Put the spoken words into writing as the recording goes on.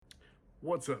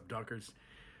What's up, Duckers?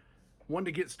 One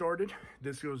to get started.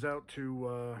 This goes out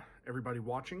to everybody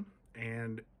watching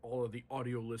and all of the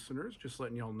audio listeners. Just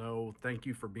letting y'all know, thank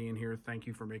you for being here. Thank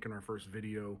you for making our first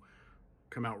video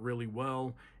come out really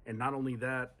well. And not only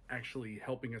that, actually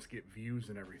helping us get views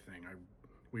and everything.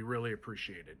 We really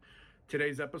appreciate it.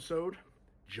 Today's episode,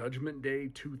 Judgment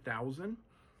Day 2000.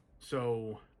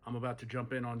 So I'm about to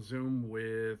jump in on Zoom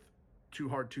with Too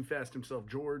Hard, Too Fast himself,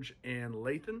 George, and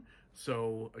Lathan.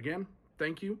 So again,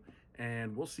 thank you,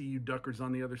 and we'll see you Duckers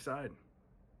on the other side.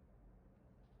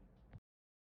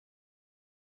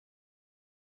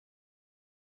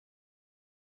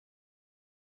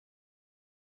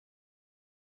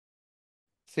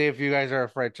 See if you guys are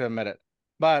afraid to admit it.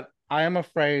 But I am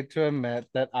afraid to admit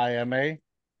that I am a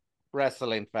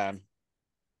wrestling fan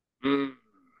in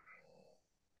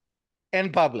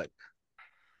public.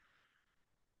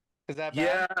 Is that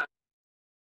bad? Yeah.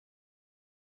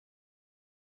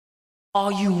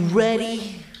 Are you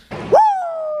ready?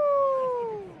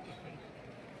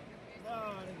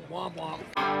 Womp womp.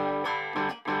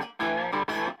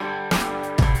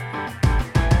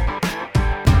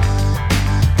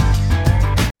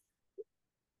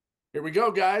 Here we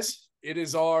go, guys. It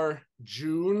is our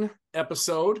June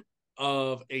episode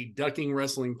of a Ducking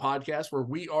Wrestling podcast where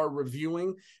we are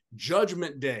reviewing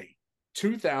Judgment Day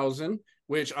 2000,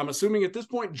 which I'm assuming at this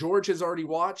point George has already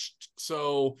watched,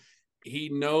 so he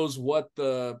knows what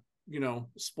the,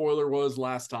 spoiler was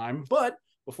last time. But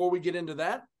before we get into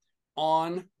that,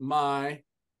 on my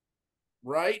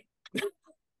right,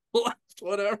 left,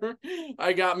 whatever,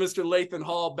 I got Mr. Lathan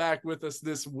Hall back with us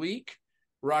this week,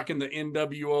 rocking the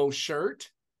NWO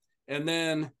shirt. And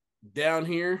then down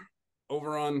here,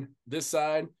 over on this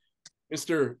side,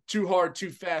 Mr. Too Hard,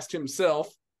 Too Fast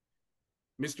himself,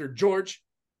 Mr. George,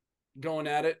 going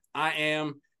at it. I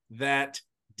am that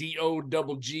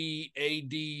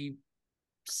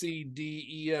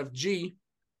DOGGADCDEFG.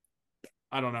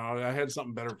 I don't know. I had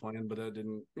something better planned, but I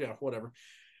didn't. Yeah, whatever.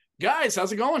 Guys,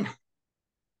 how's it going?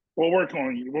 We'll work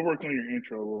on you. We'll work on your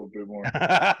intro a little bit more.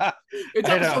 It's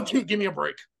episode 2. Give me a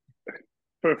break.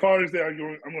 For Father's Day, I'm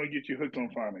going to get you hooked on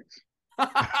phonics.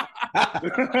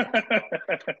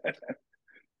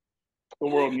 The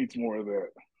world needs more of that.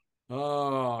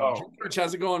 George,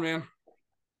 how's it going, man?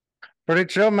 Pretty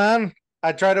chill, man.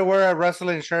 I tried to wear a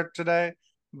wrestling shirt today,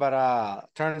 but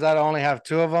turns out I only have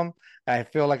 2 of them. I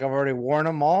feel like I've already worn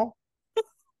them all,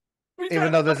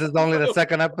 even though this is only the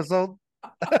second episode.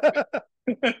 I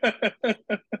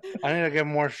need to get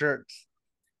more shirts.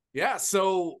 Yeah,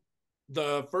 so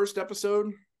the first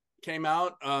episode came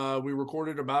out. We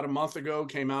recorded about a month ago,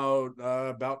 came out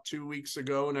about 2 weeks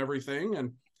ago and everything.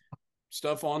 And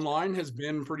stuff online has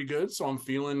been pretty good, so I'm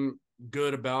feeling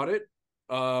good about it.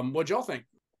 What'd y'all think?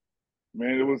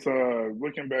 Man, it was,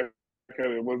 looking back at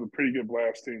it, it was a pretty good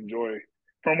blast to enjoy.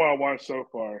 From what I watched so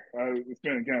far, it's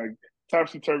been kind of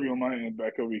topsy-turvy on my end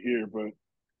back over here, but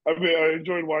I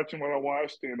enjoyed watching what I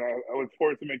watched, and I look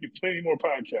forward to making plenty more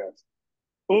podcasts.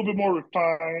 A little bit more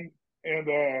refined and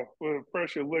with a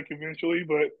fresher look eventually,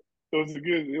 but it was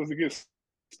a good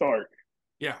start.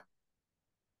 Yeah.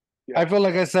 I feel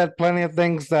like I said plenty of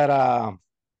things that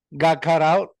got cut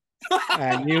out,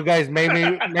 and you guys made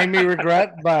me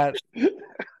regret. But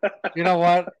you know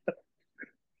what?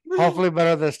 Hopefully,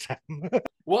 better this time.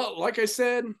 Well, like I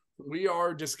said, we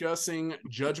are discussing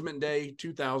Judgment Day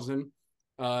 2000.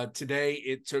 Today,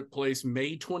 it took place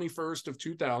May 21st of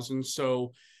 2000,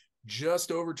 so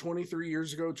just over 23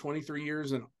 years ago, 23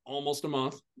 years and almost a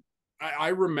month. I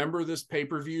remember this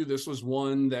pay-per-view. This was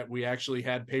one that we actually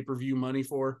had pay-per-view money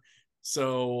for.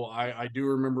 So I do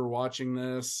remember watching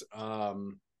this.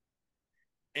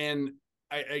 And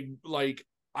I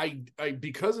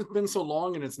because it's been so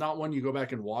long and it's not one you go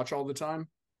back and watch all the time,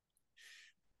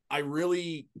 I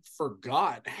really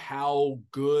forgot how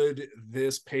good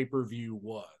this pay-per-view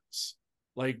was.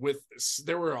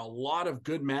 There were a lot of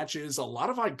good matches, a lot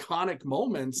of iconic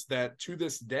moments that to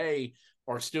this day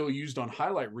are still used on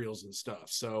highlight reels and stuff.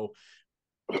 So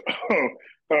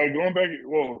going back,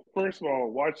 well, first of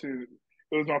all, watching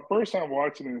it was my first time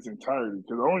watching it in its entirety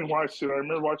because I only watched it. I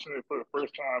remember watching it for the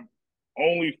first time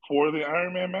only for the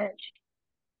Iron Man match.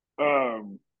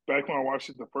 Back when I watched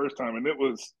it the first time, and it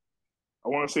was, I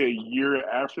want to say, a year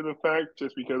after the fact,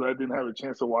 just because I didn't have a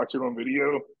chance to watch it on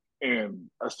video, and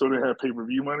I still didn't have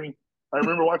pay-per-view money. I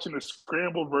remember watching the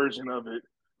scrambled version of it,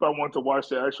 but I wanted to watch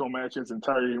the actual match in its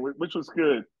entirety, which was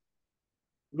good.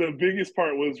 The biggest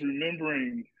part was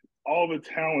remembering all the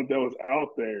talent that was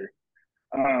out there.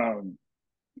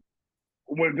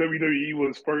 When WWE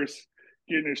was first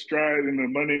getting its stride in the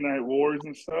Monday Night Wars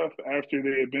and stuff after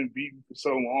they had been beaten for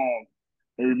so long,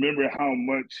 and remember how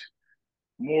much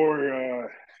more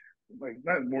like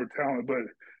not more talent, but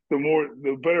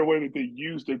the better way that they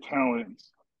use their talent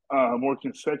more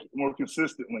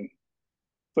consistently.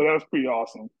 So that was pretty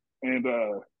awesome. And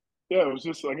yeah, it was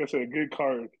just like I said, a good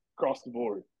card across the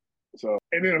board. So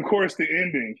and then of course the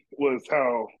ending was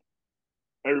how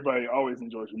everybody always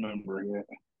enjoys remembering it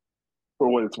for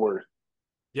what it's worth.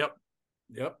 Yep.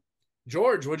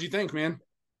 George, what'd you think, man?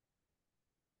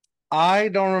 I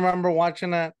don't remember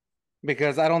watching it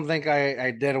because I don't think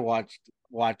I did watch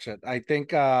it. I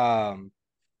think this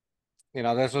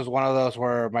was one of those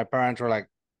where my parents were like,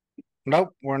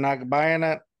 nope, we're not buying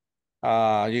it.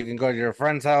 You can go to your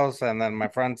friend's house, and then my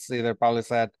friends either probably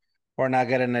said, we're not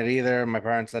getting it either. My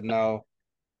parents said no.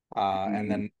 And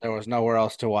then there was nowhere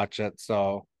else to watch it.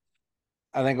 So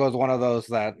I think it was one of those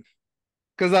that,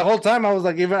 because the whole time I was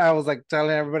like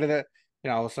telling everybody that,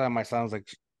 I was telling my sons, like,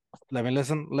 let me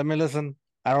listen.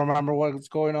 I don't remember what's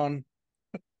going on.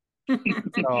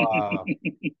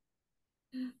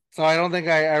 So I don't think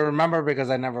I remember because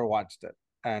I never watched it.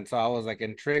 And so I was like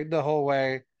intrigued the whole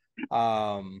way.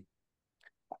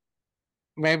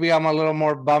 Maybe I'm a little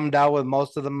more bummed out with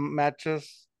most of the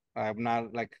matches. I'm not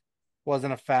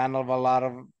wasn't a fan of a lot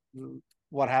of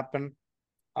what happened.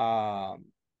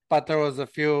 But there was a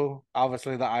few,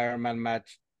 obviously the Iron Man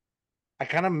match. I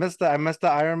kind of missed I missed the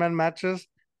Iron Man matches,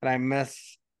 and I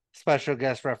miss special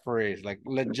guest referees, like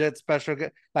legit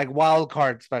like wild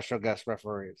card special guest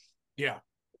referees. Yeah,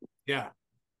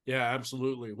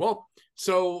 absolutely. Well,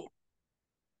 so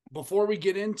before we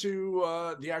get into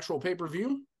the actual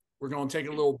pay-per-view, we're going to take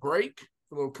a little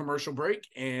commercial break,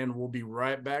 and we'll be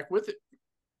right back with it.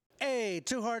 Hey,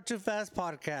 Too Hard, Too Fast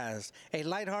podcast, a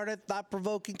lighthearted,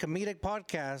 thought-provoking comedic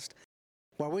podcast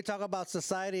where we talk about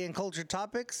society and culture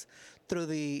topics through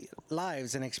the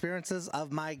lives and experiences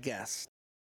of my guests.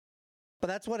 But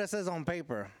that's what it says on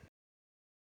paper.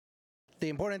 The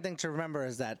important thing to remember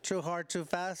is that Too Hard, Too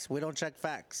Fast, we don't check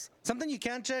facts. Something you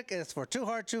can check is for Too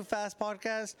Hard, Too Fast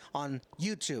podcast on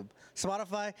YouTube,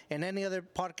 Spotify, and any other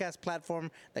podcast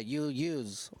platform that you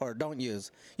use or don't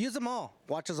use. Use them all.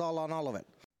 Watch us all on all of it.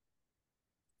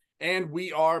 And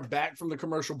we are back from the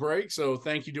commercial break, so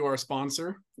thank you to our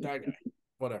sponsor.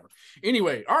 Whatever.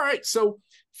 Anyway, all right. So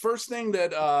first thing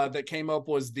that came up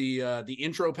was the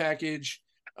intro package.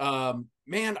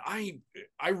 Man, I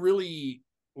really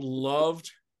loved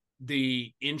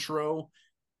the intro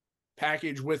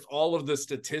package with all of the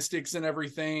statistics and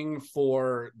everything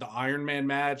for the Iron Man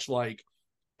match, like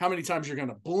how many times you're going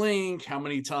to blink, how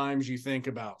many times you think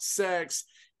about sex,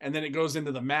 and then it goes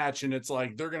into the match and it's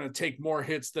like they're going to take more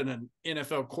hits than an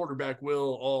NFL quarterback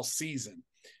will all season.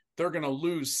 They're going to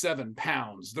lose 7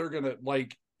 pounds. They're going to,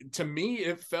 like, to me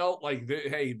it felt like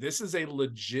hey, this is a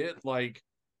legit, like,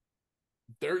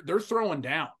 they're throwing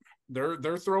down.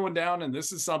 They're throwing down, and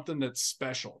this is something that's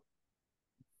special.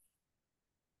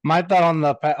 My thought on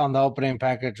the opening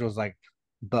package was like,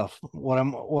 what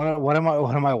am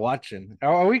I watching?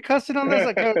 Are we cussing on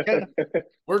this?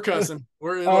 We're cussing.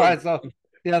 We're all right. So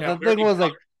the thing was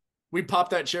like, we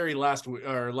popped that cherry last week.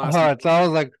 All right, so I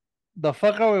was like, the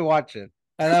fuck are we watching?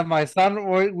 And then my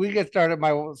son, we get started.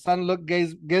 My son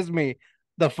gives me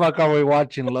the fuck are we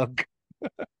watching look.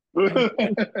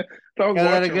 And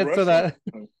then it gets to that.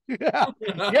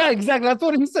 Yeah, exactly. That's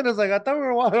what he said. It's like, I thought we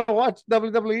were watching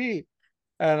WWE.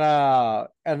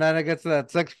 And then it gets to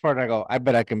that sixth part. I go, I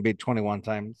bet I can beat 21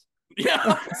 times. Yeah,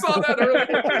 I saw that earlier.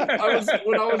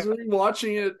 When I was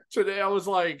rewatching it today, I was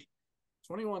like,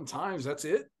 21 times, that's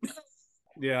it?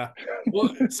 Yeah.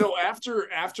 Well, so after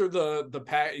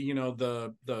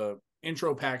the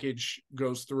intro package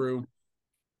goes through,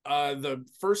 the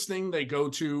first thing they go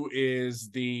to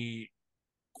is the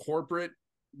corporate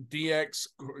DX,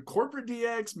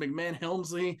 McMahon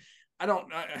Helmsley.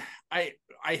 I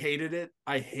hated it.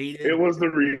 It was the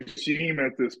regime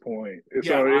at this point.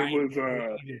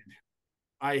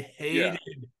 I hated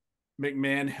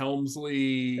McMahon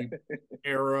Helmsley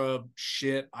era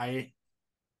shit. I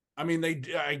mean,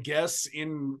 I guess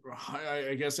in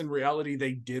reality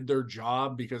they did their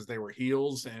job because they were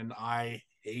heels, and I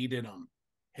hated them.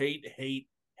 Hate.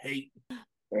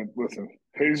 And listen,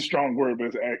 hate is a strong word, but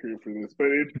it's accurate for this. But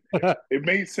it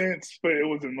made sense, but it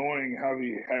was annoying how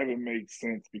they had it make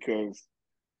sense because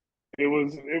it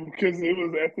was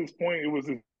at this point it was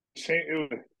a shame.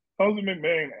 It was the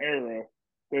McMahon era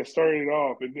that started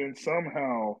off, and then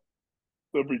somehow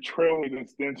the betrayal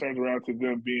then turns around to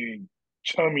them being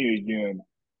chummy again.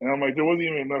 And I'm like, there wasn't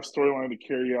even enough storyline to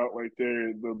carry out like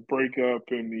the breakup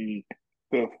and the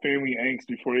family angst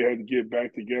before they had to get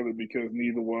back together because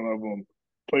neither one of them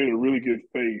played a really good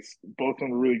face. Both of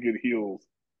them were really good heels.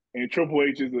 And Triple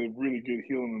H is a really good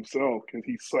heel in himself because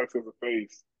he sucks as a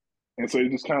face. And so he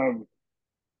just kind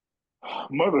of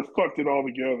motherfucked it all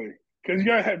together. Because you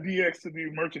gotta have DX to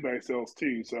do merchandise sales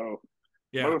too. So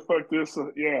Yeah. motherfuck this,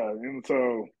 yeah. And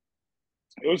so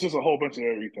it was just a whole bunch of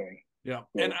everything. Yeah.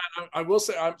 And I will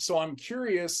say, I'm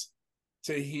curious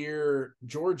to hear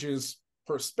George's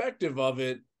perspective of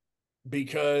it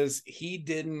because he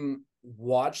didn't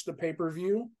watch the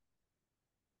pay-per-view.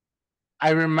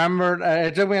 I remembered,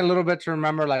 it took me a little bit to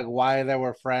remember like why they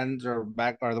were friends or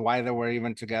why they were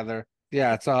even together.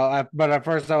 Yeah. So, but at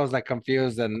first I was like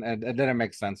confused and it didn't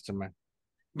make sense to me.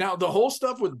 Now, the whole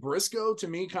stuff with Briscoe to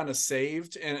me kind of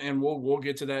saved, and we'll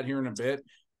get to that here in a bit.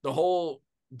 The whole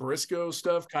Briscoe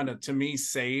stuff kind of to me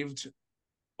saved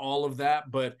all of that.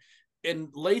 But and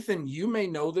Lathan, you may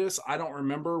know this. I don't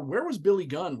remember. Where was Billy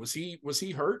Gunn? Was he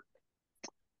hurt?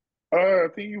 I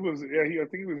think he was. Yeah, I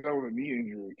think he was out with a knee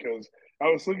injury because I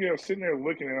was sitting there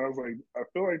looking, and I was like, I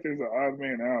feel like there's an odd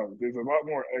man out. There's a lot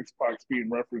more X-Pac being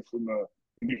referenced in the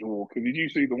usual because he's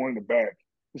usually the one in the back,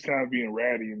 just kind of being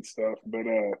ratty and stuff. But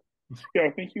yeah, I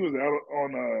think he was out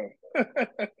on.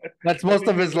 That's most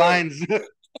of his lines. Yeah.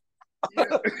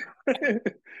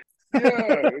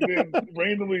 Yeah, and then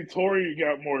randomly Tori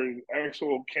got more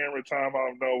actual camera time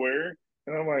out of nowhere,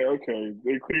 and I'm like, okay,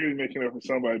 they're clearly making up for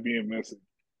somebody being missing.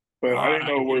 But I didn't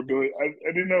know where Billy.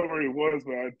 I didn't know where he was,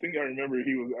 but I think I remember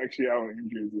he was actually out on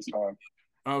injuries this time.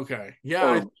 Okay,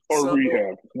 yeah, or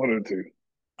rehab, one of the two.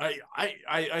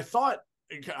 I thought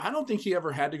I don't think he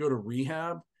ever had to go to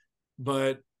rehab,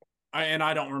 but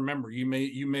I don't remember. You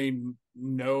may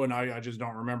know, and I just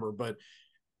don't remember. But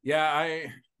yeah,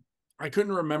 I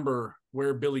couldn't remember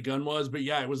where Billy Gunn was, but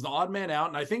yeah, it was the odd man out,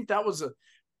 and I think that was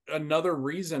another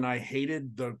reason I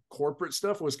hated the corporate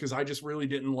stuff was because I just really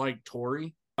didn't like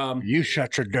Tori. You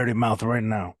shut your dirty mouth right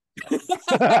now.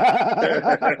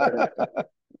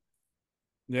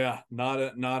 Yeah,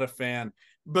 not a fan.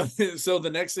 But so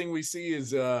the next thing we see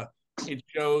is it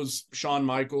shows Shawn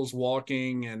Michaels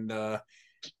walking and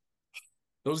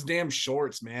those damn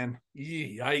shorts, man.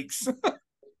 Yikes.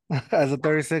 As a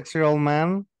 36-year-old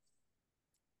man,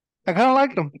 I kind of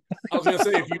like them. I was gonna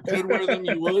say if you could wear them,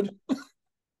 you would.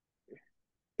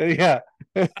 Yeah,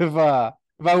 if I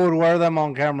would wear them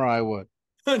on camera, I would.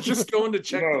 Just going to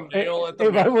check the mail at the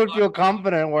if I would feel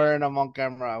confident wearing them on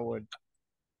camera, I would.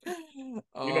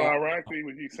 Ironically,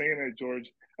 with you saying that,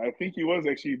 George, I think he was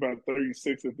actually about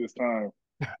 36 at this time,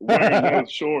 wearing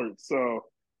those shorts. So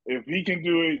if he can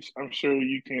do it, I'm sure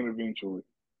you can eventually.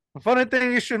 Funny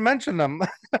thing, you should mention them.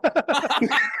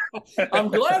 I'm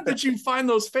glad that you find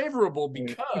those favorable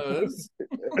because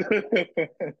the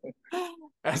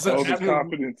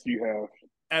confidence you have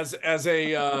as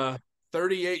a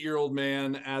 38-year-old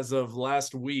man as of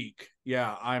last week.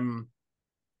 Yeah, I'm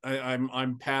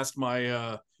past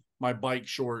my my bike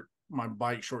short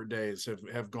days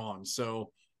have gone.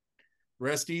 So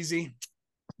rest easy,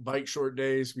 bike short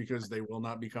days, because they will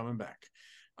not be coming back.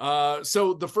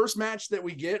 So the first match that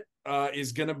we get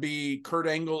is going to be Kurt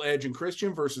Angle, Edge, and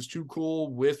Christian versus Too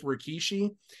Cool with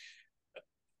Rikishi.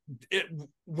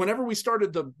 Whenever we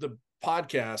started the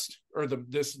podcast or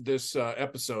this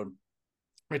episode,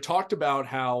 I talked about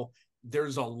how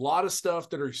there's a lot of stuff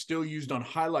that are still used on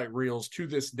highlight reels to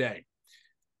this day.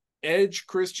 Edge,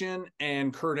 Christian,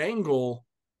 and Kurt Angle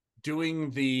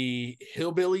doing the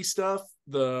hillbilly stuff,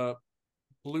 the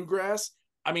bluegrass.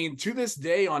 I mean, to this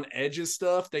day on Edge's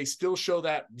stuff, they still show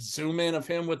that zoom in of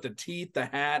him with the teeth, the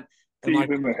hat, and like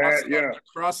in the hat, yeah,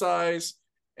 cross eyes,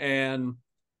 and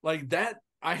like that.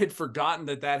 I had forgotten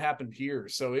that happened here.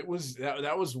 So it was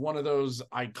that was one of those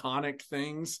iconic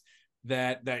things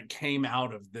that came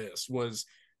out of this, was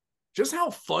just how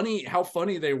funny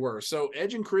they were. So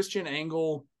Edge and Christian,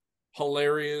 Angle,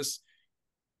 hilarious.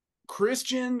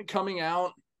 Christian coming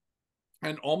out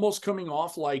and almost coming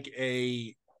off like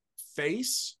a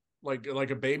face, like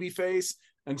a baby face,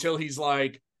 until he's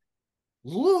like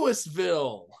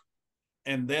Louisville,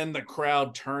 and then the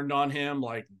crowd turned on him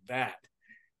like that.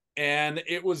 And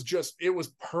it was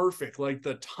perfect. Like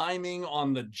the timing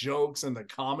on the jokes and the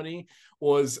comedy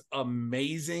was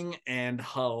amazing and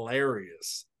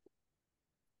hilarious.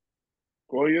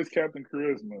 Well, he is Captain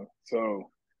Charisma, so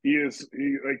he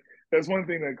like, that's one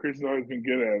thing that Chris has always been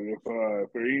good at. If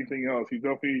for anything else, he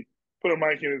definitely put a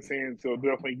mic in his hand, so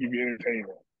definitely give you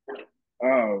entertainment.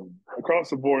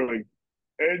 Across the board, like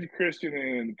Edge, Christian,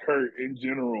 and Kurt in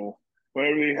general,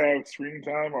 whenever they have screen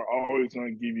time, are always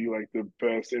going to give you like the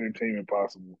best entertainment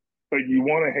possible. Like you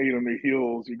want to hate them, their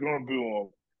heels, you're going to boo them,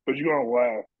 but you're going to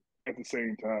laugh at the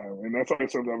same time, and that's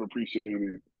always something I've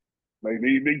appreciated. Like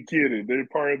they get it. They're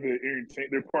part of the entertain.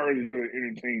 They're part of the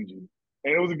entertaining.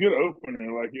 And it was a good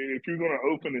opener. Like, if you're going to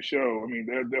open the show, I mean,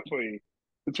 they're definitely,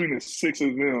 between the six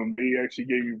of them, they actually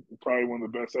gave you probably one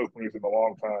of the best openers in a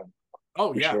long time.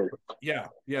 Oh, for yeah. sure. Yeah,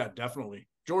 definitely.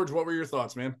 George, what were your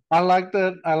thoughts, man? I liked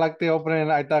it. I liked the opening.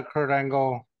 I thought Kurt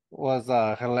Angle was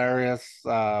hilarious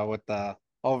with the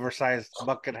oversized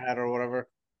bucket hat or whatever.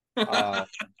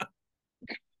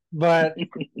 But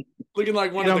Looking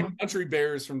like one you of know, the country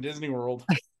bears from Disney World.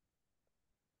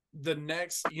 The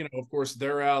next, of course,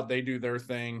 they're out, they do their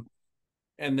thing.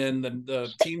 And then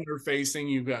the team they're facing,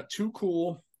 you've got Too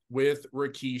Cool with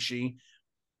Rikishi.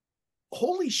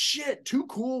 Holy shit, Too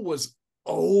Cool was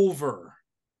over.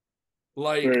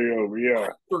 Like, Very over, yeah. I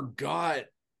forgot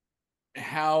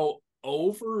how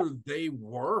over they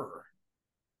were.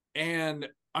 And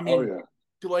I mean,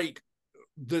 like,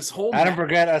 this whole I didn't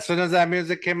forget, as soon as that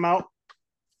music came out.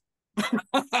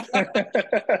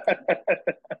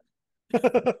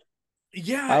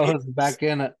 Yeah, I was back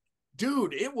in it.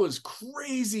 Dude, it was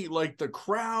crazy. Like, the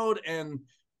crowd and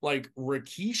like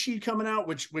Rikishi coming out,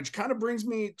 which kind of brings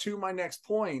me to my next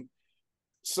point.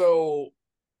 So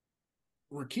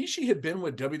Rikishi had been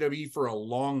with WWE for a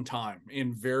long time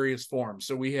in various forms.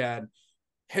 So we had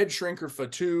Head Shrinker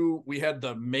Fatu, we had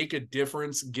the Make a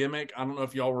Difference gimmick. I don't know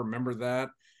if y'all remember that.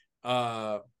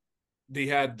 They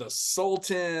had the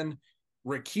Sultan,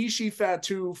 Rikishi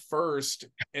Fatu first,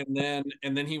 and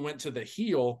then he went to the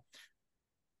heel.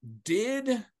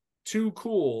 Did Too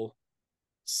Cool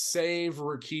save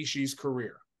Rikishi's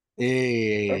career?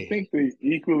 I think they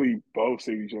equally both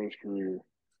saved each other's career.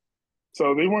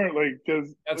 So they weren't like,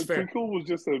 because Too Cool was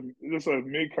just a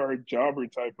mid card jobber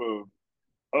type of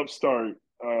upstart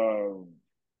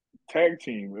tag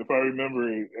team, if I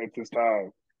remember it at this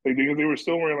time. Like, because they were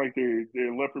still wearing like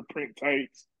their leopard print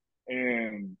tights,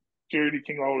 and Jerry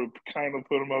King Lawler kind of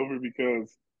put them over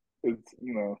because it's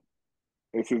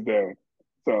his dad,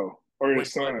 so, or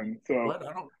his son. What? So What?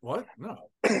 I don't. What? No.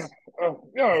 Oh,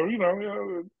 yeah,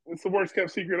 it's the worst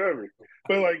kept secret ever.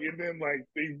 But like, and then like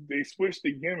they switched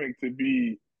the gimmick to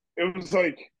be, it was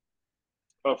like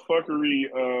a fuckery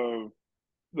of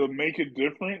the Make a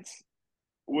Difference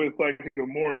with like a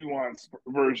more nuanced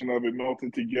version of it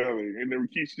melted together. And then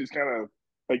Rikishi just kind of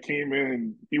like came in,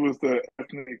 and he was the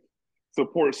ethnic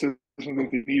support system that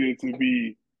they needed to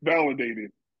be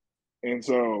validated. And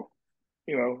so,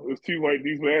 it was two white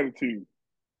dudes with attitude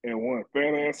and one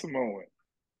fat ass Samoan.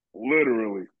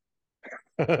 Literally.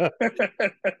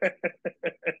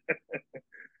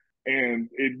 And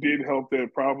it did help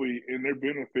that, probably in their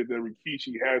benefit, that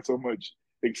Rikishi had so much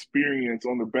experience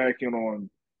on the back end on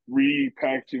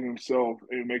repackaging himself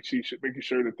and making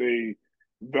sure that they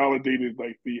validated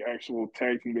like the actual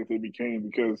tag team that they became,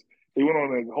 because they went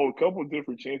on a whole couple of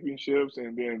different championships.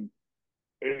 And then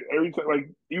every time,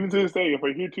 like, even to this day, if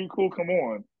I hear Too Cool come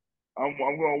on, I'm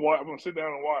gonna watch. I'm gonna sit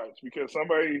down and watch, because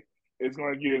somebody is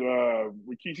gonna get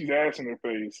Rikishi's ass in their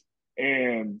face,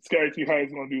 and Scotty 2 Hotty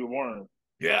is gonna do the worm.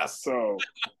 Yes. So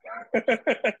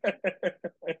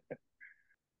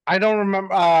I don't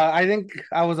remember. I think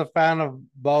I was a fan of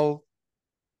both,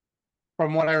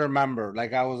 from what I remember.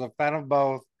 Like, I was a fan of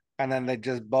both, and then they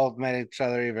just both made each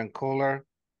other even cooler.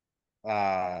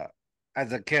 As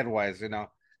a kid wise,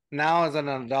 now as an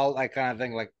adult, I kind of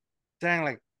think like, dang,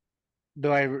 like,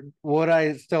 would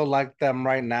I still like them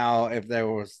right now if they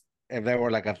were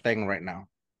like a thing right now?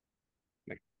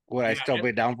 Like, would I still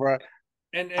be down for it?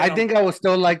 And I think I would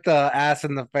still like the ass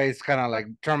in the face kind of like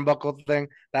turnbuckle thing.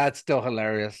 That's still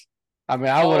hilarious. I mean,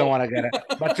 I wouldn't want to get it,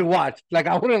 but to watch, like,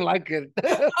 I wouldn't like it.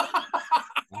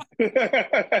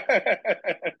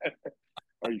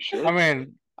 Are you sure? I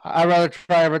mean, I'd rather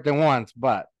try everything once,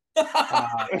 but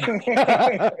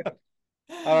I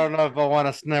don't know if I want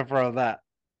a sniffer of that.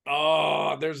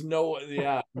 Oh, there's no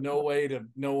way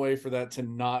for that to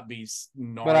not be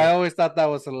gnarly. But I always thought that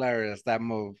was hilarious, that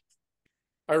move.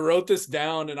 I wrote this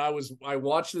down, and I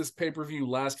watched this pay-per-view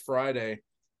last Friday,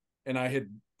 and I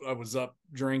was up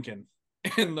drinking,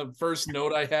 and the first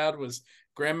note I had was,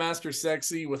 Grandmaster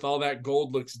Sexy with all that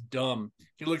gold looks dumb.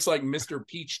 He looks like Mr.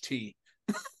 Peach Tea.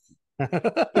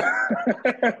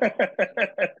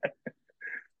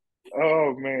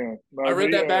 Oh man. No, I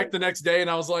read that back the next day, and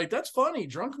I was like, that's funny.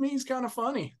 Drunk me's kind of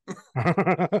funny.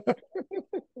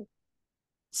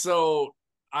 So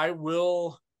I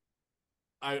will,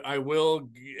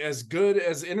 as good,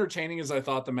 as entertaining as I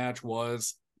thought the match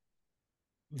was,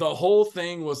 the whole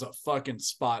thing was a fucking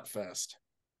spot fest.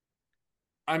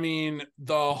 I mean,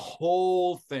 the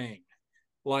whole thing.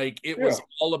 Like, it was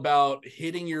all about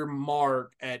hitting your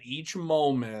mark at each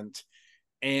moment.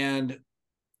 And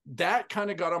that kind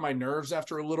of got on my nerves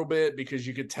after a little bit, because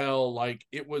you could tell, like,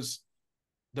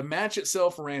 the match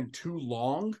itself ran too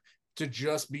long, to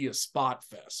just be a spot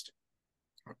fest.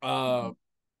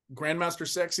 Grandmaster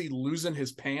Sexy losing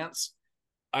his pants.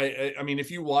 I mean,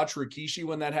 if you watch Rikishi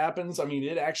when that happens, I mean,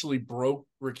 it actually broke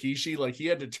Rikishi. Like, he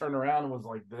had to turn around and was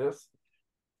like this,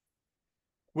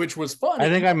 which was funny. I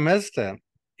think I missed it.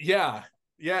 Yeah.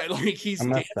 Yeah, like he's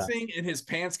dancing that. and his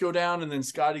pants go down, and then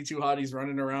Scotty 2 Hotty's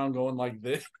running around going like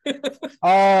this.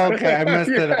 Oh, okay. I missed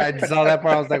it. I saw that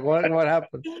part. I was like, what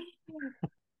happened?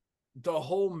 The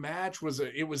whole match was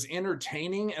it was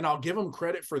entertaining, and I'll give them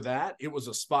credit for that. It was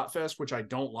a spot fest, which I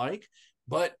don't like,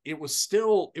 but it was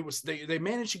still they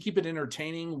managed to keep it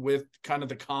entertaining with kind of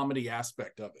the comedy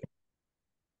aspect of it.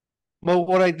 But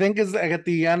what I think is, like, at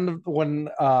the end when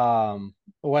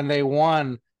they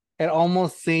won, it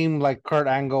almost seemed like Kurt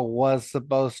Angle was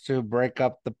supposed to break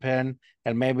up the pin,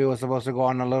 and maybe it was supposed to go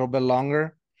on a little bit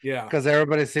longer. Yeah, because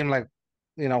everybody seemed like,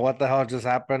 what the hell just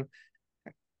happened?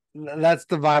 That's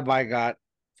the vibe I got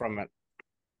from it.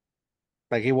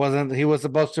 Like, he was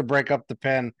supposed to break up the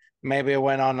pin. Maybe it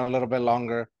went on a little bit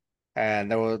longer, and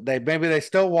maybe they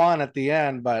still won at the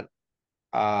end, but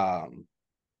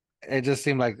it just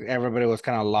seemed like everybody was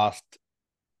kind of lost.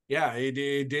 Yeah,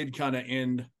 it did kind of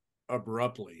end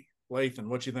abruptly. Lathan,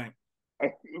 what you think?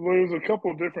 There's a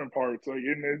couple different parts. Like,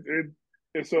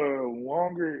 it's it's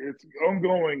ongoing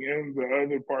in the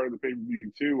other part of the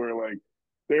pay-per-view too, where like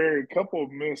there are a couple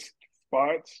of missed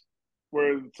spots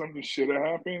where something should have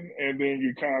happened, and then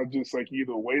you're kind of just like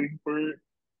either waiting for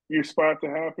your spot to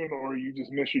happen, or you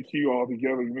just miss your cue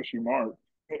altogether, you miss your mark.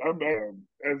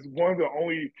 As one of the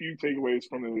only few takeaways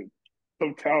from the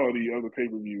totality of the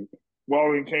pay-per-view,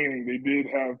 while in caning, they did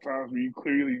have times where you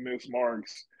clearly miss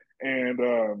marks, and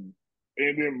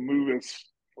it didn't move as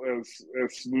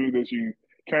smooth as you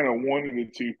kind of wanted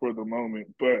it to for the moment.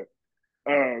 But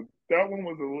that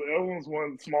one's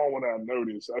one small one I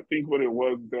noticed. I think what it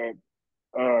was that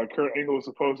Kurt Angle was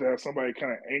supposed to have somebody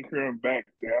kind of anchor him back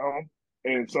down,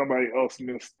 and somebody else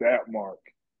missed that mark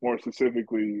more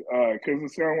specifically. Because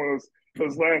it's kind of one of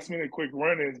those last minute quick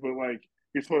run-ins, but like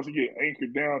you're supposed to get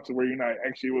anchored down to where you're not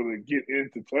actually able to get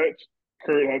into touch.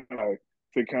 Kurt had to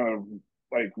kind of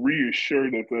like reassure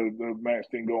that the match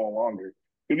didn't go on longer.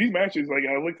 Because these matches, like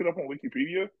I looked it up on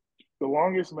Wikipedia, the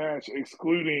longest match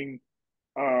excluding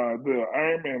the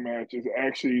Iron Man match is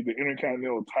actually the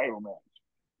Intercontinental title match.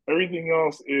 Everything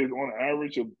else is on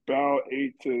average about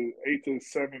 8 to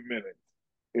 7 minutes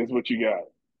is what you got.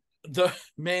 The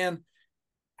man,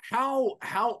 how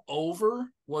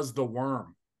over was the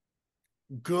Worm?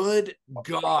 Good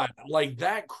God, like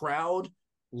that crowd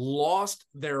lost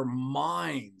their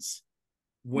minds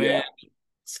when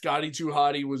Scotty 2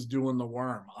 Hotty was doing the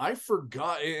Worm. I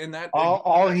forgot, and that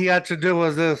all he had to do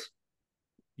was this.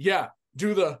 Yeah,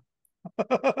 do the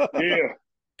yeah,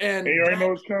 and you already know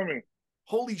what's coming.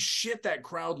 Holy shit, that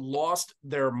crowd lost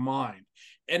their mind.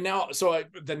 And now, so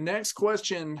the next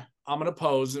question I'm going to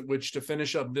pose, which to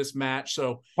finish up this match,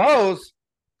 so pose.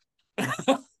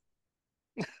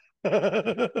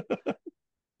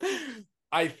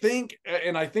 I think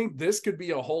this could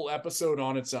be a whole episode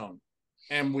on its own,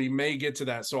 and we may get to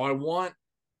that. So I want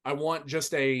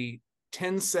just a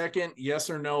 10-second yes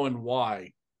or no and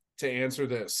why to answer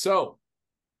this. So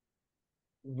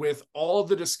with all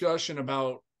the discussion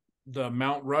about the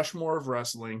Mount Rushmore of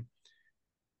wrestling,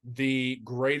 the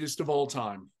greatest of all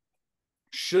time,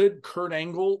 should Kurt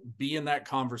Angle be in that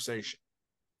conversation?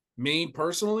 Me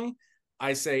personally,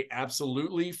 I say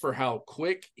absolutely, for how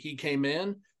quick he came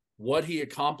in, what he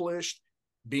accomplished,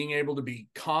 being able to be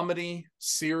comedy,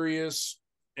 serious,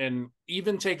 and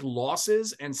even take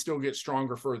losses and still get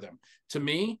stronger for them. To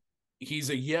me,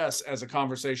 he's a yes as a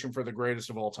conversation for the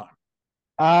greatest of all time.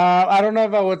 I don't know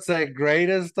if I would say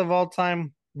greatest of all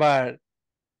time, but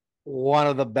one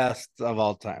of the best of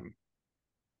all time.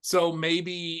 So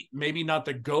maybe not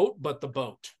the GOAT, but the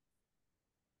boat.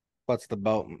 What's the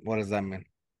boat? What does that mean?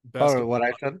 Best what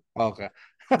I said? Okay.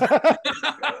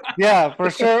 Yeah, for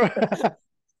sure.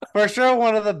 For sure,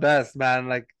 one of the best, man.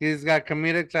 Like, he's got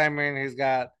comedic timing. He's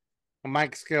got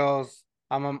mic skills.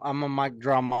 I'm a mic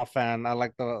drama fan. I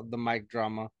like the mic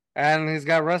drama, and he's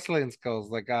got wrestling skills.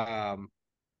 Like,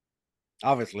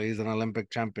 obviously he's an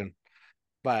Olympic champion,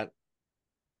 but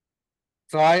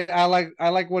so I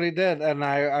like what he did, and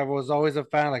I was always a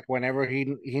fan. Like, whenever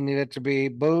he needed to be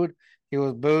booed, he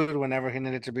was booed. Whenever he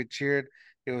needed to be cheered,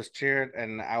 he was cheered,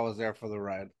 and I was there for the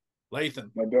ride.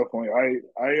 Lathan. Definitely.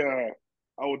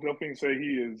 I would definitely say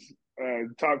he is a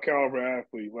top caliber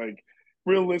athlete. Like,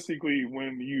 realistically,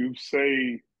 when you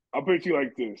say, I'll put you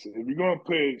like this: if you're going to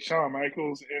put Shawn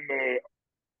Michaels in the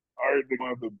art,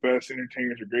 one of the best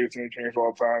entertainers or greatest entertainers of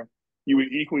all time, you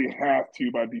would equally have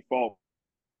to, by default,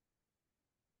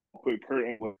 put Kurt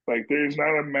Angle. Like, there's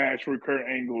not a match where Kurt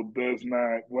Angle does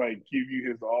not like give you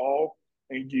his all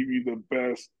and give you the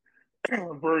best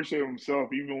version of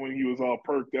himself, even when he was all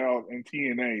perked out in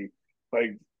TNA.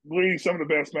 Like, literally, some of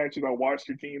the best matches I watched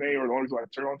in TNA, or the only reason I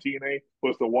turned on TNA,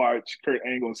 was to watch Kurt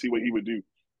Angle and see what he would do.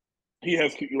 He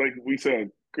has, like we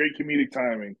said, great comedic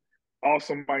timing,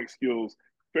 awesome mic skills,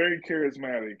 very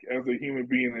charismatic as a human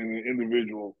being and an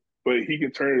individual. But he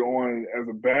can turn it on as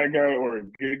a bad guy or a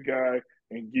good guy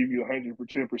and give you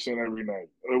 110% every night,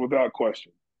 without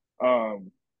question.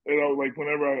 Like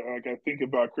whenever I think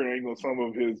about Kurt Angle, some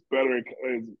of his greater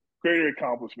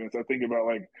accomplishments, I think about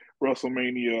like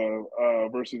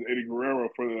WrestleMania versus Eddie Guerrero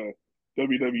for the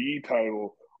WWE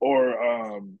title,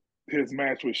 or his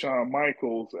match with Shawn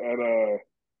Michaels at I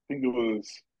think it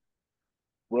was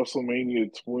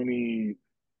WrestleMania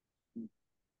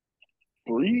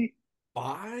 23.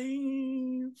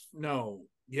 5? No.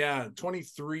 Yeah,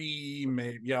 23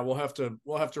 maybe. Yeah, we'll have to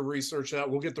research that.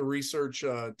 We'll get the research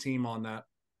team on that.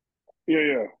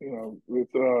 Yeah, with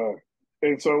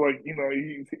and so like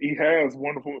he has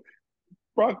wonderful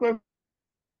Brock Lesnar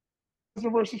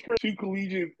versus Kurt, two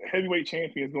collegiate heavyweight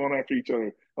champions going after each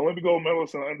other. Olympic gold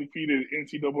medalist and undefeated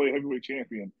NCAA heavyweight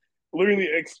champion. Literally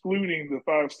excluding the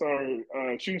 5-star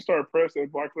shooting star press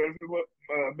that Brock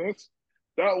Lesnar missed.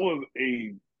 That was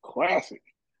a classic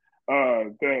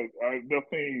that I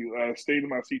definitely stayed in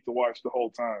my seat to watch the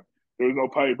whole time. There was no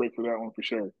potty break for that one for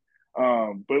sure.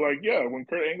 But like, yeah, when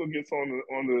Kurt Angle gets on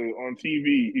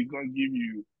TV, he's gonna give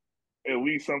you at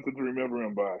least something to remember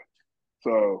him by.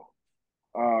 So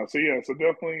so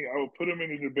definitely I would put him in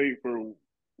the debate for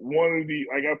one of the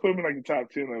I put him in like the top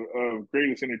 10 of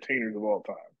greatest entertainers of all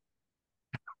time.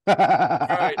 All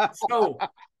right,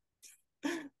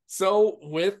 so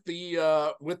with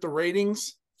the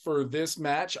ratings for this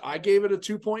match, I gave it a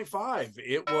 2.5.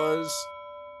 It was,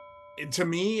 to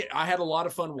me, I had a lot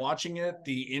of fun watching it.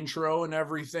 The intro and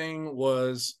everything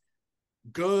was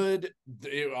good,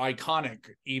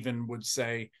 iconic, even would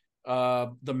say.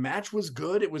 The match was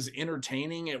good. It was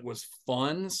entertaining. It was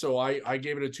fun. So I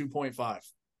gave it a 2.5. I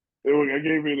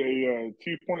gave it a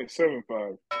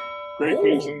 2.75. Great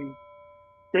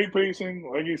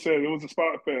pacing. Like you said, it was a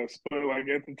spot fest, but like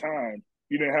at the time,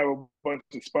 you didn't have a bunch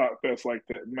of spot fests like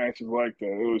that, matches like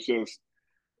that.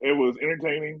 It was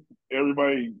entertaining.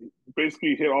 Everybody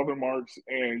basically hit all their marks,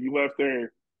 and you left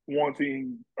there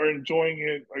wanting or enjoying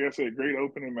it. Like I said, great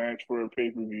opening match for a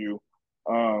pay-per-view.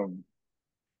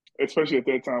 Especially at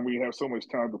that time, we have so much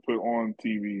time to put on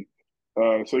TV.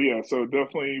 So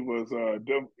definitely was a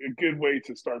good way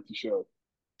to start the show.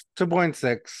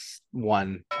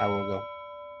 2.61, I will go.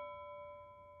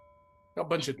 A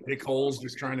bunch of dick holes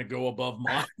just trying to go above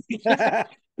mine. No,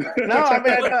 I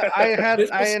mean,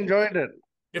 I enjoyed it.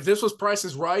 If this was Price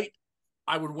is Right,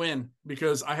 I would win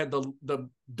because I had the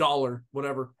dollar,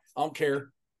 whatever. I don't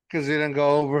care. Because you didn't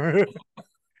go over.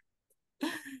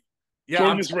 Yeah,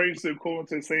 I just raised the equivalent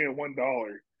to saying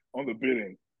 $1 on the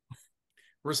bidding.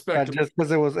 Respect. Just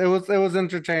because it was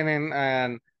entertaining,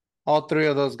 and all three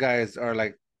of those guys are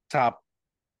like top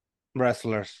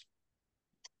wrestlers.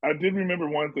 I did remember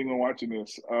one thing when watching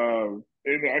this, and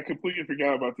I completely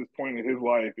forgot about this point in his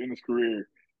life, in his career.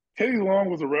 Teddy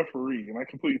Long was a referee, and I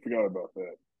completely forgot about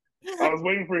that. I was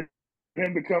waiting for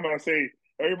him to come out and say,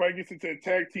 everybody gets into a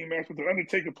tag team match with an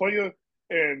Undertaker player,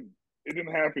 and it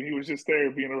didn't happen. He was just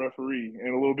there being a referee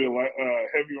and a little bit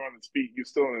heavier on his feet. He was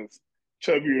still in his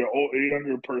chubbier,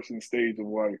 younger person stage of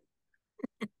life.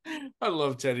 I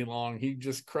love Teddy Long. He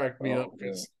just cracked me up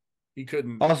because he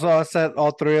couldn't. Also, I said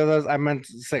all three of those. I meant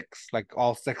 6, like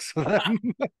all 6 of them.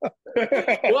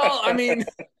 Well, I mean,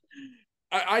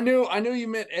 I knew you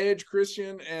meant Edge,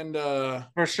 Christian, and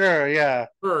for sure, yeah.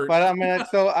 Bert. But I mean,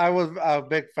 so I was a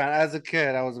big fan as a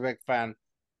kid. I was a big fan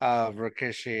of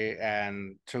Rikishi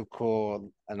and Too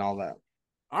Cool and all that.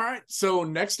 All right, so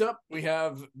next up we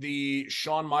have the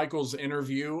Shawn Michaels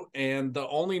interview, and the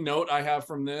only note I have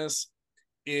from this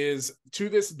is, to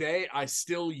this day, I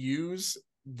still use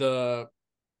the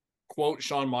quote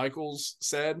Shawn Michaels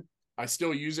said. I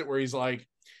still use it where he's like,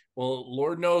 well,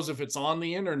 Lord knows if it's on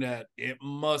the internet, it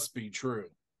must be true.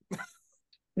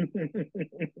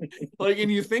 Like, and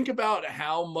you think about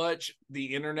how much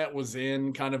the internet was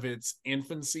in kind of its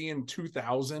infancy in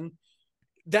 2000,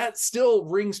 that still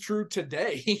rings true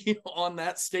today on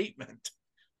that statement.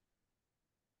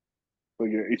 But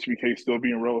yeah, HBK still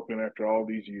being relevant after all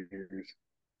these years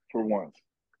for once.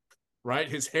 Right?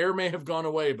 His hair may have gone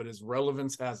away, but his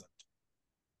relevance hasn't.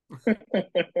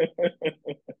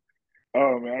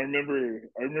 Oh man,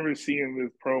 I remember seeing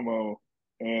this promo,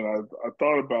 and I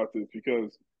thought about this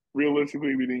because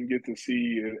realistically, we didn't get to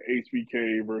see an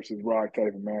HBK versus Rock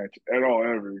type of match at all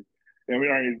ever. And we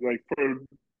are like for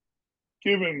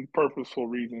given purposeful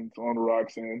reasons on the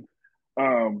Rock's end.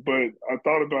 But I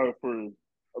thought about it for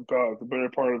about the better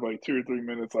part of like 2 or 3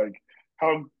 minutes, like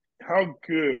how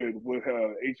good would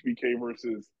HBK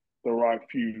versus the Rock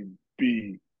feud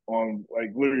be on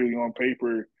like literally on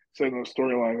paper, setting a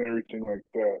storyline and everything like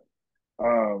that.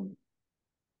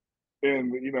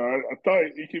 And I thought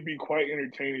it could be quite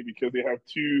entertaining because they have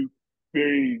two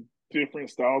very different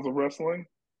styles of wrestling,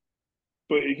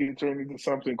 but it can turn into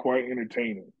something quite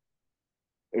entertaining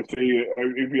if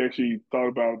you actually thought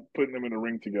about putting them in a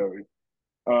ring together.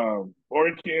 Or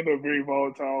it can end up very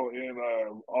volatile and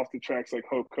off the tracks like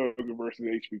Hulk Hogan versus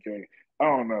HBK. I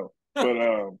don't know, but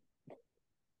yeah,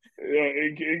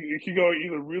 it can go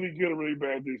either really good or really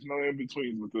bad. There's no in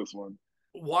betweens with this one.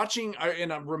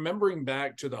 And I'm remembering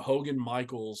back to the Hogan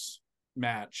Michaels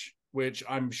match, which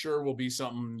I'm sure will be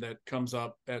something that comes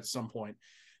up at some point.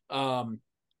 The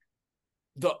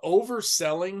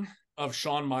overselling of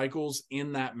Shawn Michaels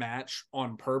in that match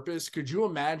on purpose. Could you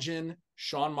imagine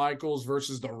Shawn Michaels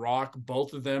versus The Rock,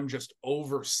 both of them just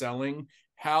overselling?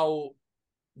 How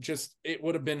just it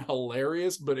would have been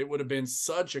hilarious, but it would have been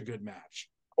such a good match.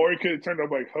 Or it could have turned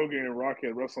out like Hogan and Rock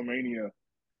at WrestleMania,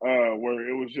 where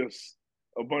it was just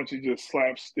a bunch of just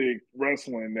slapstick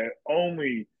wrestling that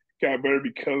only got better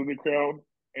because of the crowd.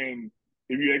 And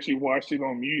if you actually watched it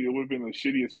on mute, it would have been the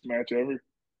shittiest match ever.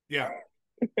 Yeah.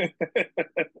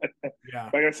 Yeah.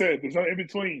 Like I said, there's no in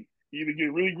between. You either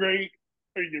get really great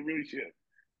or you get really shit.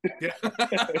 Yeah.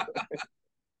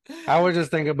 I would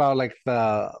just think about like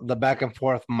the back and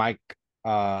forth mic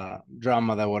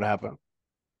drama that would happen.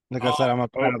 Like I said, I'm a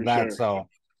fan of that. Sure. So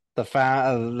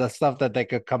the stuff that they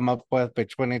could come up with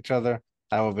between each other,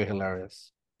 that would be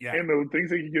hilarious. Yeah. And the things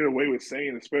they could get away with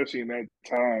saying, especially in that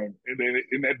time,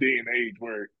 in that day and age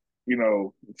where,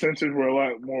 censors were a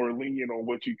lot more lenient on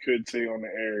what you could say on the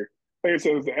air. Like I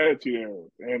said, it's the Attitude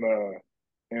Era.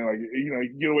 And like,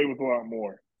 you get away with a lot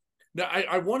more. Now,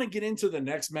 I want to get into the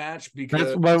next match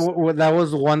because that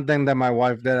was one thing that my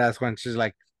wife did ask when she's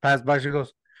like passed by. She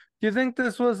goes, "Do you think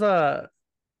this was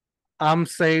I'm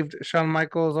saved Shawn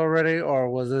Michaels already, or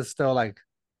was this still like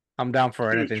I'm down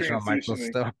for anything Shawn Michaels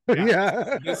still?"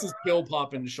 Yeah. This is pill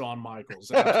popping Shawn Michaels.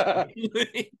 he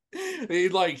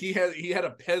had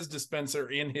a Pez dispenser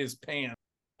in his pants.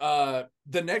 The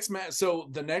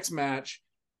next match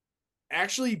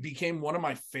actually became one of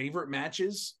my favorite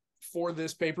matches for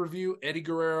this pay-per-view. Eddie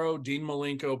Guerrero, Dean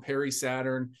Malenko, Perry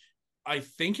Saturn. I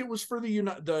think it was for the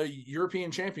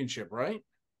European Championship, right?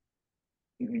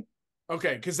 Mm-hmm.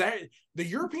 Okay, because the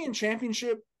European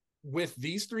Championship with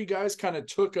these three guys kind of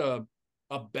took a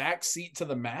back seat to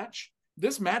the match.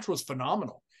 This match was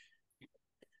phenomenal.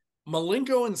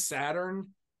 Malenko and Saturn,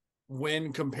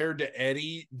 when compared to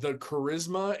Eddie, the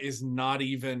charisma is not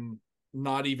even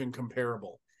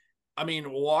comparable. I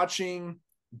mean, watching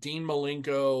Dean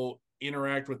Malenko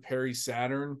interact with Perry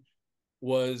Saturn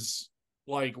was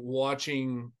like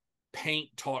watching paint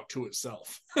talk to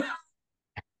itself.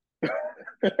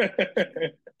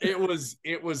 It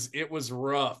was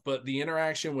rough, but the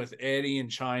interaction with Eddie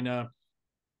and China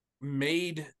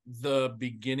made the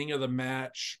beginning of the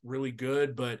match really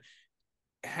good. But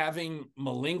having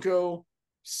Malenko,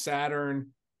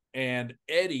 Saturn, and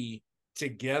Eddie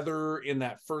together in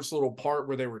that first little part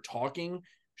where they were talking,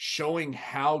 showing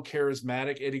how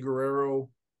charismatic Eddie Guerrero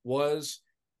was,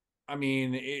 I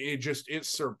mean, it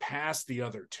surpassed the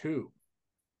other two.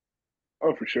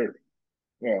 Oh, for sure.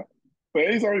 Yeah. But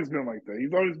he's always been like that.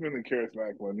 He's always been the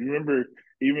charismatic one. You remember,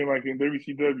 even like in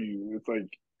WCW, it's like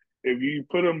if you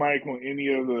put a mic on any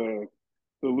of the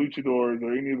luchadors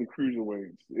or any of the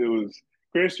cruiserweights, it was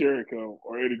Chris Jericho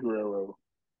or Eddie Guerrero.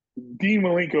 Dean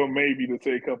Malenko maybe to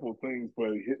say a couple of things,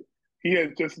 but he has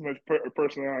just as much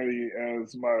personality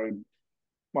as my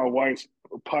wife's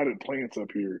potted plants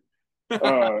up here.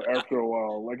 After a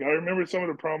while, like I remember some of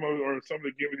the promos or some of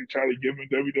the gimmicks he tried to give him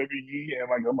WWE, and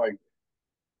like I'm like,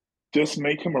 just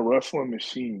make him a wrestling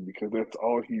machine because that's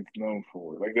all he's known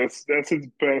for. Like that's his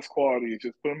best quality.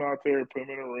 Just put him out there, put him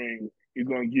in a ring. He's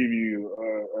going to give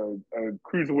you a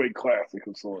cruiserweight classic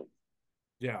of sorts.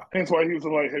 Yeah, that's why he was a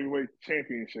light heavyweight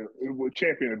champion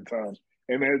at the time,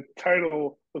 and that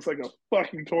title looks like a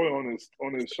fucking toy on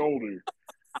his shoulder.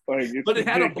 Like, but it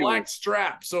had a black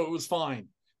strap, so it was fine.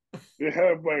 It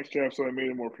had a black strap, so it made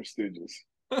it more prestigious.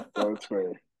 So it's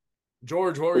fair.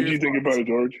 George, what did you think about it,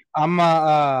 George?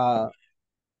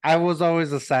 I was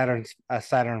always a Saturn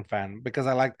fan because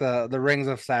I like the rings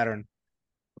of Saturn.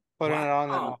 Putting it on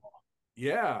there.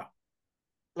 Yeah.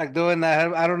 Like doing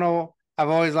that. I don't know. I've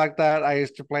always liked that. I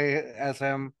used to play as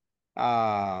him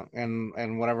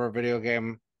in whatever video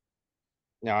game,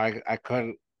 I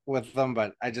could with them,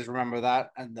 but I just remember that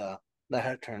and the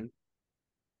head turn.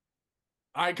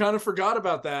 I kind of forgot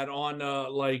about that on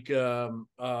what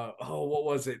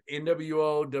was it?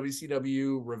 NWO,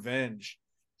 WCW, Revenge.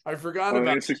 I forgot On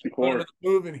about N64. the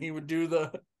move, and he would do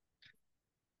the.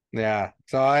 Yeah,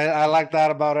 so I like that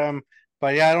about him,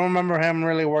 but yeah, I don't remember him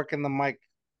really working the mic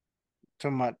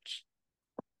too much.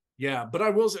 Yeah, but I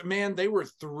will say, man, they were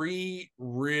three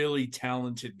really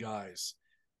talented guys.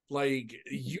 Like,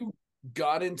 you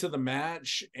got into the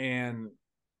match, and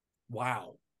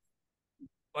wow.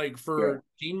 Like, for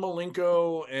Dean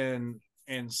Malenko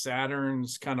and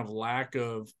Saturn's kind of lack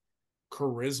of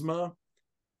charisma,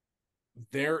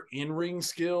 their in-ring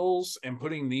skills and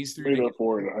putting these three made up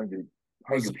for it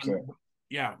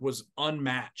 100%. Was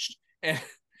unmatched. And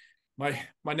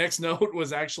my next note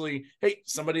was actually, hey,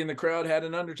 somebody in the crowd had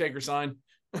an Undertaker sign.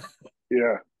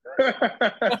 Yeah.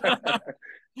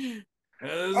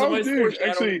 Oh, dude,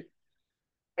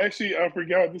 actually, I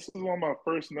forgot. This is one of my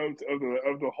first notes of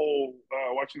the whole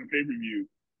watching the pay-per-view.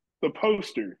 The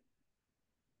poster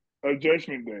of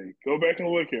Judgment Day. Go back and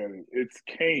look at it. It's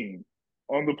Kane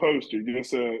on the poster,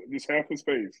 just half his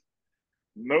face.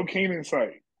 No Kane in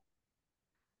sight.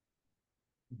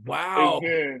 Wow. And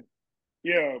then,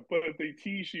 yeah, but they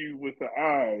tease you with the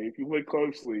eye. If you look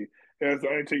closely, it has the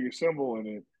Undertaker symbol in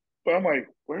it. But I'm like,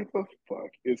 where the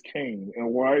fuck is Kane?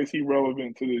 And why is he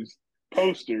relevant to this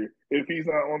poster if he's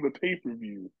not on the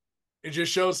pay-per-view? It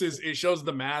just shows it shows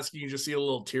the mask. You can just see a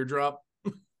little teardrop.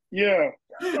 Yeah.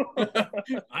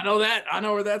 I know that. I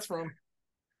know where that's from.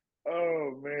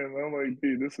 Oh man, I'm like,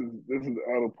 dude, this is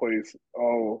out of place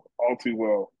all too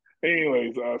well.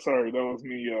 Anyways, sorry, that was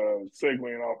me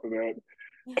segueing off of that.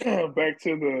 Back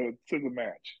to the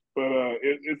match. But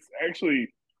it's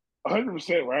actually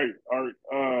 100% right, Art.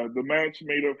 The match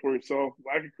made up for itself.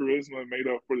 Lack of charisma made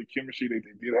up for the chemistry that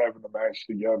they did have in the match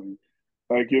together.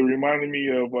 Like, it reminded me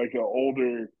of like an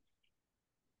older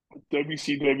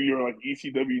WCW or like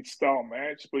ECW style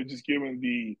match, but just given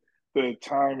the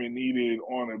time it needed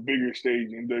on a bigger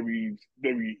stage in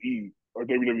WWE or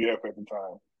WWF at the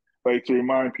time. Like, to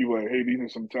remind people, like, hey, these are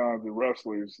some talented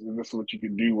wrestlers, and this is what you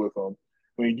can do with them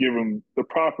when you give them the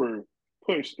proper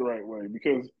push the right way.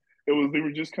 Because they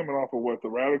were just coming off of what the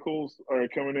Radicals are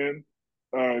coming in,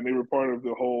 and they were part of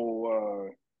the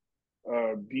whole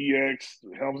DX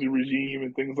Helmsley regime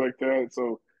and things like that.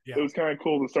 So it was kind of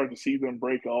cool to start to see them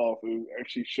break off and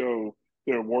actually show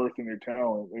their worth and their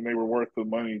talent, and they were worth the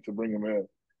money to bring them in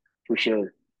for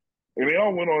sure. And they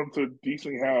all went on to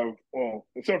decently have, well,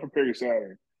 except for Perry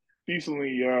Saturn,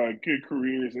 decently good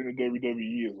careers in the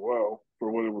WWE as well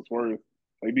for what it was worth.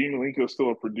 Like, Dean Malenko's still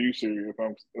a producer, if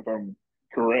I'm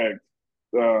correct.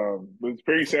 But it's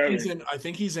Perry Saturn. I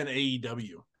think he's in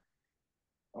AEW.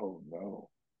 Oh no.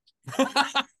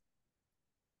 I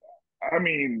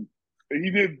mean, he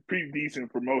did pretty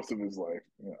decent for most of his life.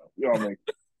 We all make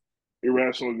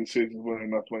irrational decisions when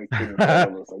enough money put in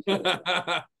front of us.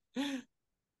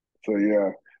 So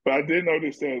yeah, but I did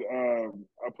notice that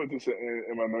I put this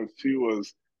in my notes too,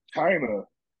 was China,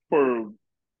 for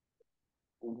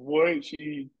what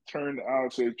she turned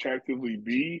out to attractively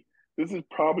be. This is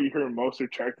probably her most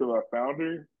attractive I found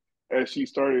her, as she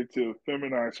started to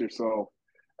feminize herself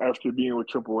after being with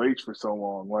Triple H for so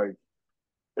long. Like,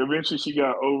 eventually she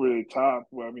got over the top.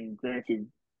 Well, I mean, granted,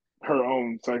 her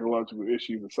own psychological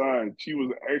issues aside, she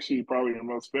was actually probably her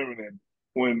most feminine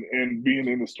and being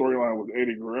in the storyline with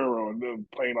Eddie Guerrero and them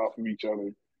playing off of each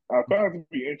other. I found it to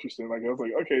be interesting. Like, I was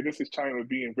like, okay, this is China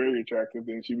being very attractive.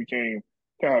 Then she became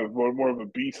kind of more of a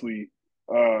beastly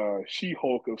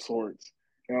She-Hulk of sorts.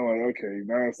 And I'm like, okay,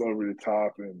 now it's over the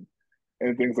top and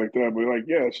things like that. But like,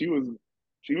 yeah, she was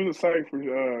a sight for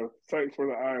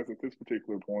the eyes at this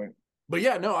particular point. But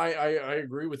yeah, no, I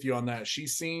agree with you on that. She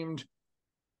seemed,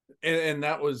 and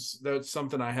that's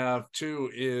something I have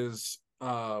too, is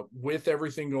with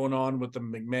everything going on with the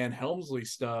McMahon Helmsley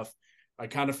stuff, I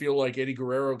kind of feel like Eddie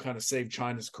Guerrero kind of saved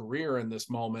Chyna's career in this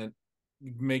moment,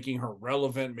 making her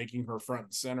relevant, making her front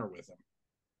and center with him.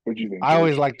 What do you think? I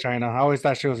always liked Chyna. I always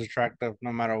thought she was attractive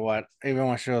no matter what, even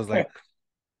when she was like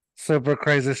super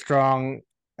crazy strong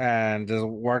and just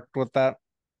worked with that.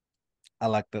 I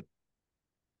liked it.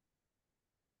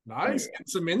 Nice. Get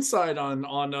some insight on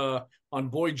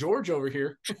Boy George over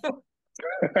here.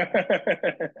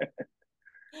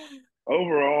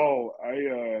 Overall,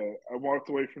 I walked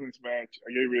away from this match.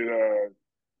 I gave it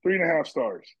 3.5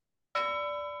 stars.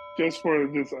 Just for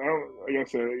this, like I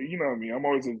said, you know me, I'm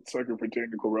always a sucker for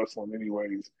technical wrestling,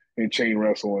 anyways, and chain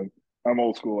wrestling. I'm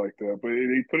old school like that, but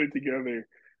they put it together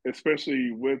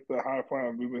especially with the high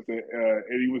flying movements that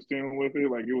Eddie was doing with it.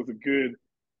 Like it was a good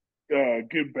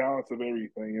balance of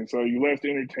everything, and so you left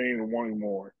entertained and wanting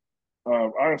more.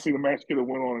 Honestly, the match could have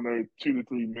went on another 2 to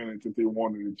 3 minutes if they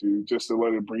wanted it to, just to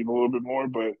let it breathe a little bit more.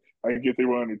 But I get they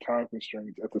were under time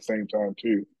constraints at the same time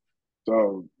too.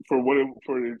 So for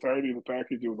the entirety of the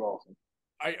package, it was awesome.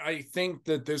 I think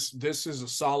that this is a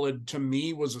solid, to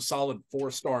me, was a solid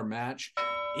 4-star match.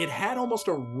 It had almost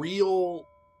a real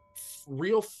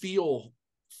feel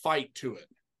fight to it,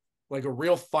 like a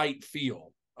real fight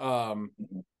feel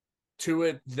to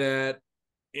it, that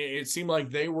it seemed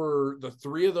like the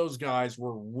three of those guys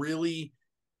were really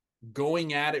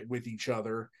going at it with each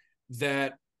other,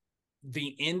 that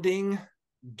the ending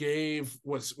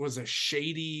was a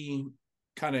shady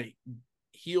kind of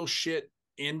heel shit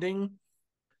ending,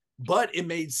 but it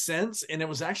made sense, and it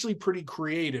was actually pretty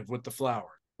creative with the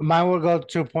flower. Mine would go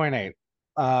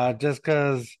 2.8. Just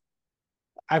because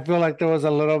I feel like there was a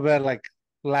little bit like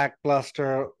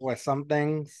lackluster with some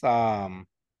things. I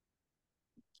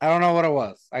don't know what it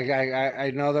was.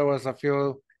 I know there was a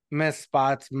few missed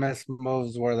spots, missed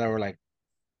moves where they were like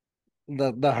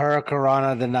the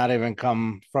Hurricanrana did not even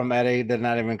come from Eddie, did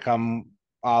not even come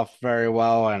off very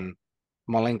well, and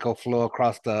Malenko flew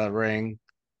across the ring.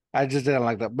 I just didn't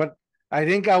like that. But I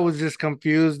think I was just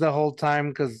confused the whole time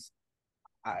because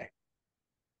I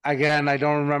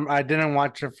don't remember. I didn't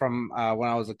watch it from when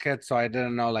I was a kid, so I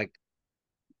didn't know like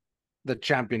the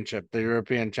championship, the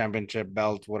European Championship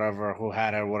belt, whatever, who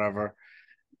had it, whatever.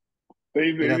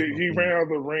 He ran out of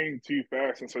the ring too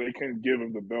fast, and so they couldn't give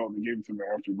him the belt. They gave it to him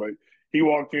after, but he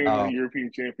walked in the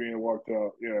European champion and walked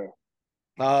out. Yeah.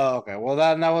 Oh, okay. Well,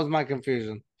 that was my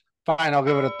confusion. Fine, I'll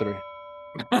give it a 3.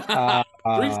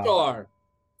 3-star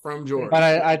from George. But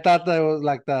I thought that was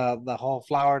like the whole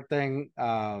flower thing.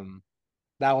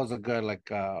 That was a good like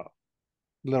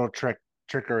little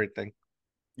trickery thing.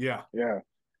 Yeah. Yeah.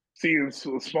 See,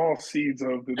 small seeds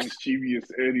of the mischievous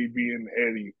Eddie being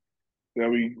Eddie that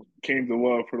we came to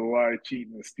love for the lie,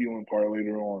 cheating, and stealing part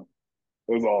later on.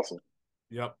 It was awesome.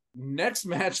 Yep. Next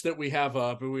match that we have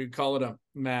up, and we call it a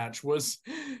match, was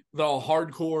the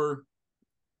Hardcore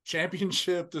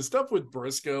Championship, the stuff with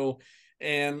Briscoe,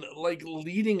 and like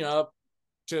leading up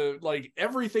to like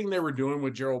everything they were doing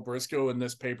with Gerald Briscoe in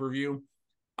this pay-per-view,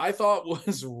 I thought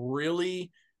was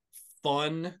really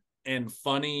fun and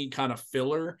funny kind of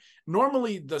filler.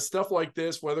 Normally the stuff like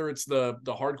this, whether it's the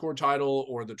Hardcore title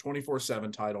or the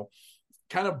 24/7 title,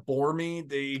 kind of bore me.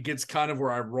 It gets kind of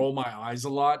where I roll my eyes a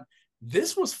lot.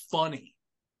 This was funny.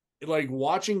 Like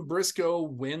watching Briscoe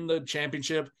win the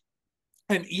championship,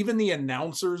 and even the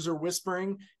announcers are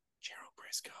whispering, Gerald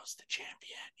Briscoe's the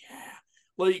champion. Yeah.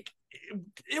 Like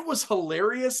it was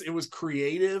hilarious. It was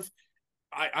creative.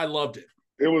 I loved it.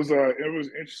 It was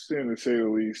interesting to say the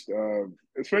least.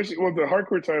 Especially the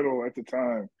hardcore title at the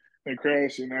time, and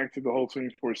Crash enacted the whole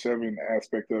 24/7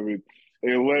 aspect of it.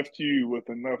 It left you with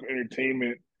enough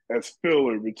entertainment as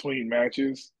filler between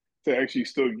matches to actually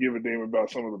still give a damn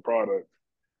about some of the product.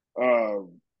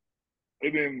 And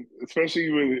then,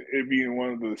 especially with it being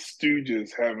one of the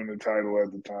Stooges having the title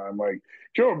at the time, like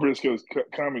Gerald Briscoe's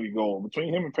comedy gold.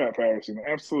 Between him and Pat Patterson,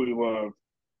 I absolutely loved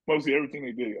mostly everything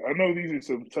they did. I know these are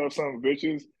some tough son of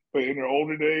bitches, but in their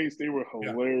older days, they were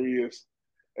hilarious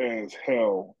as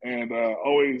hell, and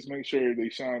always make sure they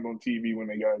shined on TV when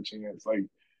they got a chance. Like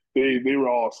they were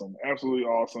awesome, absolutely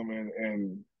awesome,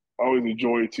 and always a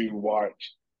joy to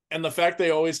watch. And the fact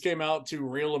they always came out to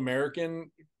Real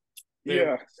American,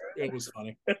 it was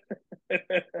funny.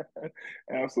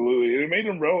 Absolutely, and it made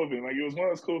them relevant. Like it was one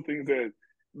of those cool things that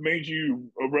made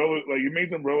you relevant. Like it made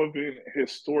them relevant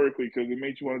historically because it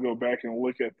made you want to go back and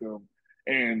look at them.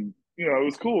 And it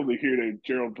was cool to hear that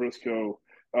Gerald Briscoe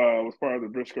was part of the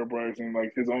Briscoe Brothers in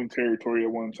like his own territory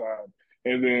at one time.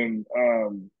 And then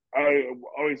I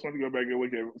always want to go back and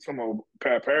look at some of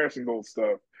Pat Patterson Gold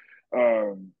stuff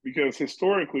because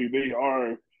historically they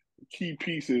are key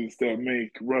pieces that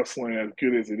make wrestling as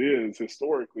good as it is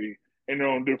historically in their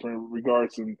own different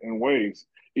regards and ways.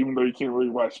 Even though you can't really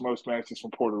watch most matches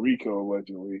from Puerto Rico,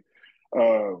 allegedly,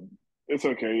 it's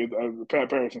okay. Pat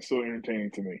Patterson's still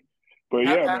entertaining to me. But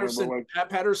Pat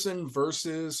Patterson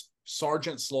versus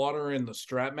Sergeant Slaughter in the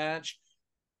strap match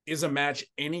is a match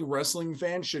any wrestling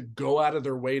fan should go out of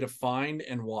their way to find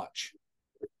and watch.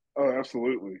 Oh,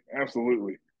 absolutely,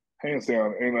 hands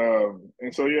down.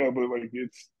 And so but like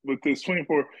it's with this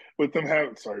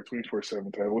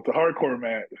 24/7 title with the hardcore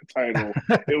mat title,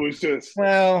 it was just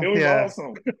it was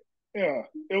awesome. Yeah,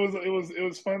 it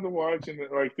was fun to watch, and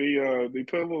like they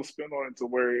put a little spin on it to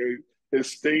where it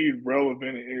stayed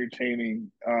relevant and entertaining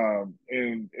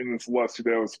in this luster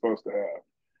that it was supposed to have.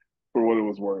 for what it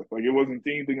was worth. Like, it wasn't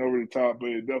anything over the top, but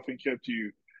it definitely kept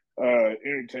you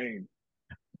entertained.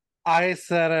 I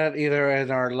said it either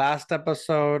in our last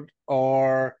episode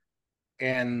or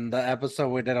in the episode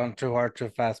we did on Too Hard Too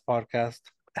Fast podcast.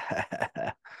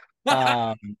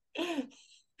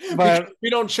 But we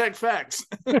don't check facts.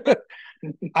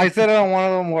 I said it on one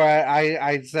of them where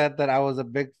I said that I was a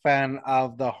big fan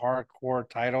of the hardcore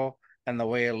title and the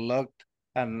way it looked,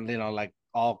 and like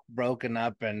all broken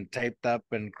up and taped up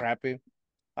and crappy.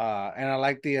 And I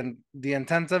like the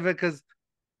intent of it, because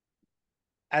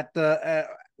at the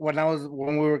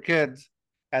when we were kids,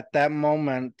 at that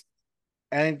moment,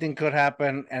 anything could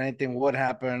happen, anything would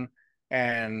happen,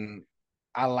 and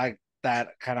I like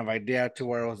that kind of idea to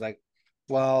where it was like,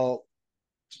 well,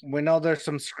 we know there's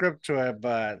some script to it,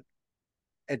 but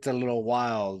it's a little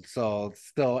wild, so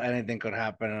still anything could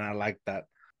happen, and I like that.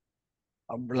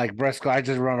 Like Briscoe, I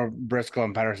just remember Briscoe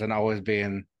and Patterson always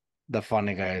being the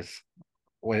funny guys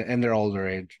in their older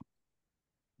age.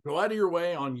 Go out of your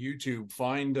way on YouTube,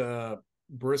 find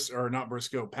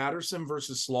Patterson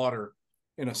versus Slaughter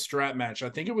in a strap match. I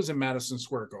think it was in Madison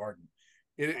Square Garden.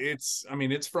 It's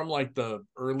from like the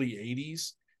early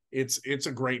 80s. It's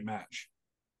a great match.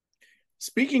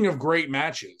 Speaking of great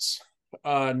matches,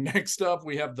 next up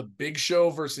we have the Big Show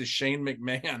versus Shane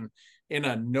McMahon in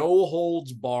a no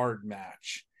holds barred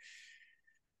match.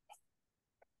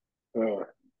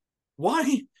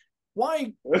 Why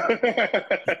why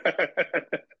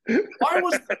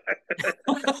was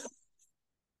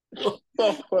oh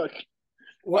fuck.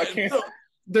 Why can't...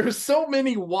 There's so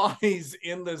many whys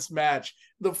in this match.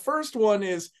 The first one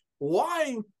is,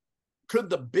 why could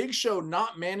the Big Show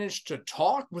not manage to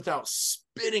talk without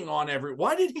spitting on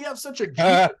why did he have such a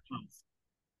mouth?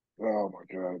 Oh my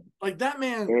god. Like that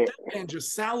man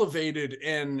just salivated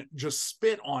and just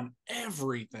spit on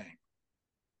everything.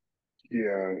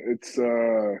 Yeah, it's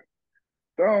not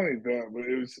only that, but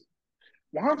it was,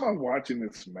 why am I watching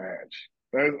this match?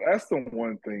 That's the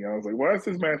one thing. I was like, why is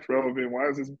this match relevant? Why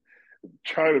is this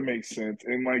try to make sense?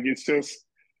 And like, it's just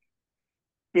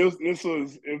this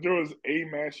was, if there was a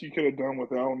match you could have done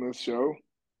without on this show,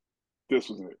 this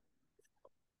was it.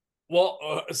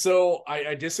 Well, so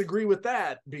I disagree with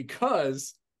that,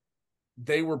 because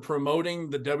they were promoting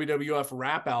the WWF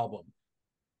rap album.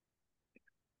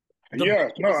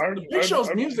 The Big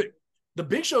Show's music. The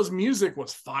Big Show's music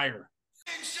was fire.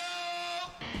 Big Show!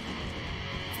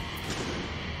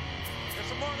 There's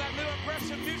some more of that new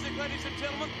aggressive music, ladies and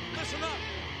gentlemen. Listen up.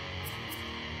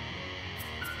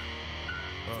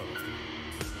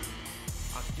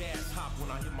 I gas hop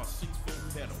when I hit my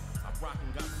 6-foot pedal. I rock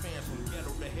and got fans from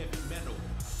ghetto to heavy metal.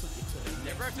 I took it to the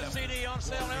next aggressive level. CD on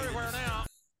sale everywhere now.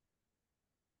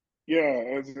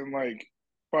 Yeah, as in like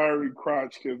fiery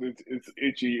crotch, because it's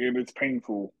itchy and it's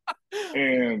painful.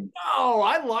 And no,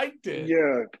 I liked it.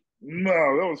 Yeah,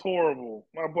 no, that was horrible.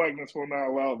 My blackness will not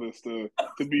allow this to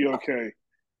be okay.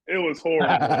 It was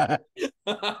horrible.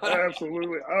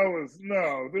 Absolutely. That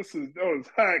was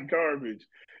hot garbage.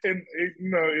 And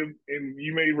and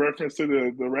you made reference to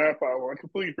the rap album. I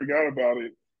completely forgot about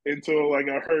it until like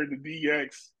I heard the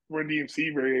DX Run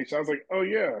DMC variation. I was like, oh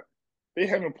yeah, they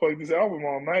haven't played this album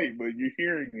all night, but you're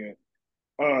hearing it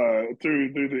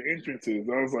through the entrances.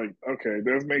 I was like, okay,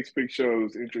 that makes Big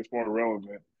Show's entrance more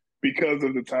relevant because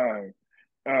of the time.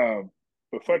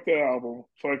 But fuck that album.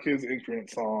 Fuck his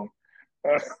entrance song.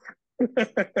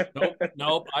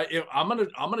 Nope. I'm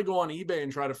gonna go on eBay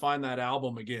and try to find that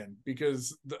album again,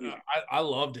 because I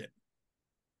loved it.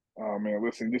 Oh man,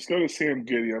 listen, just go to Sam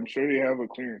Goody. I'm sure they have a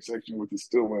clearance section with it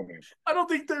still in it. I don't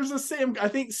think there's a Sam. I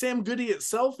think Sam Goody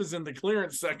itself is in the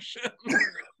clearance section.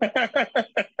 You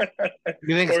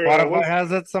think Spotify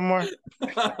has it somewhere?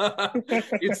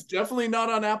 It's definitely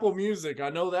not on Apple Music. I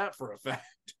know that for a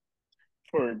fact.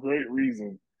 For a great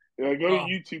reason. Yeah, go to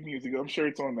YouTube Music. I'm sure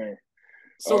it's on there.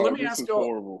 So let me ask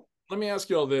you. Let me ask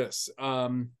you all this: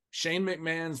 Shane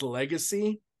McMahon's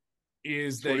legacy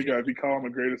is that if you call him the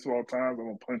greatest of all time, I'm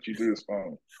gonna punch you through his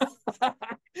phone.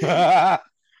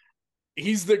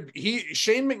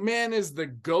 Shane McMahon is the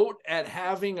GOAT at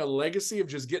having a legacy of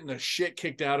just getting the shit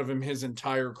kicked out of him his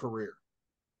entire career.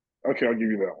 Okay, I'll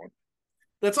give you that one.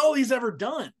 That's all he's ever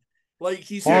done. Like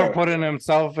he's putting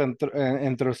himself in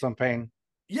through some pain.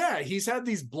 Yeah, he's had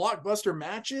these blockbuster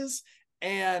matches,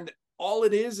 and all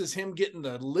it is him getting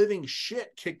the living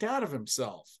shit kicked out of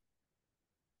himself.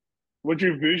 What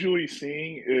you're visually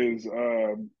seeing is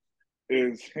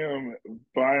him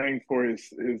vying for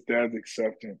his dad's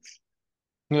acceptance.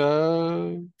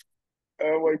 Like,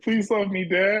 please love me,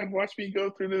 Dad. Watch me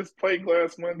go through this plate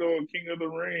glass window of King of the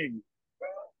Ring.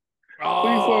 Please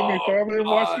love me, Father.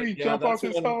 Watch me jump off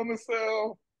this Hell in a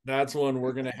Cell. That's one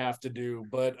we're gonna have to do.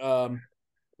 But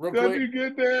real That'd quick, be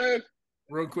good, Dad.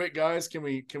 real quick, guys, can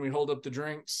we hold up the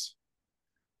drinks?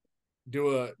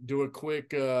 Do a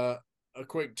quick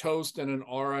toast and an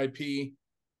RIP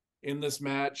in this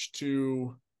match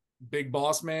to Big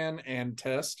Boss Man and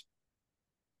Test.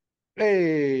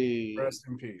 Hey, Rest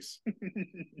in peace.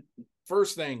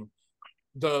 First thing,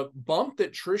 the bump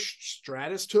that Trish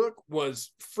Stratus took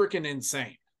was freaking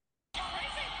insane.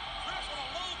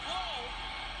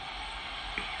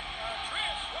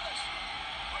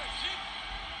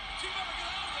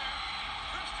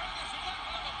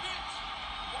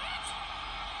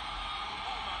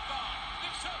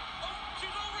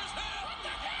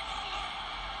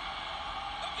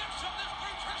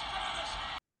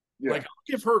 Yeah. Like, I'll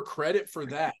give her credit for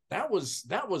that. That was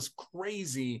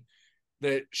crazy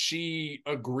that she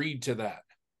agreed to that.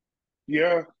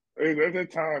 Yeah. At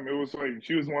that time, it was like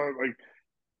she was one of, like,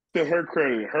 to her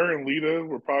credit, her and Lita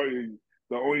were probably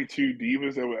the only two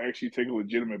divas that would actually take a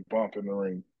legitimate bump in the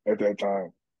ring at that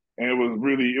time. And it was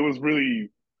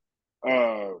really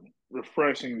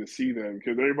refreshing to see that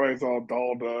because everybody's all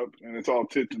dolled up and it's all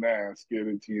tits and ass. Get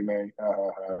it, TNA.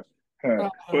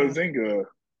 Bazinga.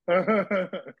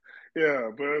 Yeah,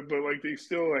 but like they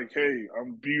still like, hey,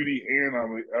 I'm beauty and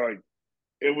I'm like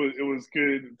it was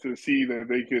good to see that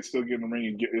they could still get in the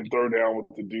ring and throw down with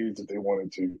the dudes if they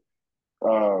wanted to.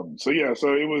 So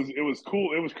it was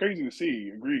cool. It was crazy to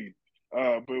see, agreed.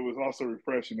 But it was also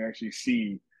refreshing to actually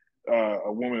see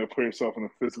a woman that put herself in a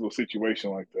physical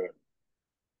situation like that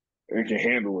and can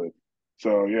handle it.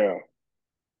 So yeah.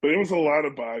 But it was a lot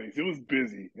of bodies. It was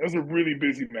busy. It was a really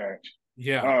busy match.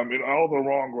 Yeah. In all the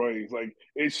wrong ways. Like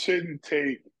it shouldn't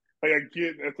take. Like I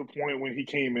get at the point when he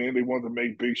came in, they wanted to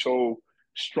make Big Show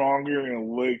stronger and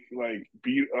look like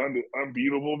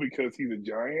unbeatable because he's a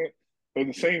giant. But at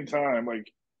the same time,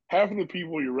 like half of the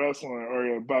people you're wrestling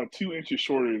are about 2 inches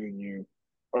shorter than you,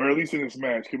 or at least in this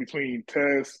match, between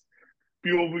Test,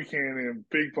 Buell Buchanan,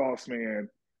 Big Boss Man.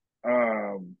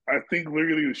 I think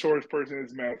literally the shortest person in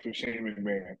this match was Shane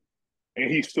McMahon,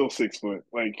 and he's still 6 foot.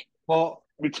 Like, well,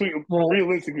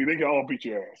 realistically, they can all beat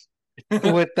your ass.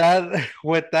 with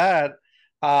that,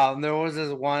 there was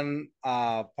this one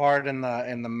part in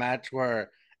the match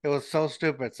where it was so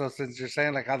stupid. So since you're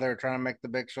saying like how they were trying to make the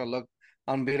Big Show look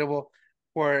unbeatable,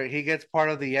 where he gets part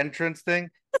of the entrance thing,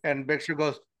 and Big Show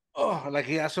goes, oh, like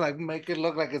he has to like make it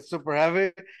look like it's super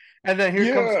heavy, and then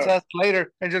here comes Seth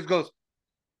later and just goes.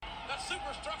 That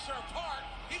superstructure apart,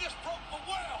 he just broke the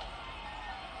well.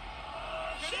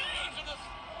 Can you imagine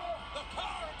the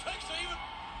power it takes to even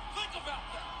think about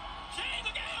that? Shane,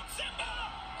 look out, Simba!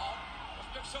 Oh, what's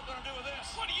Big Show gonna do with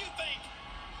this? What do you think?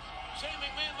 Shane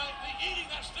McMahon might be eating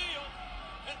that steel,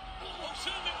 and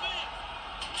Shane McMahon.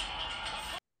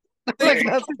 Like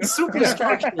that's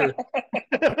superstructure.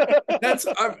 That's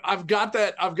I've got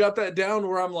that down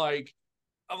where I'm like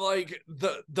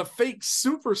the fake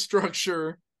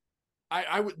superstructure.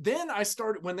 I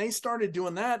started when they started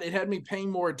doing that, it had me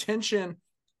paying more attention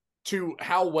to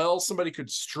how well somebody could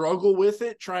struggle with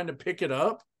it trying to pick it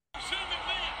up.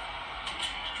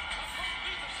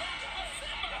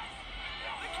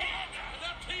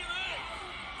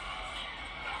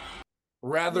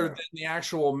 Rather than the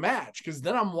actual match, because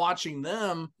then I'm watching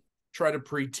them try to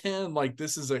pretend like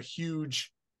this is a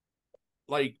huge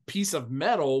like piece of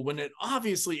metal when it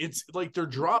obviously it's like they're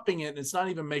dropping it and it's not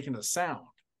even making a sound.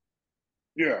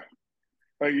 Yeah,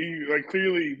 like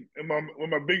clearly with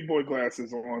my big boy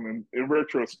glasses on, in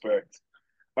retrospect,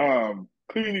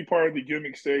 clearly part of the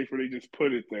gimmick stage where they just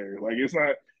put it there. Like it's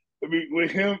not. I mean,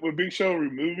 with Big Show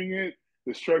removing it,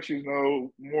 the structure is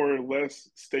no more or less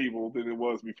stable than it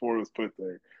was before it was put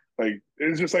there. Like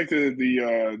it's just like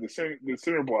the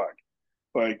center block.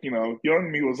 Like, you know,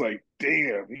 young me was like,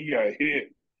 damn, he got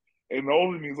hit. And the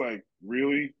older me's like,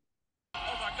 really? Oh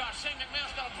my God, Shane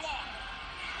McMahon's got a block.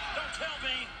 Don't tell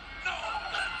me. No,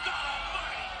 God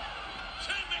almighty.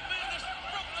 Shane McMahon just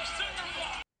broke the center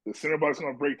block. The center block's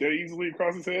gonna break that easily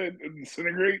across his head and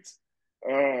disintegrates?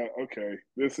 Okay.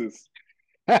 This is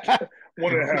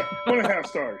 1.5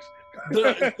 stars.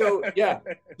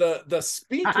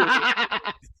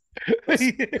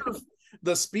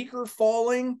 The speaker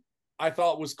falling, I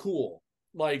thought was cool.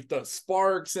 Like the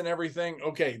sparks and everything.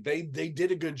 Okay, they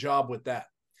did a good job with that.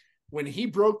 When he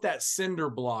broke that cinder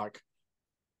block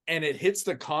and it hits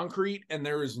the concrete and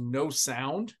there is no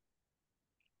sound,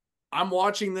 I'm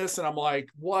watching this and I'm like,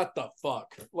 what the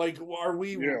fuck? Like, are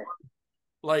we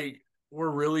like we're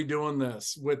really doing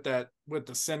this with the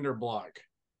cinder block?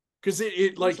 Because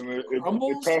it like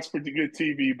crumbles. It cost for to get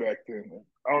TV back then.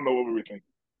 I don't know what we were thinking.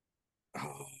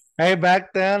 Hey,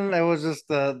 back then it was just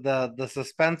the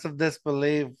suspense of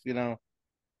disbelief. Yeah.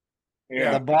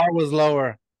 The bar was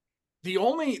lower. The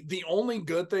only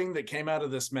good thing that came out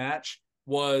of this match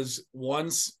was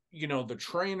once, the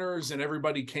trainers and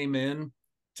everybody came in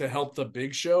to help the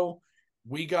Big Show,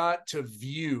 we got to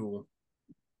view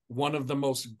one of the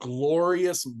most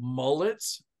glorious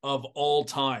mullets of all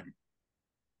time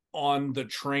on the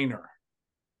trainer.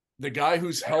 The guy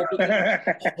who's helping him.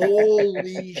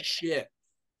 Holy shit.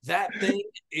 That thing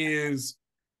is,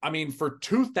 for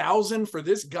 2000, for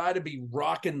this guy to be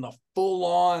rocking the full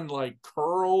on like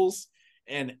curls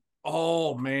and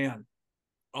oh man,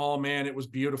 it was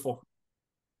beautiful.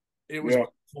 It was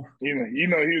beautiful. He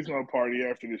was gonna party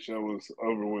after the show was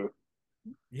over with.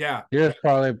 Yeah. He was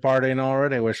probably partying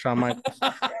already with Shawn Michaels.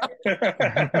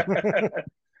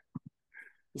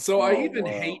 So I even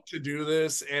hate to do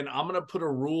this, and I'm gonna put a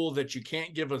rule that you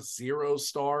can't give a 0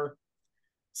 star.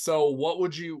 So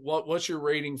what's your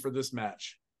rating for this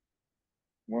match?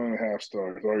 1.5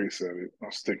 stars. I already said it. I'm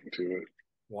sticking to it.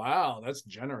 Wow, that's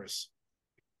generous.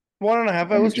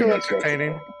 1.5. It was too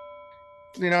entertaining.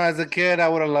 As a kid, I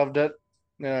would have loved it.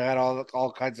 It had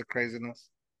all kinds of craziness.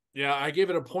 Yeah, I gave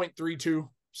it a 0.32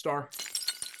 star.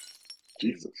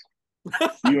 Jesus.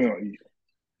 Y'all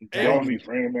need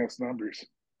random ass numbers.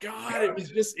 God,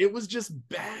 it was just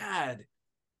bad.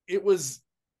 It was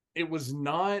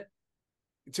not,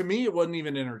 to me, it wasn't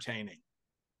even entertaining.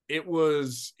 It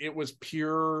was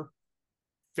pure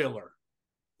filler.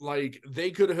 Like,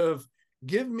 they could have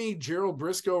give me Gerald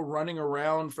Briscoe running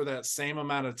around for that same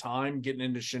amount of time, getting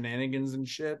into shenanigans and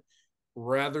shit,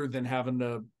 rather than having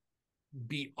to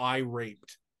be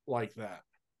eye-raped like that.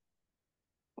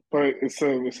 But it's a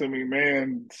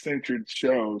McMahon-centered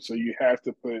show, so you have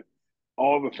to put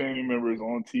all the family members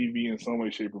on TV in some way,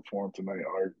 shape, or form tonight,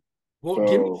 Art.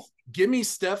 Well, give me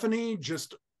Stephanie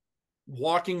just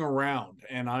walking around,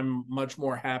 and I'm much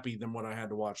more happy than what I had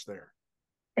to watch there.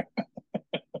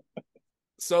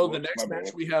 So the next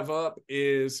match we have up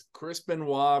is Chris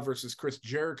Benoit versus Chris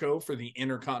Jericho for the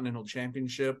Intercontinental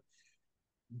Championship.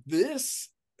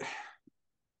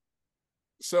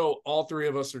 So all three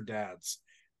of us are dads.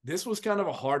 This was kind of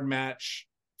a hard match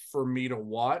for me to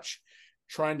watch,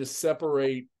 trying to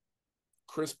separate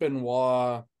Chris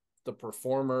Benoit, the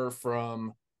performer,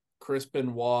 from Chris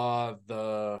Benoit,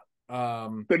 the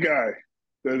guy.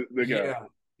 The guy.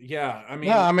 Yeah.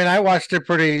 I watched it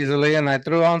pretty easily, and I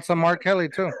threw on some R. Kelly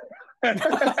too. No,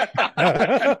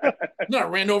 I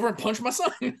ran over and punched my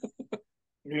son.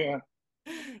 Yeah.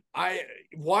 I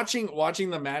watching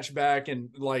the match back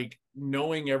and like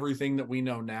knowing everything that we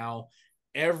know now,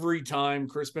 every time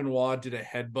Chris Benoit did a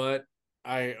headbutt,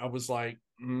 I was like,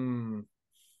 You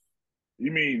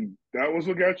mean that was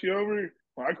what got you over?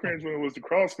 My cringe when it was the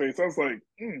crossface. I was like,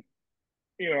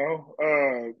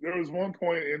 there was one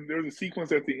point and there was a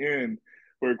sequence at the end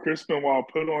where Chris Benoit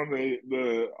put on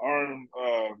the arm,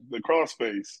 the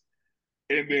crossface,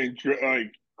 and then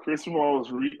like Chris Jericho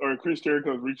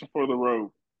was reaching for the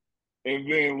rope, and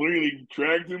then literally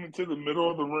dragged him into the middle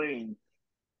of the ring,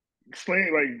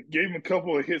 gave him a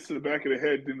couple of hits to the back of the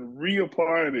head, then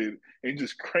reapplied it and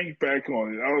just cranked back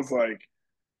on it. I was like,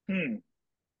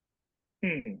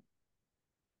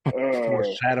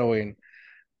 Foreshadowing.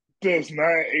 Does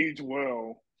not age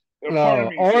well.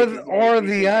 No, or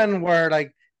the end where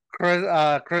like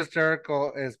Chris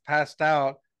Jericho is passed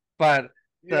out, but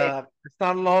it's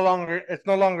no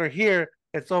longer here,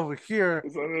 it's over here,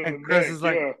 and Chris is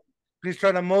like he's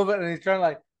trying to move it and he's trying to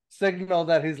like signal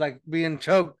that he's like being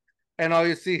choked, and all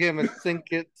you see him is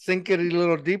sink it a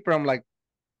little deeper. I'm like,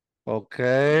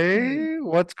 okay,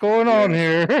 what's going on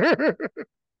here?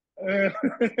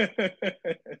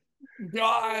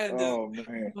 God.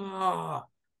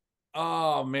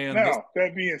 Oh man. Now,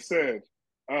 that being said,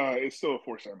 it's still a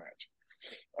 4-star match.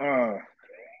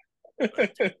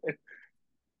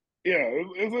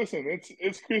 Listen,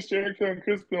 it's Chris Jericho and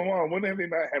Chris Benoit. When have they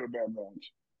not had a bad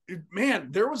match?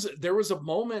 Man, there was a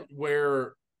moment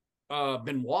where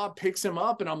Benoit picks him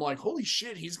up, and I'm like, holy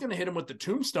shit, he's gonna hit him with the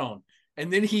tombstone.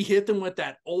 And then he hit them with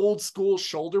that old school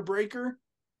shoulder breaker.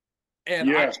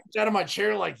 And I jumped out of my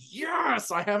chair like,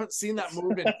 yes, I haven't seen that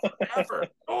move in forever.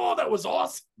 Oh, that was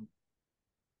awesome.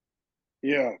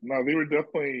 Yeah, no, they were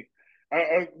definitely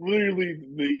I literally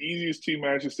the easiest 2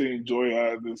 matches to enjoy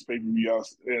out of this pay-per-view,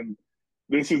 and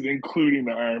this is including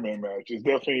the Iron Man match. It's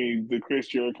definitely the Chris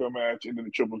Jericho match and then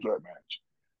the Triple Threat match.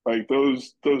 Like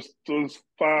those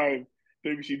 5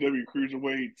 WCW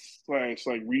cruiserweights /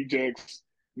 like rejects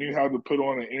knew how to put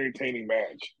on an entertaining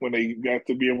match when they got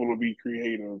to be able to be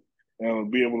creative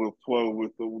and be able to flow with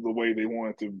the way they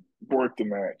wanted to work the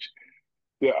match.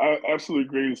 the absolute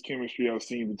greatest chemistry I've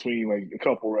seen between like a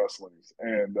couple wrestlers,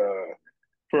 and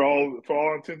for all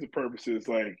intents and purposes,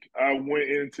 like I went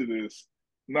into this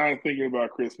not thinking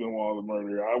about Chris Benoit the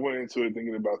murderer. I went into it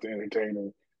thinking about the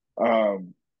entertainer,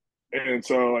 and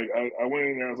so like I went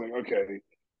in there. I was like, okay,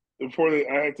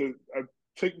 I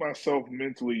take myself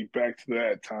mentally back to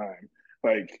that time.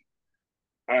 Like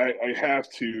I have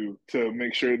to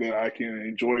make sure that I can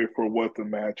enjoy it for what the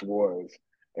match was,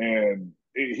 and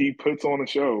he puts on a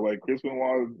show. Like Chris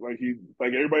Benoit, like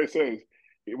everybody says,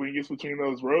 when he gets between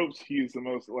those ropes, he is the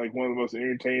most like one of the most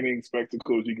entertaining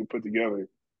spectacles you can put together.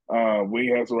 When he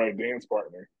has the right dance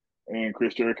partner, and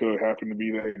Chris Jericho happened to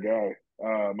be that guy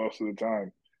most of the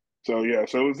time. So yeah,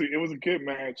 so it was a good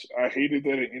match. I hated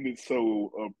that it ended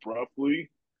so abruptly,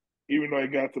 even though I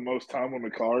got the most time on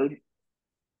the card.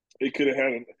 It could have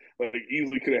had like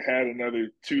easily could have had another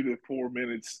 2 to 4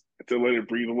 minutes to let it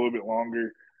breathe a little bit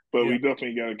longer. But Yeah. we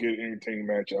definitely got a good entertaining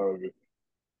match out of it.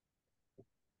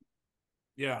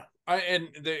 Yeah.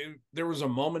 There was a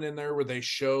moment in there where they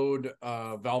showed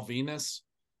Val Venus,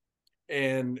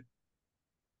 and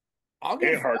I'll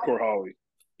give And Hardcore Holly.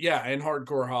 Yeah, and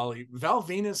Hardcore Holly. Val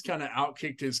Venus kind of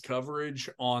outkicked his coverage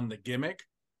on the gimmick.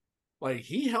 Like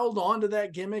he held on to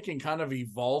that gimmick and kind of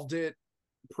evolved it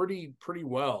pretty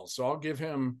well. So I'll give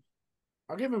him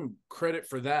credit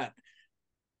for that.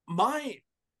 My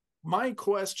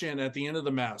question at the end of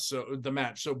the match.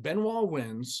 So Benoit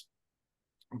wins,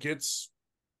 gets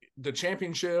the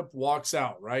championship, walks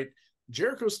out, right?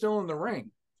 Jericho's still in the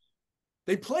ring.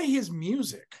 They play his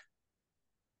music.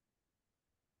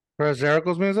 Chris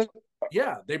Jericho's music?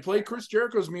 Yeah, they play Chris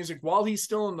Jericho's music while he's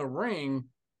still in the ring.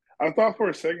 I thought for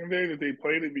a second there that they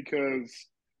played it because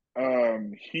I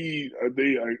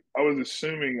was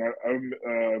assuming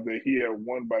that he had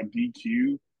won by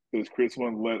DQ because Chris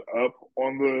wouldn't let up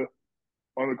on the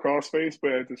crossface,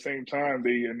 but at the same time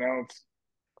they announced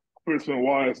Chris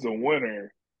Benoit as the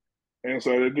winner, and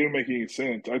so it didn't make any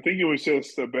sense. I think it was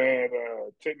just a bad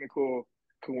technical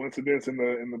coincidence in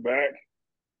the back.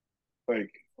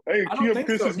 Like, hey, I cue don't up think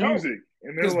Chris's so. No, music,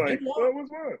 and they're like, "What was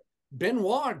what?"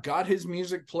 Benoit got his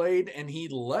music played and he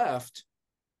left.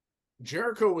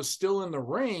 Jericho was still in the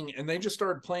ring, and they just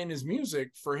started playing his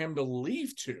music for him to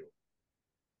leave to.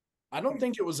 I don't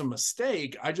think it was a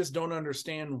mistake. I just don't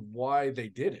understand why they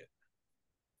did it.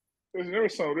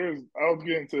 I'll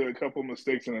get into a couple of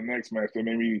mistakes in the next match that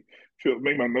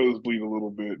made my nose bleed a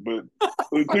little bit, but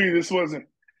clearly this wasn't.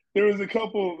 There was a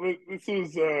couple. This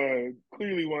was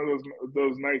clearly one of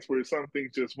those nights where some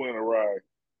things just went awry,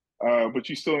 but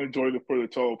you still enjoyed it for the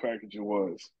total package it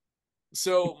was.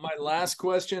 So my last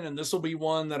question, and this will be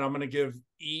one that I'm going to give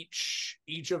each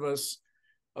of us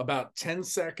about 10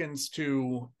 seconds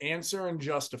to answer and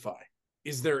justify.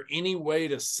 Is there any way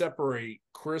to separate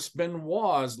Chris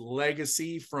Benoit's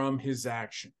legacy from his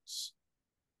actions?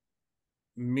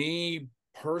 Me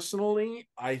personally,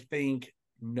 I think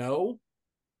no,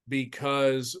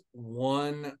 because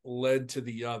one led to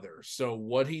the other. So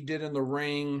what he did in the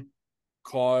ring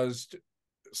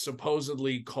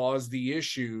supposedly caused the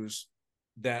issues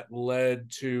that led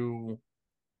to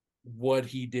what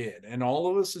he did. And all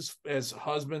of us as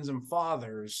husbands and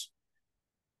fathers,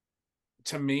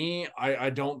 to me, I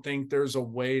don't think there's a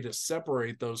way to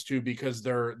separate those two because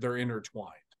they're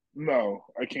intertwined. No,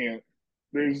 I can't.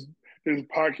 There's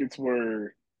pockets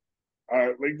where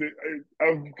I've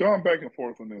gone back and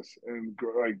forth on this and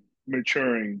like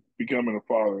maturing, becoming a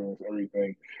father and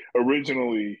everything.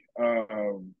 Originally, I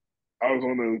was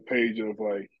on the page of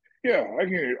like, yeah, I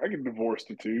can divorce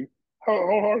the two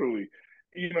wholeheartedly,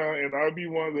 and I'd be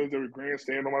one of those that would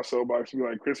grandstand on my soapbox and be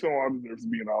like, Chris Benoit deserves to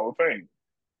be in the Hall of Fame,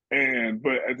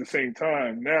 but at the same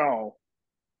time now,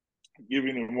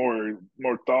 giving it more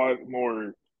thought,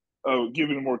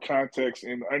 giving it more context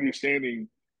and understanding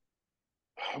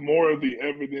more of the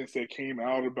evidence that came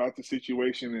out about the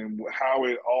situation and how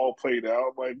it all played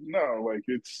out. Like, no, like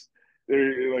it's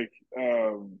there, like,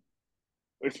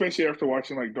 especially after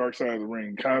watching like Dark Side of the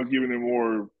Ring, kind of giving it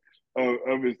more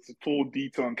of its full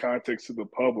detail and context to the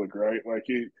public, right? Like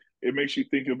it makes you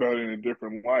think about it in a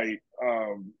different light.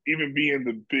 Even being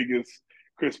the biggest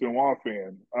Chris Benoit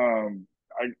fan,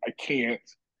 I can't.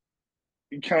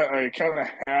 I kind of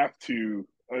have to,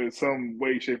 in some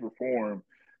way, shape, or form,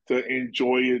 to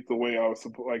enjoy it the way I was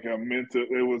like I meant to.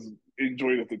 It was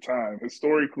enjoyed at the time.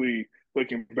 Historically,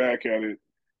 looking back at it,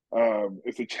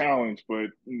 it's a challenge, but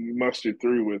you mustered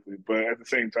through with it. But at the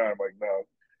same time, like no,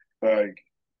 like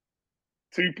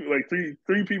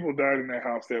three people died in that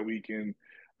house that weekend.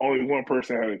 Only one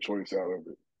person had a choice out of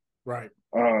it. Right.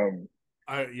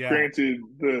 Granted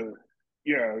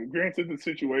the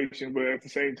situation, but at the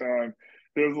same time,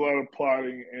 there's a lot of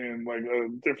plotting and like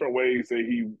different ways that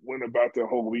he went about the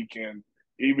whole weekend,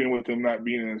 even with him not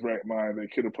being in his right mind,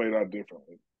 that could have played out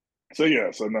differently. So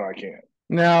no, I can't.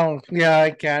 No, yeah,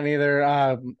 I can't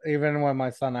either. Even when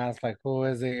my son asks, like, who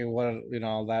is he? What,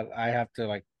 that I have to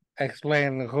like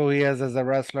explain who he is as a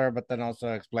wrestler, but then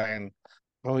also explain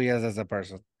who he is as a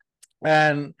person.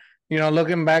 And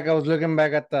looking back, I was looking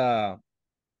back at the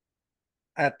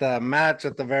match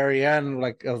at the very end.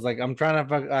 Like, I was like, I'm trying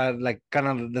to like kind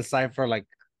of decipher, like,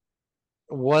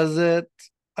 was it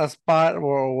a spot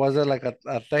or was it like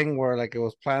a thing where like it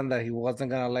was planned that he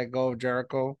wasn't gonna let go of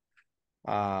Jericho?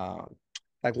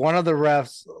 Like one of the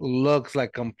refs looks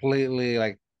like completely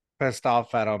like pissed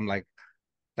off at him, like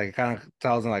kind of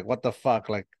tells him like, what the fuck,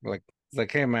 like it's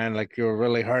like, hey man, like you're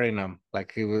really hurting him,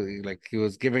 like he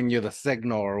was giving you the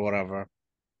signal or whatever,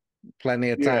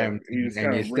 plenty of time, he just and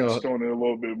kind you of still, wrenched on it a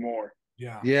little bit more.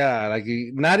 yeah, like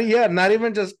not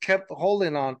even just kept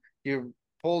holding on, you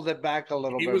pulled it back a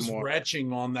little He bit was more.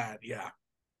 retching on that, yeah.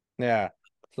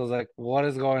 So it's like, what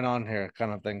is going on here,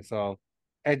 kind of thing. So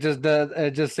it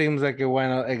just seems like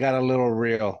it got a little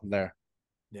real there.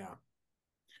 Yeah.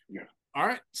 All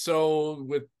right. So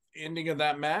with ending of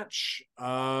that match,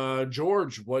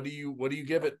 George, what do you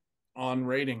give it on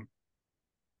rating?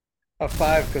 A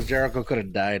 5, because Jericho could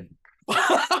have died.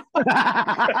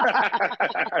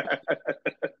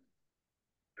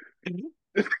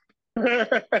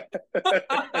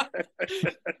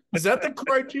 Is that the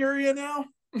criteria now?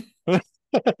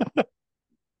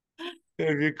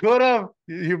 If you could have,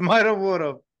 you might have, would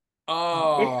have.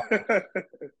 Oh,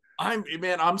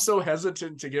 I'm so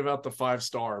hesitant to give out the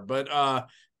 5-star, but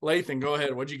Lathan, go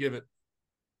ahead. What'd you give it?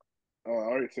 I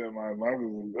already said mine. Mine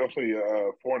was definitely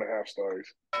 4.5 stars.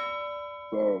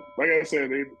 So, like I said,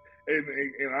 and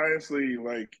honestly,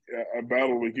 like I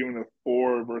battled with giving a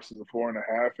 4 versus a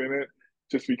 4.5 in it,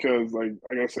 just because, like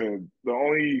I said, the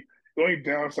only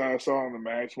downside I saw in the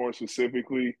match, more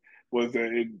specifically, was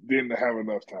that it didn't have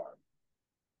enough time.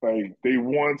 Like they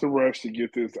wanted to rush to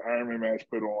get this Iron Man match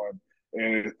put on,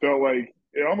 and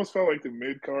it almost felt like the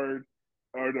mid card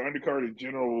or the undercard in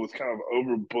general was kind of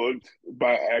overbooked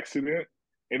by accident,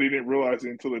 and they didn't realize it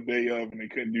until the day of, and they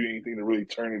couldn't do anything to really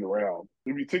turn it around.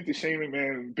 If you take the Shane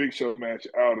McMahon and Big Show match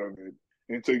out of it,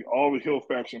 and take all the heel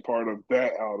faction part of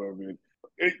that out of it,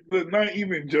 not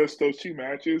even just those 2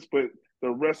 matches, but the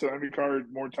rest of the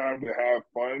undercard more time to have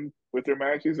fun with their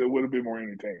matches, it would have been more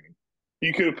entertaining.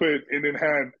 You could have put and then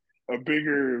had a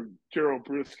bigger Gerald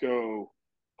Briscoe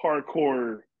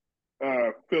hardcore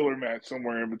filler match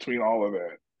somewhere in between all of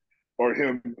that, or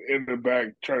him in the back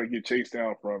trying to get chased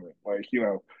down from it. Like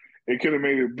it could have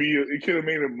made it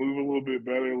move a little bit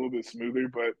better, a little bit smoother,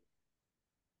 but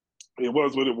it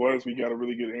was what it was. We got a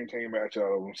really good entertaining match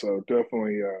out of them, so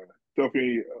definitely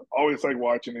always like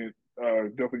watching it.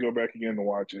 Definitely go back again to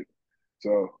watch it.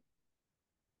 So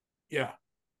yeah,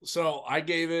 so I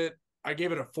gave it a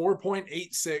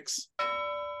 4.86.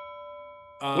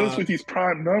 What's with these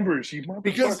prime numbers, you motherfuckers?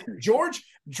 Because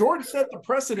George set the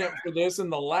precedent for this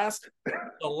in the last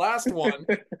one,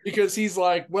 because he's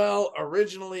like, well,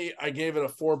 originally I gave it a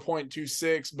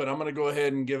 4.26, but I'm going to go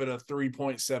ahead and give it a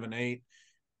 3.78.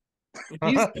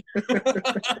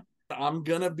 I'm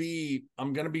gonna be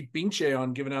pinche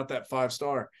on giving out that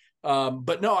 5-star.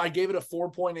 But no, I gave it a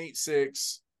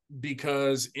 4.86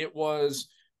 because it was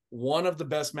one of the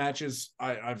best matches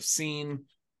I've seen.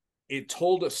 It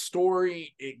told a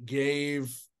story, it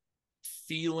gave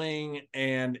feeling,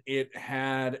 and it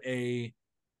had a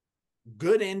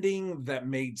good ending that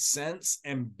made sense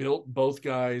and built both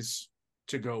guys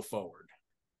to go forward.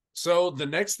 So the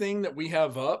next thing that we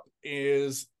have up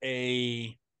is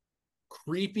a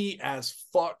creepy as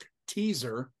fuck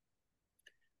teaser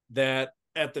that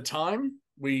at the time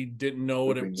we didn't know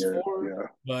what it was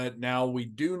for, but now we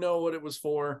do know what it was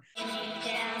for.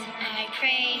 I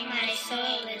pray my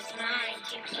soul is mine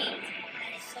to keep.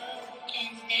 My soul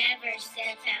can never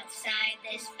step outside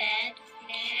this bed,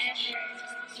 never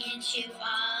into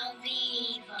all the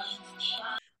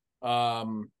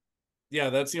evil. Yeah,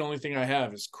 that's the only thing I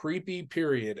have is creepy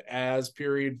period as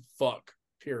period fuck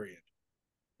period.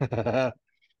 It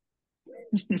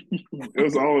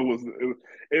was all it was.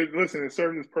 Listen, it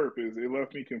served its purpose. It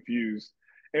left me confused,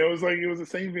 and it was the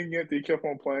same vignette they kept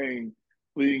on playing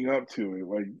leading up to it.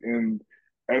 Like, and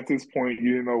at this point,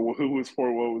 you didn't know who was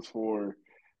for, what was for,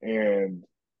 and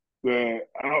the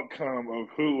outcome of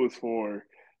who was for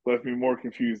left me more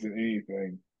confused than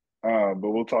anything. But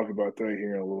we'll talk about that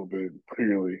here in a little bit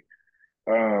clearly.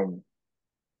 And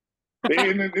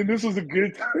this was a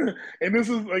good time. And this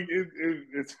is like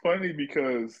it's funny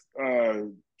because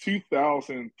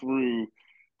 2000 through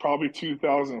probably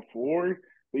 2004,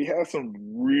 they had some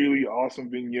really awesome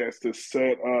vignettes to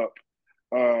set up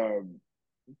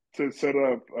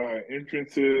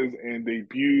entrances and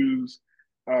debuts.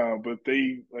 But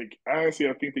they, like, honestly,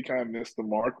 I think they kind of missed the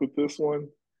mark with this one.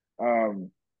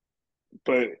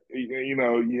 But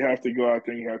you have to go out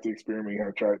there and you have to experiment, you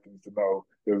have to try things to know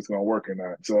if it's going to work or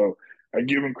not. So I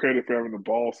give them credit for having the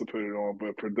balls to put it on,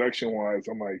 but production wise,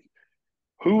 I'm like,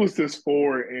 who was this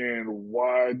for, and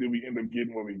why did we end up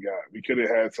getting what we got? We could have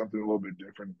had something a little bit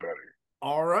different, better.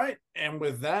 All right. And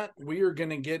with that, we are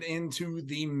going to get into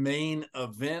the main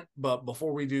event. But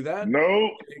before we do that,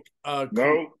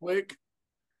 quick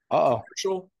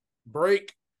commercial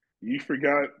break. You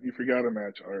forgot a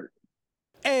match, Art.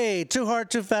 Hey, Too Hard,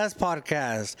 Too Fast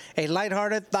podcast, a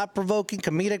lighthearted, thought-provoking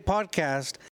comedic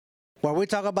podcast where we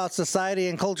talk about society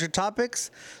and culture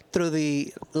topics through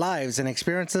the lives and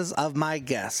experiences of my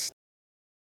guests.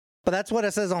 But that's what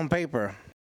it says on paper.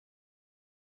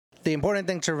 The important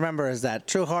thing to remember is that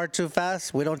Too Hard, Too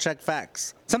Fast, we don't check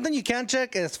facts. Something you can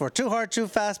check is for Too Hard, Too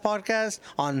Fast podcast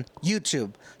on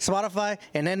YouTube, Spotify,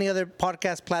 and any other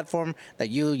podcast platform that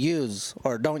you use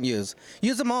or don't use.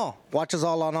 Use them all. Watch us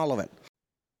all on all of it.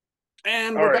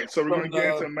 And all right, so we're going to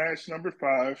get into match number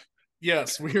 5.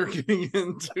 Yes, we are getting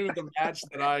into the match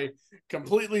that I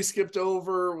completely skipped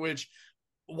over,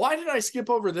 why did I skip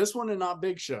over this one and not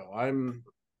Big Show? I'm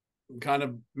kind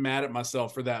of mad at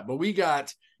myself for that. But we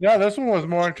got... Yeah, this one was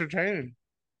more entertaining.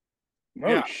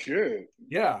 Shit.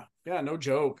 Yeah, no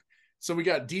joke. So we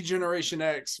got D-Generation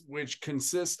X, which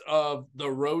consists of the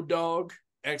Road Dogg,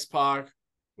 X-Pac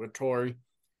with Tori,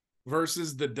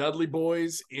 versus the Dudley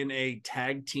Boyz in a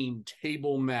tag team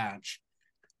table match.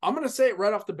 I'm going to say it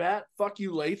right off the bat. Fuck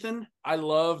you, Lathan. I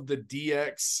love the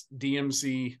DX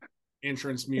DMC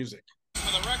entrance music.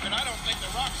 For the record, I don't think The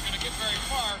Rock's going to get very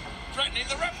far threatening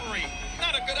the referee.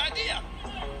 Not a good idea.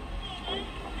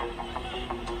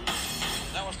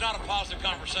 That was not a positive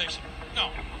conversation.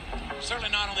 No. Certainly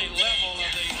not on the level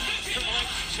of the Triple H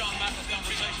and Shawn Michaels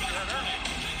conversation we heard earlier.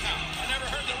 Now, I never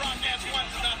heard The Rock ask once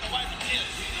about the wife and kids.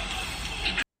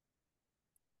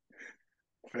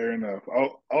 Fair enough. I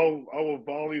will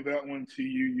volley that one to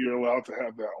you. You're allowed to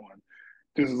have that one.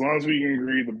 Just as long as we can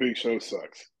agree the Big Show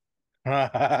sucks.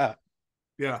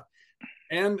 Yeah.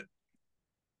 And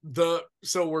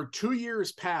so we're 2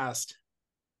 years past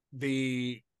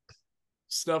the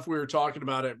stuff we were talking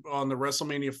about on the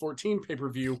WrestleMania 14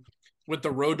 pay-per-view with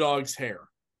the Road Dogg's hair.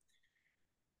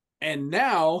 And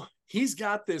now he's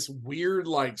got this weird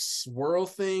like swirl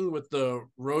thing with the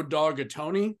Road Dogg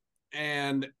Tony.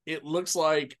 And it looks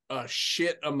like a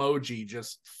shit emoji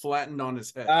just flattened on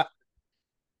his head.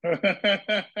 That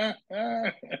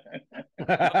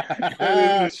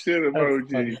is a shit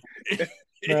emoji.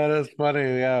 That is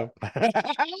funny, yeah.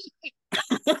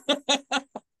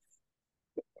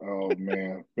 Oh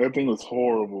man, that thing was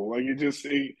horrible. Like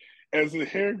as the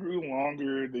hair grew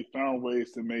longer, they found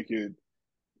ways to make it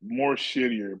more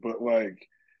shittier. But like,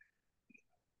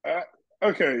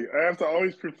 okay, I have to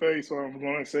always preface what I'm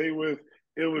going to say with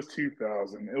it was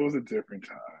 2000. It was a different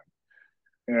time.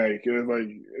 Like it was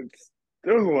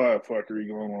there was a lot of fuckery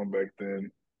going on back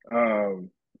then.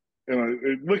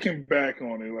 Looking back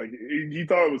on it, like he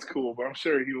thought it was cool, but I'm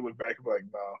sure he would look back and be like,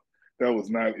 no, that was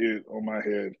not it on my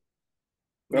head.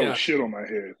 That was shit on my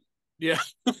head. Yeah.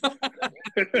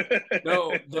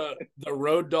 No, the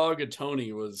Road Dogg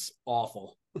Tony was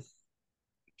awful.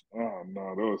 Oh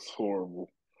no, that was horrible.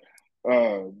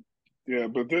 Yeah,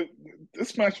 but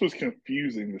this match was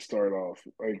confusing to start off.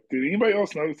 Like, did anybody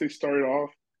else notice they started off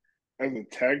as a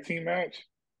tag team match?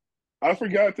 I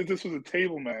forgot that this was a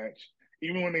table match,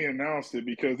 even when they announced it,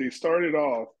 because they started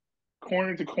off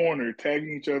corner to corner,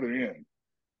 tagging each other in.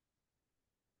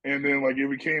 And then, like, it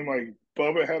became like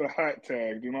Bubba had a hot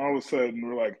tag, and all of a sudden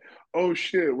we're like, oh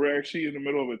shit, we're actually in the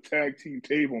middle of a tag team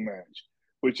table match,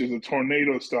 which is a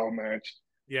tornado style match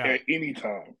at any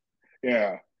time.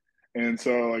 Yeah. And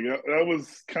so, like, that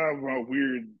was kind of a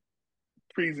weird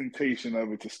presentation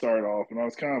of it to start off, and I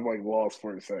was kind of like lost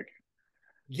for a second.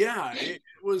 Yeah, it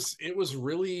was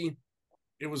really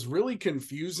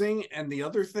confusing. And the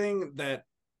other thing that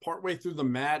partway through the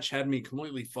match had me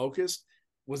completely focused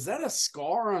was that a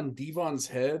scar on D-Von's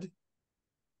head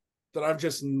that I've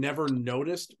just never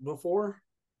noticed before.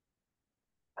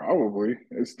 Probably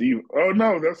it's D. Oh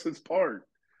no, that's his part.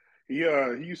 He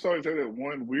used to always have that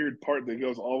one weird part that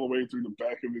goes all the way through the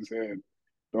back of his head.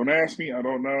 Don't ask me, I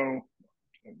don't know.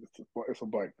 It's a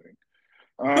black thing.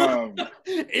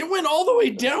 It went all the way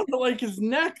down to like his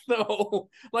neck, though.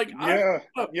 Like, I've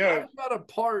got a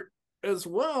part as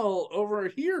well over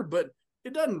here, but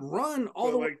it doesn't run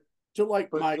all the way to like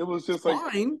my it was just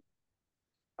spine.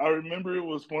 I remember it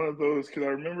was one of those because I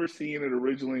remember seeing it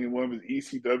originally in one of his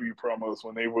ECW promos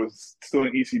when they was still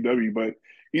in ECW, but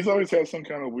he's always had some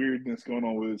kind of weirdness going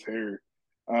on with his hair.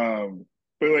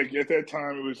 But like at that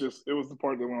time, it was the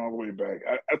part that went all the way back.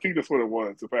 I think that's what it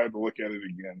was. If I had to look at it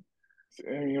again,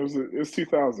 I mean, it was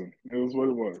 2000. It was what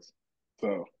it was.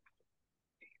 So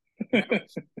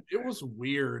it was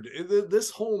weird. This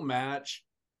whole match.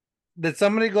 Did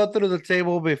somebody go through the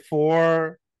table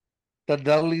before the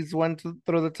Dudleys went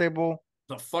through the table?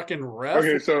 The fucking ref.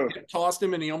 Okay, so tossed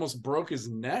him and he almost broke his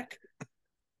neck.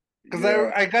 Because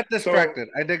I got distracted.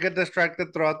 I did get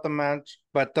distracted throughout the match,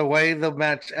 but the way the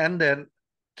match ended,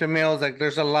 to me, I was like,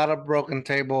 "There's a lot of broken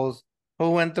tables.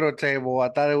 Who went through a table? I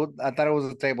thought it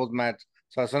was a tables match.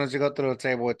 So as soon as you go through a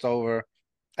table, it's over."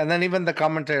 And then even the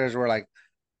commentators were like,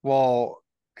 "Well,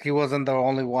 he wasn't the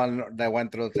only one that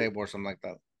went through the table or something like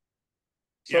that."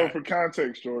 So for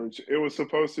context, George, it was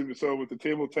supposed to be with the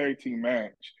table tag team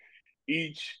match,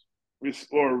 each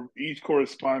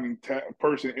corresponding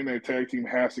person in that tag team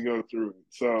has to go through it.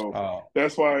 So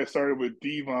that's why I started with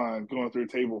D-Von going through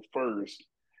the table first,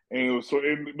 and it was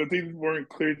but they weren't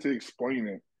clear to explain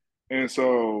it, and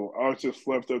so I was just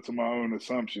left up to my own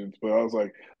assumptions. But I was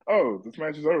like, "Oh, this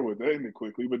match is over with. That ended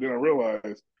quickly." But then I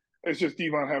realized it's just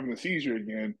D-Von having a seizure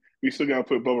again. We still got to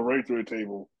put Bubba Ray through a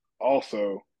table,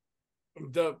 also.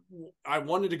 I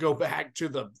wanted to go back to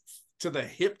the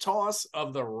hip toss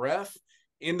of the ref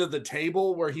into the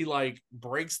table where he like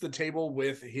breaks the table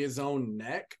with his own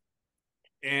neck.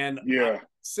 And I'm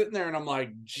sitting there and I'm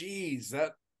like, geez,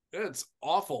 that's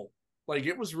awful. Like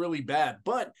it was really bad.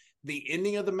 But the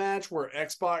ending of the match where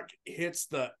X-Pac hits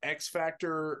the X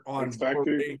Factor on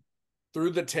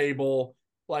through the table,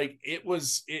 like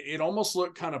it almost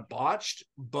looked kind of botched,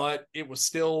 but it was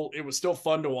still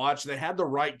fun to watch. They had the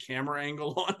right camera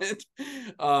angle on it.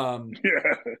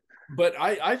 But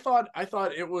I thought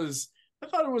it was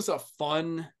a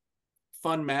fun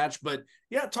match. But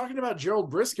yeah, talking about Gerald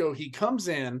Briscoe, he comes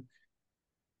in,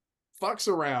 fucks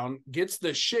around, gets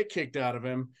the shit kicked out of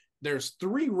him. There's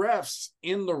 3 refs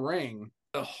in the ring.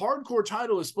 The hardcore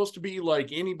title is supposed to be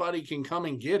like anybody can come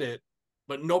and get it,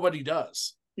 but nobody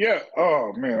does. Yeah.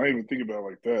 Oh man, I didn't even think about it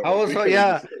like that. I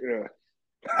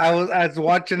was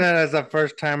watching it as a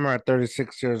first timer at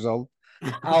 36 years old.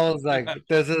 I was like,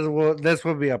 this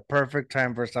would be a perfect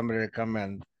time for somebody to come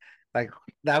in. Like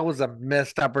that was a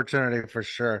missed opportunity for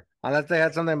sure. Unless they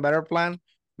had something better planned,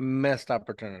 missed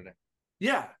opportunity.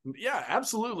 Yeah,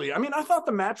 absolutely. I mean, I thought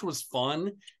the match was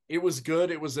fun. It was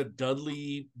good. It was a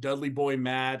Dudley Boy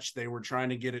match. They were trying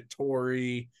to get it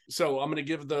Tory. So I'm going to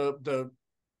give the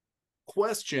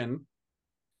question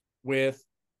with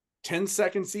 10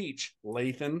 seconds each.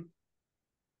 Lathan,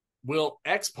 will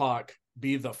X-Pac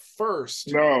be the first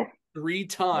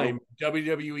 3-time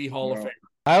WWE Hall of Famer?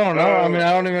 I don't know. I mean,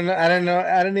 I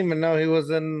didn't even know he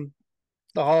was in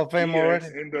the Hall of Fame already.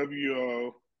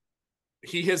 NWO.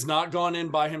 He has not gone in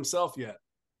by himself yet.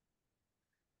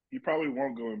 He probably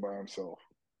won't go in by himself.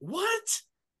 What?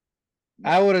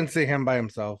 I wouldn't see him by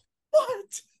himself.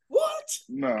 What?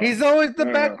 No. He's always the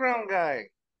background guy.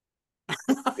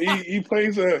 He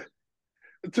plays to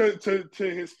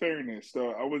his fairness,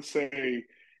 though. I would say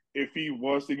if he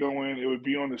was to go in, it would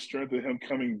be on the strength of him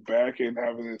coming back and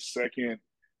having his second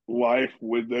life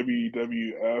with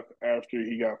WWF after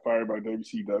he got fired by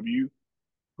WCW.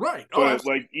 Right. But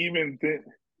like even then,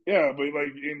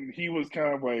 he was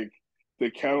kind of like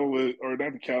the catalyst, or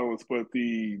not the catalyst, but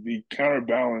the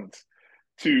counterbalance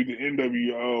to the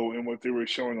NWO and what they were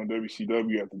showing on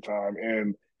WCW at the time,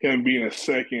 and him being a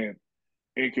second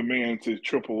in command to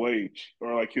Triple H,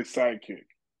 or like his sidekick,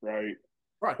 right?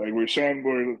 Right. Like where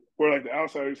like the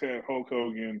outsiders had Hulk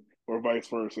Hogan or vice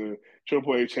versa,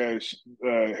 Triple H had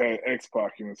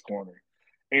X-Pac in his corner,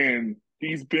 and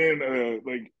he's been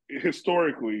like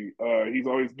historically, he's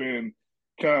always been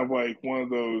kind of like one of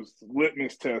those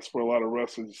litmus tests for a lot of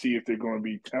wrestlers to see if they're going to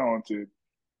be talented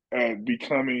at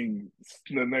becoming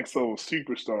the next level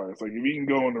superstars. Like if you can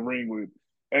go in the ring with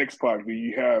X-Pac, then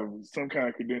you have some kind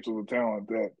of credentials of talent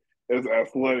that is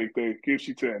athletic that gets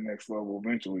you to that next level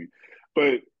eventually.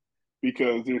 But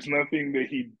because there's nothing that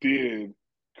he did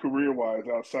career-wise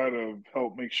outside of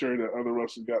help make sure that other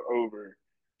wrestlers got over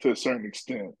to a certain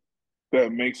extent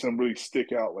that makes him really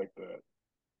stick out like that.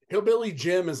 Hillbilly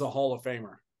Jim is a Hall of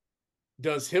Famer.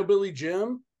 Does Hillbilly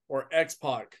Jim or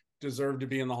X-Pac deserve to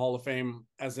be in the Hall of Fame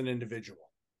as an individual?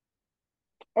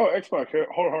 Oh, X-Pac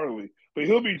wholeheartedly, but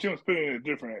Hillbilly Jim's put in a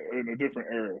different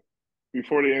era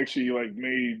before they actually like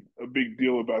made a big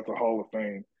deal about the Hall of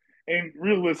Fame. And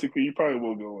realistically, he probably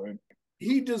will go in.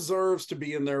 He deserves to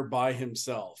be in there by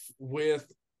himself with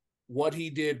what he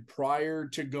did prior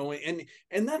to going.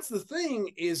 And that's the thing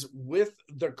is with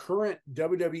the current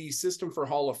WWE system for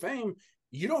Hall of Fame,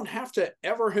 you don't have to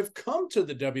ever have come to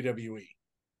the WWE.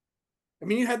 I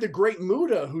mean, you had the great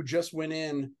Muda who just went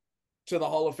in to the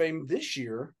Hall of Fame this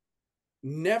year,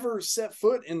 never set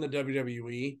foot in the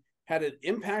WWE, had an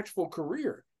impactful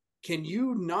career. Can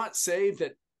you not say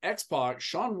that X-Pac,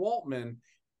 Sean Waltman,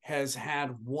 has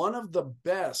had one of the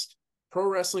best pro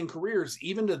wrestling careers,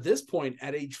 even to this point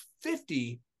at age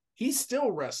 50, he's still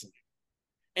wrestling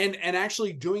and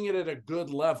actually doing it at a good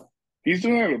level. He's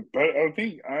doing it I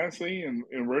think, honestly,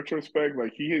 in retrospect,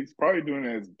 like he's probably doing it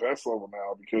at his best level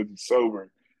now because he's sober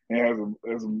and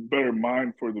has a better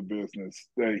mind for the business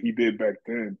that he did back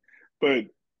then. But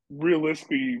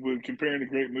realistically, when comparing the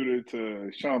Great Muta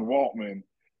to Sean Waltman,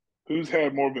 who's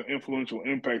had more of an influential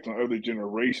impact on other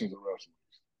generations of wrestlers?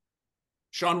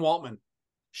 Sean Waltman.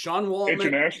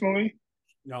 Internationally?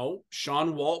 No,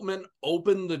 Sean Waltman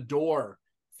opened the door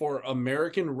for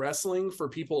American wrestling for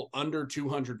people under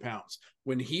 200 pounds.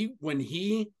 When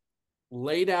he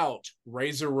laid out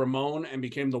Razor Ramon and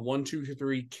became the 1, 2,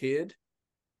 3 Kid,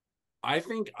 I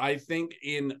think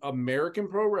in American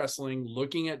pro wrestling,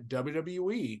 looking at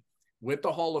WWE with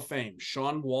the Hall of Fame,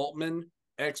 Sean Waltman,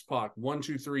 X-Pac, 1,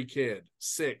 2, 3 Kid,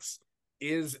 6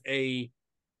 is a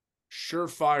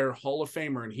surefire Hall of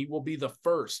Famer, and he will be the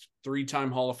first 3-time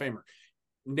Hall of Famer.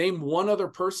 Name one other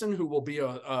person who will be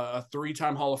a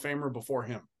 3-time Hall of Famer before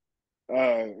him.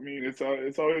 I mean, it's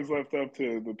always left up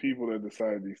to the people that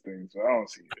decide these things. So I don't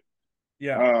see it.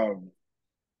 Yeah.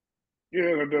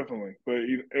 Yeah, definitely. But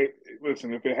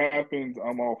listen, if it happens,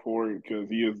 I'm all for it because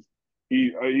he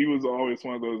was always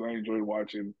one of those I enjoyed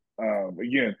watching.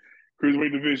 Again,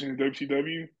 cruiserweight division in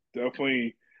WCW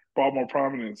definitely brought more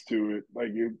prominence to it. Like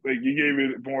you gave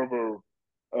it more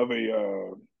of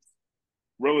a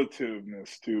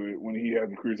relativeness to it when he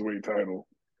had the cruiserweight title,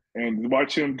 and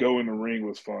watch him go in the ring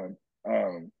was fun.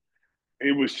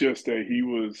 It was just that he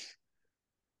was,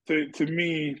 to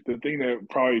me, the thing that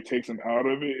probably takes him out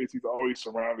of it is he's always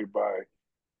surrounded by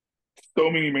so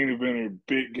many main eventer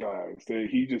big guys that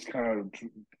he just kind of,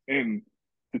 in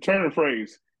the turn of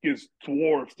phrase, gets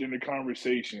dwarfed in the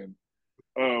conversation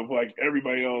of like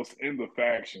everybody else in the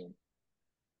faction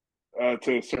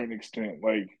to a certain extent.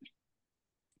 Like,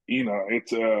 you know,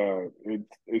 it's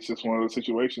just one of those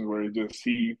situations where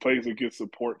he plays a good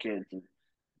support character.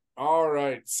 All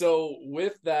right. So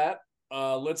with that,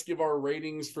 let's give our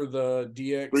ratings for the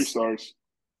DX 3 stars.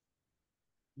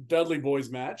 Dudley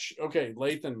Boyz match. Okay,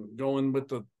 Lathan going with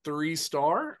the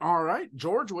 3-star. All right,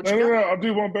 George, what you got? No, I'll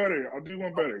do one better.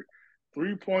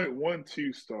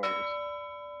 3.12 stars.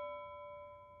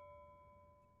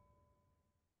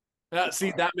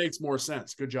 See, that makes more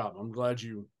sense. Good job. I'm glad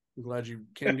you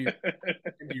came to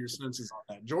your senses on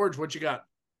that. George, what you got?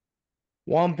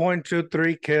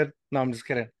 1.23 Kid. No, I'm just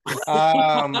kidding.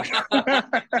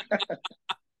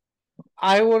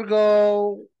 I would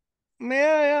go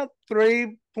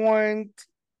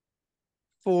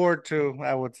 3.42,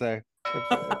 I would say.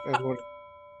 If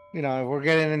we're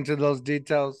getting into those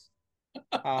details.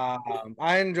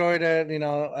 I enjoyed it,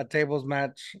 a tables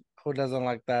match. Who doesn't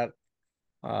like that?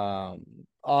 All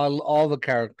the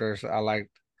characters I liked.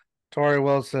 Tori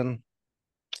Wilson,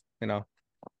 the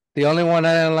only one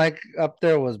I didn't like up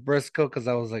there was Briscoe because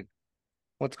I was like,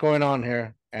 what's going on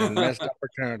here? And missed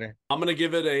opportunity. I'm going to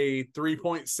give it a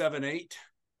 3.78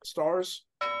 stars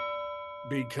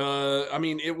because, I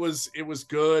mean, it was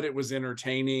good. It was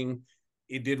entertaining.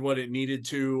 It did what it needed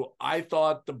to. I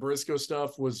thought the Briscoe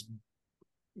stuff was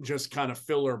just kind of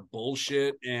filler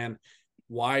bullshit, and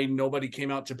why nobody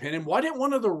came out to pin him. Why didn't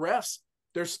one of the refs?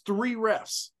 There's 3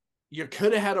 refs. You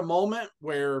could have had a moment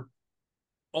where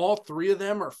all 3 of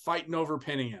them are fighting over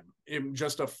pinning him. It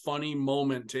just a funny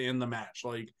moment to end the match.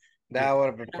 Like that would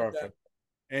have been perfect.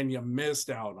 And you missed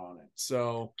out on it.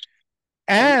 So,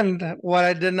 and what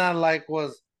I did not like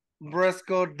was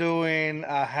Briscoe doing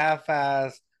a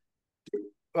half-ass,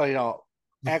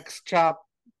 X chop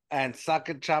and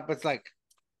socket chop. It's like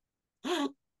I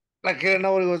didn't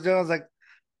know what he was doing. I was like,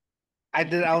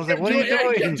 what are you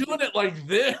doing? You're doing it like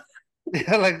this.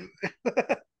 Yeah, like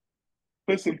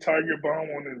put some Tiger Bomb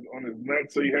on his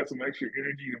nuts so he had some extra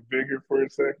energy and vigor for a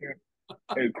second,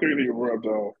 and clearly it rubbed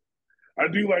off. I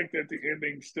do like that the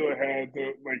ending still had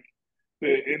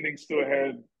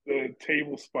the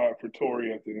table spot for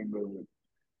Tori at the end of it.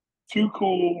 Too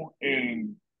cool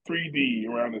in 3D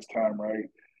around this time,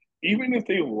 right? Even if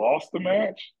they lost the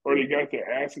match or they got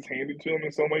their asses handed to them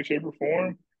in some way, shape, or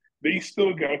form, they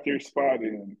still got their spot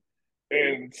in.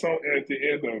 And so at the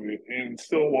end of it, and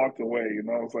still walked away.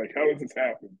 And I was like, "How does this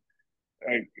happen?"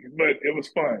 But it was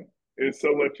fun. It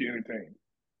so left you entertained.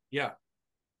 Yeah.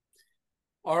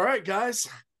 All right, guys.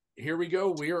 Here we go.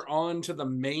 We are on to the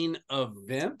main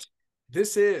event.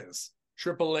 This is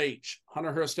Triple H,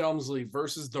 Hunter Hearst Helmsley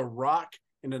versus The Rock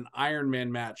in an Iron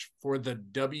Man match for the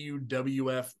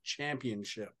WWF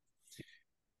Championship.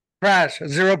 Crash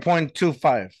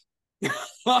 0.25.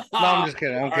 No, I'm just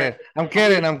kidding.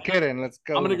 I'm kidding. Let's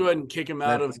go. I'm gonna go ahead and kick him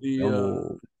out of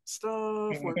the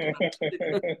stuff.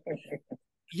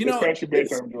 You know, it's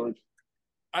bedtime, George.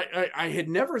 I had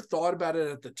never thought about it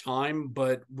at the time,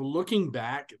 but looking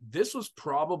back, this was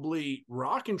probably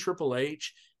Rock and Triple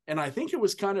H, and I think it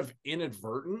was kind of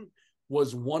inadvertent,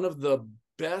 was one of the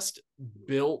best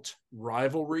built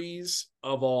rivalries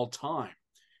of all time.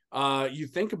 You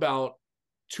think about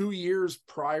 2 years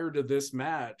prior to this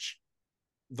match,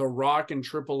 The Rock and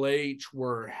Triple H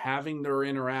were having their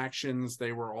interactions.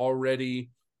 They were already,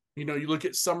 you look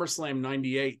at SummerSlam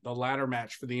 98, the ladder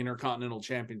match for the Intercontinental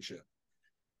Championship.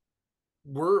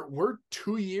 We're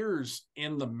 2 years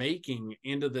in the making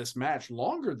into this match,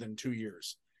 longer than 2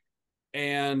 years.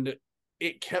 And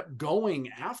it kept going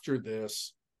after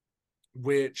this,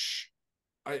 which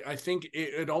I think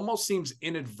it almost seems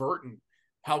inadvertent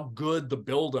how good the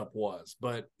buildup was,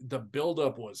 but the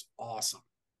buildup was awesome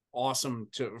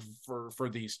for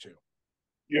these two.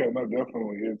 Yeah, no,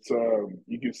 definitely. It's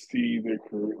you can see their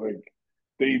career, like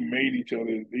they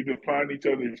defined each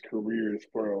other's careers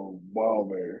for a while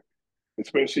there,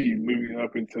 especially moving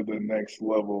up into the next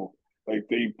level. Like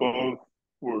they both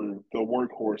were the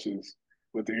workhorses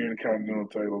with the Intercontinental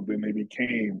title, then they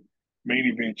became main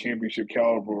event championship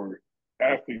caliber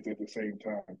athletes at the same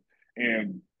time.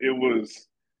 And it was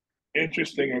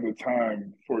interesting at the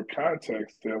time for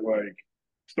context that like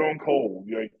Stone Cold,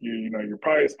 like your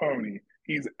prize pony,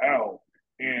 he's out,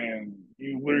 and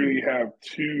you literally have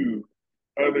two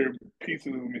other pieces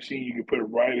of the machine you can put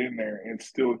right in there and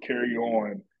still carry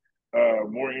on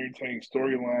more entertaining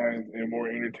storylines and more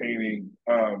entertaining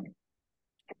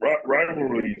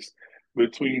rivalries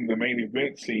between the main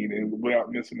event scene and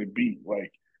without missing a beat.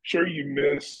 Like, sure, you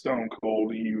missed Stone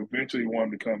Cold and you eventually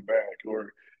wanted to come back,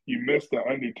 or you missed the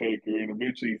Undertaker and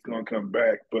eventually he's going to come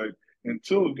back. But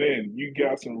until then, you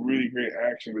got some really great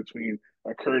action between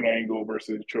a Kurt Angle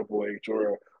versus Triple H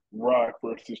or a Rock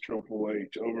versus Triple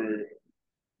H over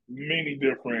many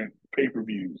different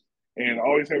pay-per-views, and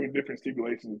always having different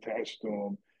stipulations attached to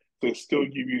them to still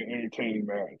give you an entertaining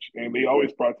match. And they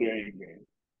always brought their A game.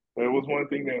 That was one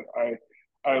thing that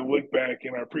I look back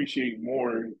and I appreciate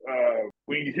more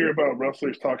when you hear about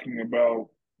wrestlers talking about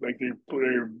like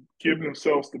they're giving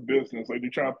themselves the business, like they're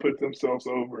trying to put themselves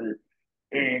over.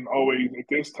 And always at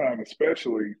this time,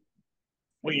 especially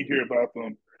when you hear about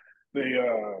them,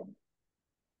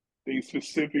 they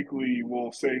specifically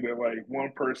will say that like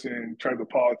one person tried to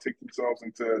politic themselves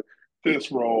into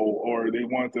this role, or they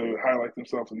want to highlight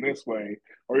themselves in this way.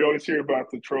 Or you always hear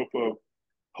about the trope of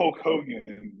Hulk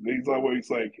Hogan. He's always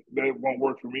like, that won't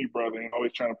work for me, brother, and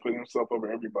always trying to put himself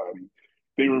over everybody.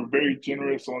 They were very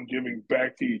generous on giving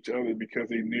back to each other because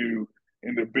they knew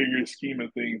in the bigger scheme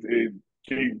of things, it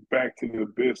gave back to the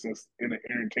business in an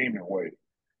entertainment way.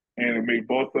 And it made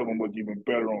both of them look even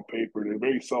better on paper. They're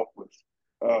very selfless,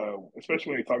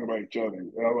 especially when they talk about each other.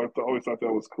 And I always thought that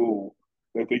was cool,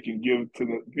 that they can give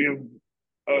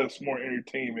us more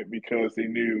entertainment because they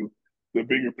knew the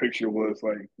bigger picture was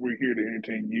like, we're here to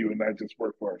entertain you and not just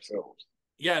work for ourselves.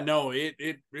 Yeah, no, it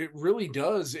really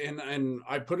does. And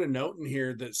I put a note in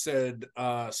here that said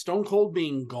Stone Cold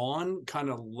being gone kind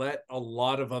of let a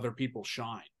lot of other people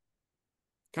shine.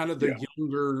 Kind of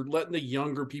letting the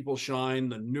younger people shine,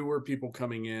 the newer people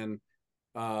coming in.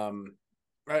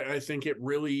 I think it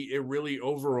really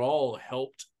overall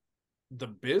helped the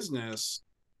business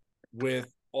with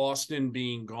Austin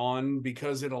being gone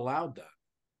because it allowed that.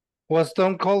 Was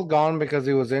Stone Cold gone because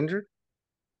he was injured?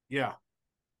 Yeah.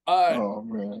 Oh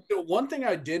man. So one thing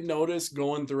I did notice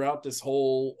going throughout this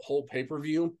whole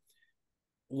pay-per-view,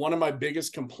 one of my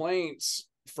biggest complaints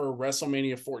for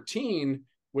WrestleMania 14,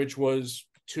 which was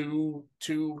two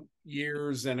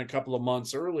years and a couple of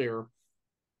months earlier,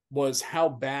 was how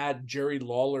bad Jerry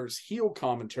Lawler's heel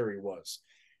commentary was.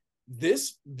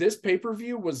 This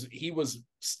pay-per-view he was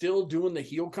still doing the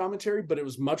heel commentary, but it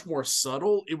was much more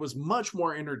subtle. It was much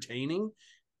more entertaining,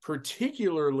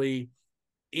 particularly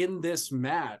in this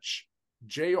match.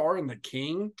 JR and the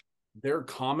King, their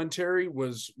commentary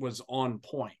was on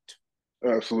point.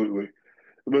 Absolutely.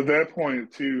 But at that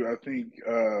point too, I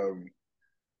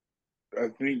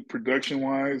think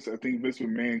production-wise, I think Vince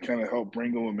McMahon kind of helped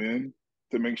wrangle him in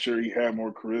to make sure he had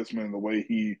more charisma in the way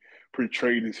he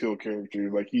portrayed his heel character.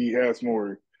 Like he has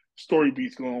more story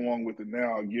beats going along with it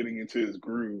now, getting into his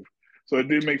groove. So it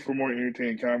did make for more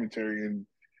entertaining commentary, and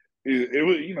it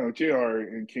was, you know, JR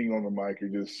and King on the mic are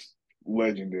just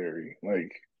legendary.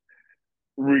 Like,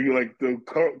 like the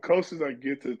closest I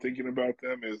get to thinking about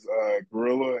them is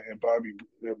Gorilla and Bobby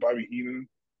Heenan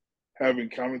having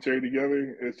commentary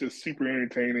together. It's just super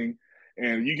entertaining,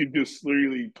 and you could just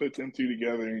literally put them two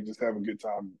together and just have a good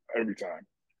time every time.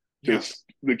 Just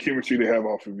the chemistry they have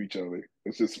off of each other.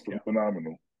 It's just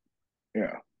phenomenal.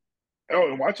 Yeah. Oh,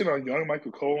 and watching a young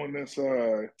Michael Cole in this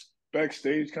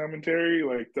backstage commentary,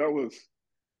 like that was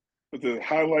with the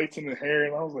highlights in the hair,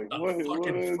 and I was like, what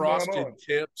is frosted going on?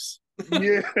 Tips.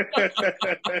 Yeah.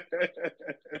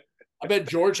 I bet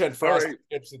George had frosted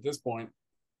tips at this point.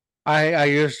 I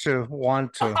used to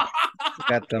want to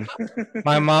get them.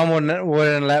 My mom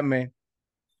wouldn't let me.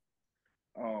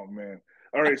 Oh man.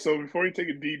 All right, so before we take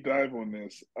a deep dive on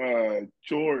this,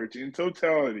 George, in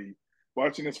totality,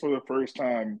 watching this for the first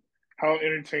time, how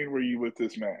entertained were you with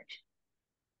this match?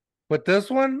 With this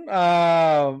one,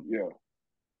 80%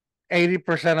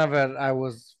 of it, I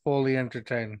was fully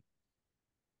entertained.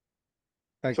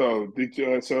 Like, so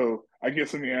I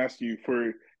guess let me ask you,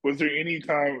 was there any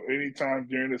time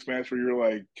during this match where you're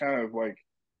like kind of like,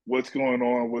 what's going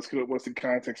on? What's the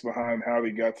context behind how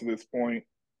they got to this point?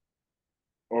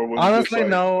 Or was honestly, it just like,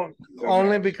 no,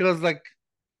 only because like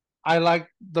I like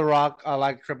The Rock, I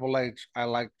like Triple H, I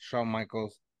like Shawn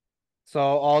Michaels. So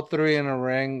all three in a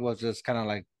ring was just kind of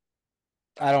like,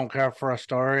 I don't care for a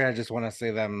story. I just want to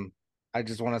see them. I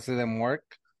just want to see them work.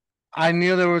 I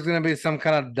knew there was going to be some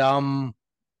kind of dumb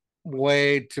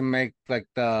way to make like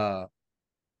the.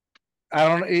 I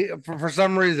don't. For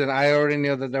some reason, I already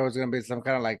knew that there was going to be some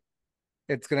kind of like,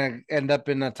 it's going to end up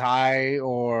in a tie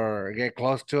or get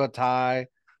close to a tie.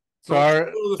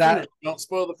 So don't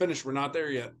spoil the finish. We're not there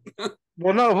yet.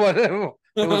 Well, no, but it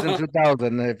was in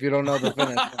 2000. If you don't know the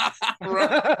finish.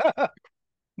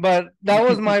 But that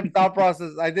was my thought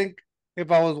process. I think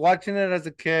if I was watching it as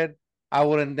a kid, I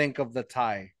wouldn't think of the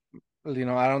tie. You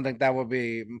know, I don't think that would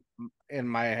be in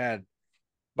my head.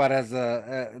 But as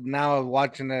now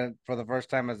watching it for the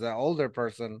first time as an older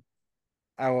person,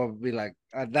 I will be like,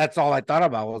 that's all I thought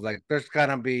about was like, there's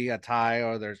gonna be a tie,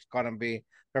 or they're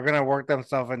gonna work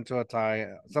themselves into a tie,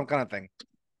 some kind of thing.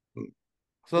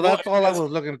 So that's all I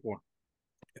was looking for.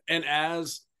 And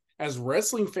as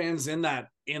wrestling fans in that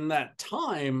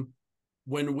time,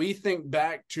 when we think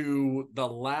back to the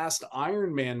last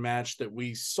Iron Man match that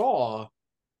we saw,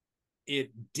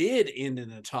 it did end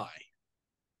in a tie.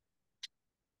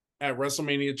 At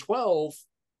WrestleMania 12,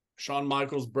 Shawn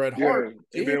Michaels, Bret Hart,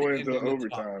 it went into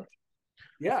overtime.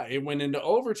 Yeah, it went into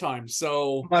overtime.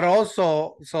 So, but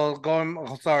also,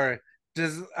 sorry,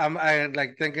 just I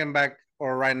like thinking back,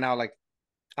 or right now, like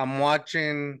I'm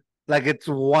watching, like it's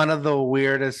one of the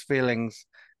weirdest feelings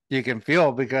you can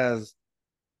feel, because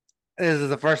this is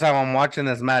the first time I'm watching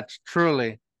this match.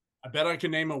 Truly, I bet I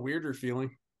can name a weirder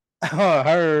feeling.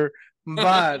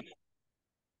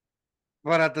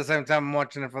 But at the same time, I'm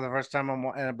watching it for the first time.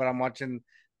 But I'm watching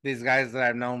these guys that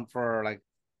I've known for like,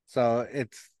 so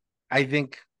I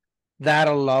think that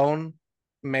alone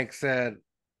makes it,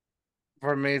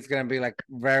 for me, it's gonna be like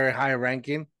very high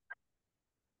ranking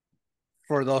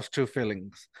for those two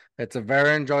feelings. It's a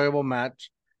very enjoyable match,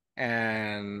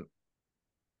 and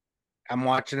I'm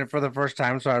watching it for the first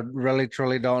time, so I really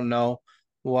truly don't know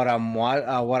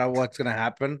what's gonna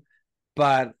happen,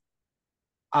 but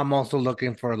I'm also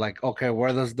looking for like, okay,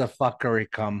 where does the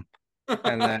fuckery come?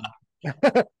 And then,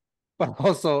 but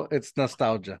also it's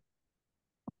nostalgia.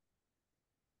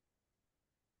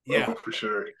 Yeah, oh, for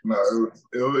sure. No,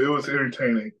 it was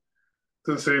entertaining,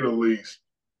 to say the least.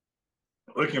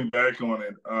 Looking back on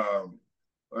it,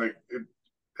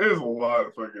 there's a lot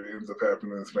of fucking ends up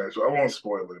happening in this match. I won't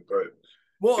spoil it, but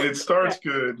it starts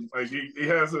good. Like he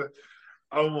has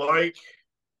I like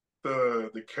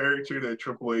the character that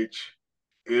Triple H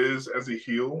is as a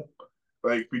heel,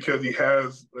 like, because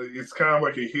it's kind of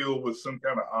like a heel with some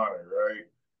kind of honor, right?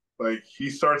 Like he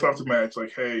starts off the match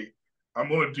like, hey, I'm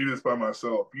going to do this by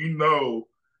myself. You know,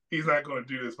 he's not going to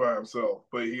do this by himself,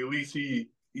 but at least he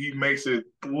makes it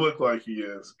look like he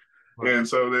is. Right. And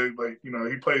so they, like, you know,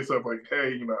 he plays up like,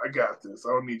 hey, you know, I got this. I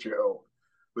don't need your help.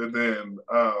 But then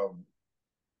the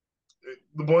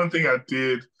one thing I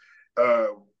did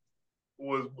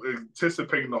was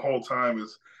anticipating the whole time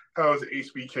is, how is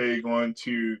HBK going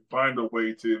to find a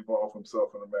way to involve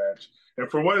himself in the match? And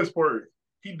for what it's worth,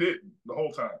 he didn't the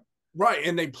whole time. Right,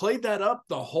 and they played that up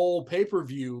the whole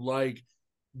pay-per-view. Like,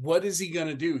 what is he going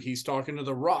to do? He's talking to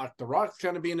The Rock. The Rock's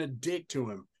kind of being a dick to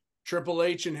him. Triple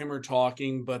H and him are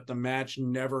talking, but the match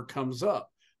never comes up.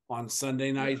 On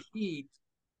Sunday Night Heat,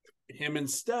 him and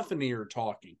Stephanie are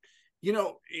talking.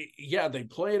 yeah, they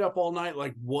play it up all night.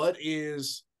 Like, what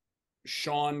is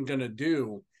Shawn gonna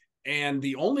do? And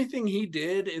the only thing he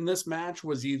did in this match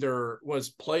was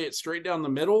play it straight down the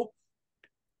middle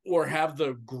or have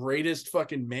the greatest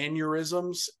fucking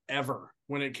mannerisms ever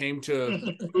when it came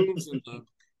to moves and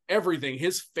everything.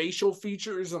 His facial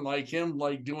features and like him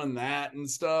like doing that and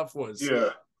stuff was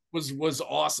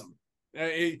awesome.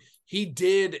 He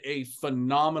did a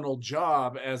phenomenal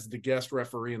job as the guest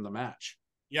referee in the match.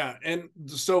 Yeah, and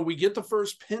so we get the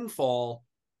first pinfall,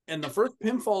 and the first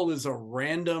pinfall is a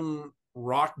random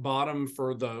rock bottom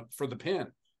for the pin,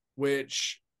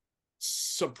 which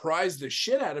surprised the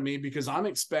shit out of me because I'm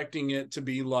expecting it to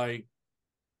be like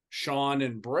Shawn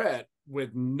and Brett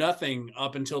with nothing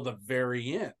up until the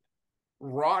very end.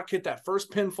 Rock hit that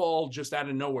first pinfall just out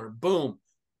of nowhere. Boom,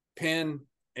 pin,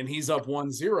 and he's up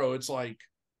 1-0. It's like,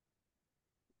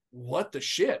 what the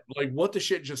shit? Like, what the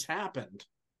shit just happened?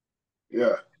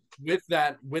 Yeah. With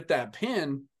that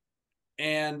pin,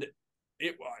 and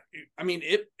it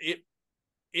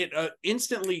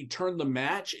instantly turned the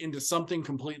match into something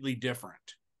completely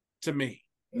different to me.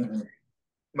 Mm-hmm.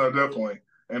 No, definitely.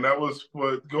 And that was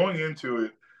what, going into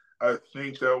it, I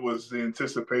think that was the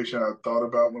anticipation I thought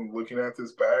about when looking at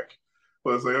this back.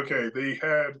 Was like, okay, they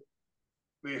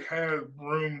had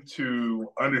room to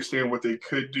understand what they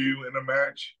could do in a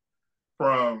match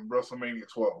from WrestleMania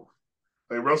 12.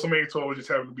 Like, WrestleMania 12 was just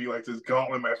having to be like this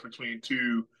gauntlet match between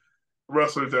two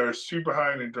wrestlers that are super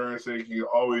high in endurance and can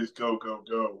always go.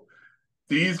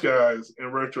 These guys,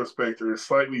 in retrospect, are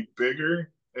slightly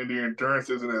bigger, and their endurance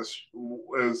isn't as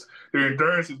their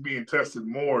endurance is being tested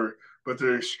more, but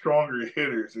they're stronger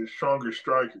hitters, they're stronger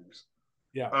strikers.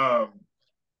 Yeah.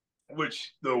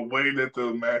 Which the way that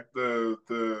the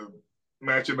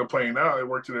match ended up playing out, it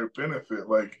worked to their benefit.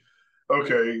 Like,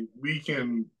 okay,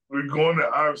 we're going to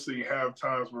obviously have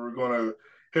times where we're going to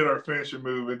hit our finishing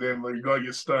move, and then you're going to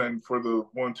get stunned for the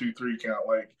 1, 2, 3 count.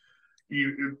 Like,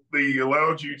 they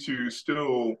allowed you to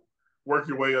still work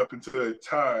your way up into a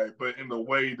tie, but in the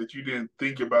way that you didn't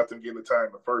think about them getting a tie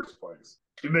in the first place.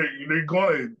 And they're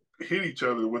going to hit each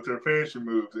other with their finishing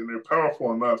moves, and they're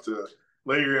powerful enough to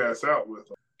lay your ass out with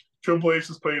them. Triple H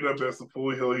is played up as the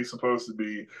full heel he's supposed to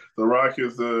be. The Rock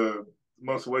is the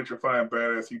most electrifying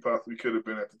badass he possibly could have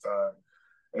been at the time.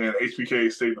 And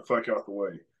HBK stayed the fuck out the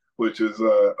way, which is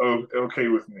okay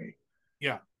with me.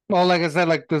 Yeah. Well, like I said,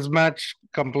 like this match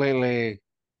completely,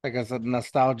 like I said,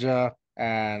 nostalgia,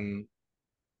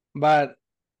 but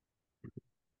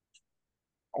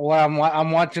what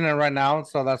I'm watching it right now,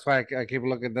 so that's why I keep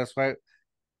looking this way.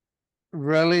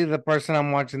 Really, the person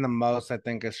I'm watching the most, I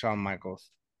think, is Shawn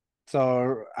Michaels.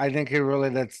 So I think he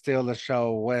really did steal the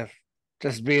show with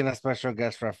just being a special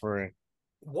guest referee.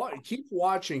 Keep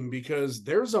watching, because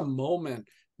there's a moment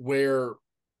where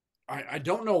I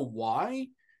don't know why,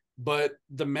 but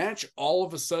the match all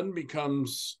of a sudden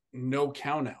becomes no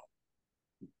count out.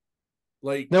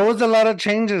 Like, there was a lot of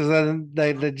changes that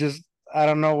they just out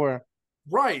of nowhere.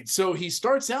 Right. So he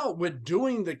starts out with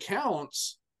doing the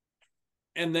counts,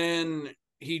 and then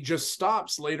he just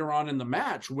stops later on in the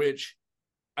match, which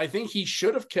I think he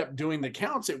should have kept doing the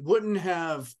counts. It wouldn't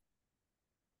have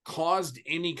caused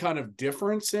any kind of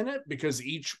difference in it because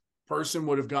each person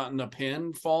would have gotten a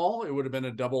pinfall. It would have been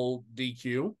a double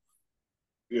DQ.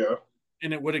 Yeah.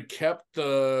 And it would have kept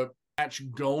the match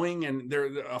going and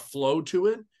there's a flow to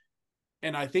it.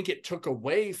 And I think it took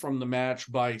away from the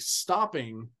match by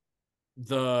stopping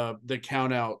the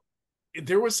count out.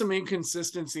 There was some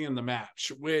inconsistency in the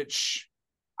match, which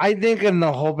I think in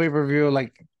the whole pay-per-view,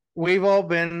 like, we've all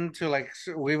been to, like,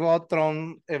 we've all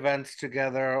thrown events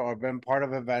together or been part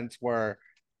of events where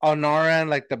on our end,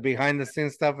 like the behind the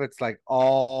scenes stuff, it's like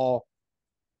all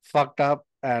fucked up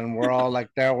and we're all like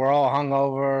there, we're all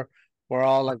hungover, we're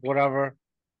all like whatever.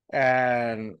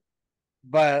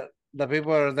 But the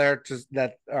people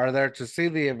that are there to see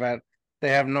the event, they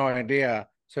have no idea.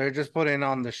 So you're just putting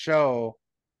on the show,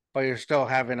 but you're still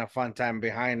having a fun time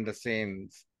behind the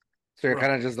scenes. So you're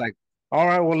kind of just like, all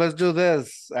right, well, let's do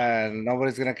this, and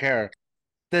nobody's gonna care.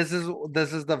 This is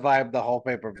the vibe, the whole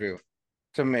pay-per-view.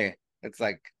 To me, it's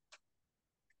like,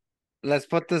 let's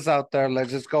put this out there.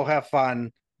 Let's just go have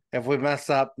fun. If we mess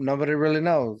up, nobody really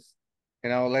knows.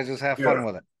 Let's just have fun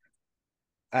with it.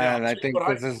 And I think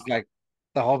this is like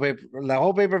the whole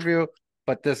pay-per-view,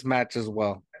 but this match as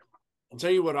well. I'll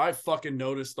tell you what I fucking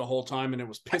noticed the whole time, and it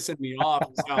was pissing me off,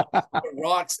 is how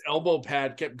Rock's elbow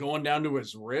pad kept going down to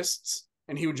his wrists,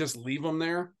 and he would just leave them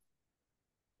there.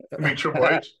 I mean, Triple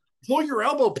H. Pull your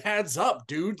elbow pads up,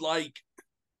 dude. Like,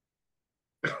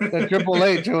 the Triple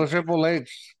H. It was Triple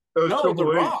H. It was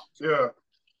Triple H. Yeah.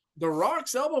 The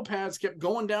Rock's elbow pads kept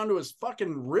going down to his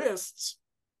fucking wrists,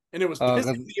 and it was Oh,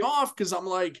 pissing me off because I'm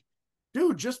like,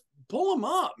 dude, just pull him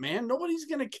up, man. Nobody's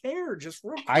gonna care. Just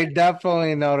real quick. I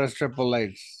definitely noticed Triple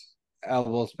H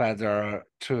elbows pads are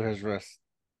to his wrist.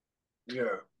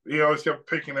 Yeah. He always kept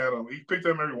picking at him. He picked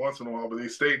them every once in a while, but they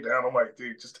stayed down. I'm like,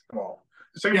 dude, just take them off.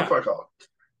 Just take them the fuck off.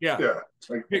 Yeah. Yeah.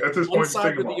 Like, Pick at this one point, just side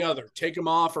take or them the off. other. Take them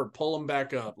off or pull them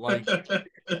back up. Like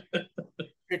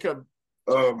pick a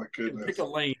Oh my goodness. pick a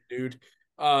lane, dude.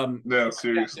 No,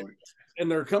 seriously.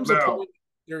 And there comes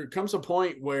a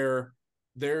point where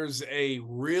there's a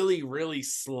really, really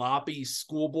sloppy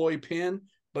schoolboy pin,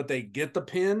 but they get the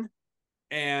pin.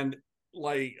 And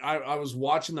like I was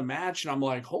watching the match and I'm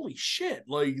like, holy shit,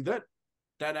 like that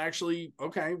actually,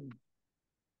 okay,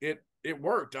 it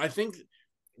worked. I think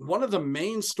one of the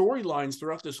main storylines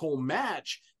throughout this whole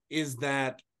match is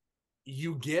that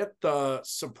you get the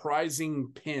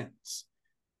surprising pins.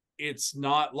 It's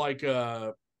not like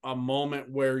a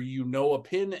moment where you know a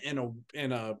pin and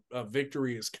a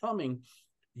victory is coming.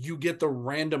 You get the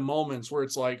random moments where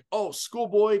it's like, oh,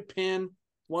 schoolboy pin,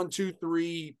 1, 2,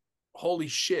 3. Holy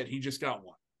shit, he just got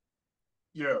one.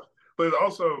 Yeah. But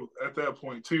also at that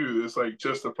point too, it's like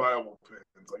justifiable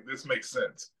pins. Like this makes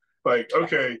sense. Like,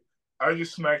 okay, I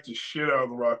just smacked the shit out of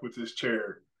The Rock with this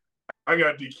chair. I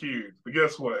got DQ'd. But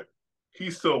guess what?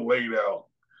 He's still laid out.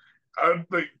 I'm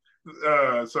like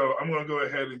so I'm gonna go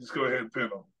ahead and pin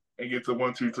him and get the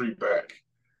 1, 2, 3 back.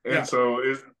 And so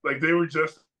it's like they were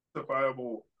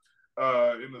justifiable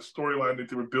in the storyline that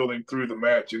they were building through the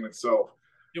match in itself.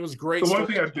 It was great. The one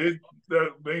thing I did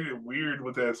that made it weird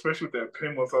with that, especially with that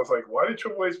pin, was I was like, why did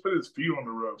Triple H put his feet on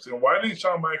the ropes? And why didn't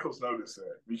Shawn Michaels notice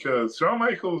that? Because Shawn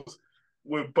Michaels,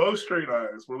 with both straight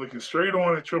eyes, were looking straight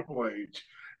on at Triple H,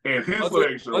 and his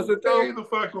legs are way the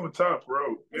fuck on the top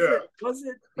rope. Was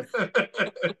it?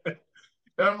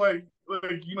 And I'm like,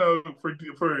 you know, for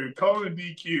calling a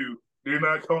DQ, they're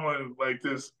not calling like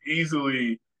this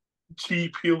easily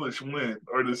cheap heelish win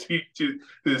or this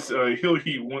heel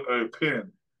heat pin.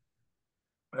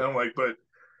 And I'm like, but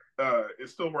it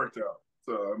still worked out.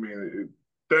 So, I mean,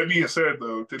 that being said,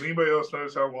 though, did anybody else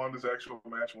notice how long this actual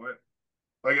match went?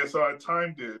 Like I saw, I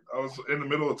timed it. I was in the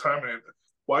middle of timing it,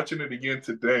 watching it again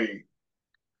today.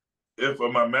 If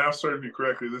my math serves me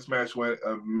correctly, this match went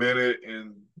 1 minute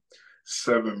and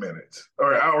 7 minutes,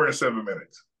 or 1 hour and 7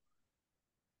 minutes.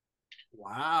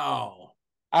 Wow.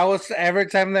 I was, every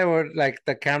time they were like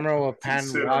the camera would pan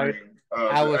wide,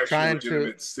 I was trying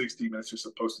to 60 minutes you're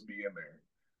supposed to be in there.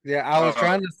 Yeah, I was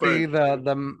trying to see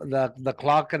the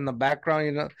clock in the background.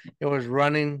 You know, it was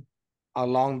running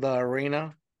along the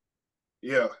arena.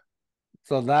 Yeah.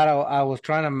 So that I was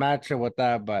trying to match it with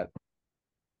that, but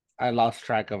I lost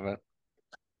track of it.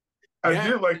 I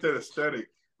did like that aesthetic.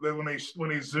 That when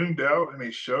they zoomed out and they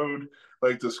showed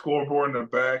like the scoreboard in the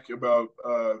back about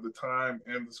the time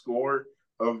and the score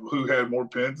of who had more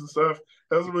pins and stuff.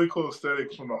 That was a really cool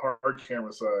aesthetic from the hard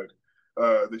camera side.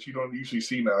 That you don't usually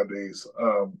see nowadays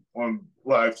on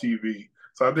live TV.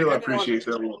 So I did appreciate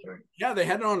that little thing. Yeah, they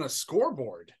had it on a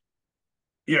scoreboard.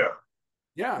 Yeah.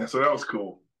 And so that was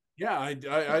cool. Yeah, I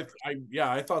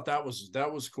thought that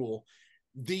was cool.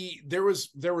 There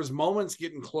was moments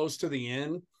getting close to the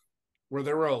end where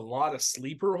there were a lot of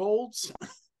sleeper holds,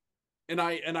 and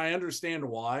I understand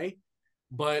why,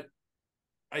 but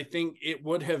I think it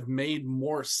would have made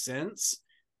more sense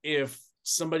if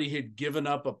somebody had given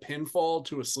up a pinfall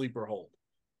to a sleeper hold.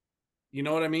 You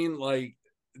know what I mean? Like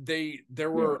there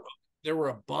were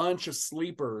a bunch of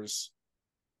sleepers,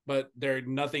 but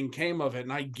nothing came of it.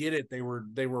 And I get it. They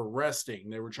were resting.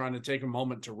 They were trying to take a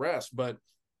moment to rest. But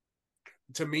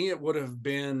to me, it would have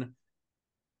been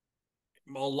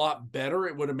a lot better.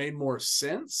 It would have made more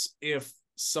sense if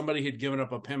somebody had given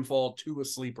up a pinfall to a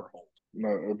sleeper hold. No,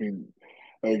 I mean,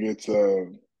 like it's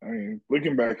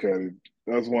looking back at it,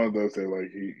 that was one of those that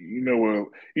like you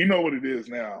know what it is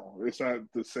now. It's not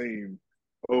the same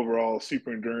overall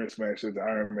super endurance match that the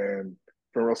Iron Man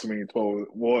for WrestleMania 12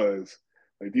 was.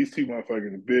 Like these two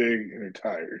motherfuckers are big and they're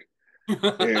tired,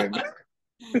 and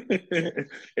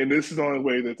and this is the only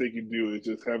way that they can do it,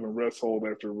 just having rest hold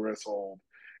after rest hold,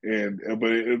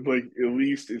 but like at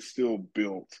least it's still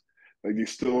built. Like they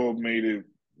still made it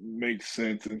make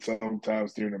sense, and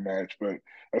sometimes during the match. But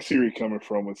I see where you're coming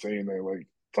from with saying that like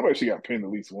somebody actually got pinned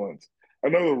at least once. I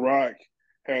know The Rock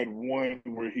had one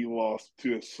where he lost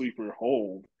to a sleeper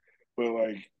hold, but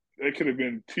like that could have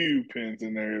been 2 pins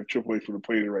in there if Triple H would have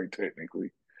played it right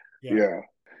technically. Yeah.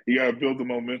 You got to build the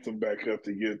momentum back up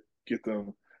to get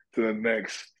them to the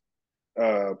next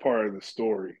part of the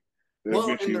story that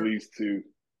eventually leads to.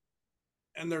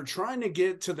 and they're trying to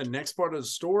get to the next part of the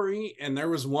story. And there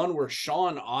was one where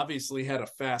Shawn obviously had a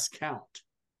fast count,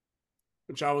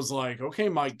 which I was like, okay,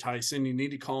 Mike Tyson, you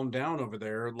need to calm down over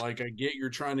there. Like, I get you're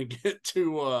trying to get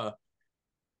to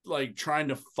like trying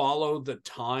to follow the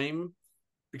time,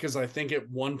 because I think at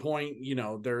one point, you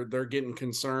know, they're getting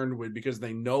concerned with, because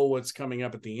they know what's coming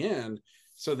up at the end.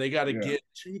 So they got to get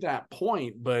to that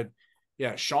point. But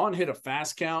yeah, Shawn hit a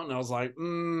fast count, and I was like,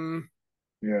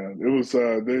 Yeah, it was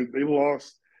they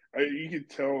lost. You could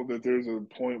tell that there's a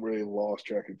point where they lost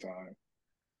track of time.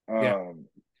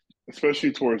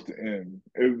 Especially towards the end.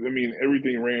 I mean,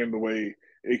 everything ran the way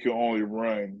it could only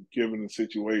run given the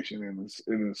situation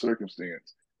and the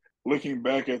circumstance. Looking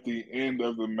back at the end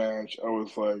of the match, I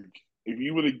was like, if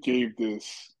you would have gave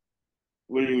this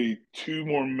literally 2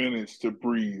 more minutes to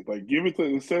breathe, like give it to,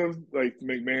 instead of like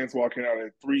McMahon's walking out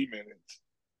at 3 minutes,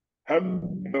 have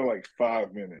it like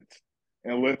 5 minutes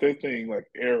and let that thing like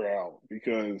air out,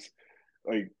 because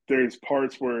like there's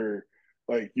parts where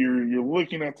like you're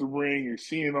looking at the ring, you're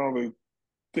seeing all the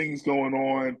things going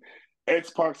on.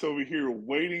 X-Pac's over here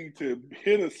waiting to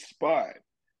hit a spot,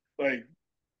 like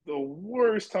the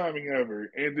worst timing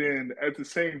ever. And then at the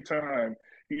same time,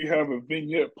 you have a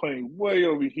vignette playing way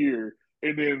over here.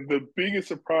 And then the biggest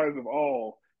surprise of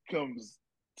all comes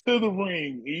to the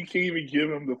ring. And you can't even give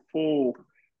him the full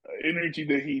energy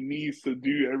that he needs to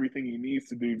do everything he needs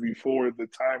to do before the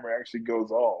timer actually goes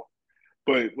off.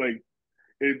 But like,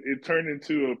 it turned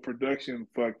into a production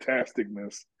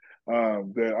fucktasticness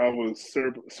that I was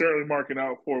certainly marking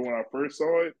out for when I first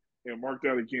saw it, and marked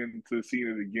out again to seeing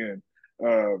it again.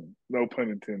 No pun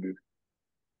intended.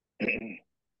 There's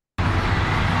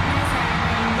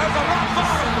a rock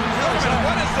bottom. Wait a minute,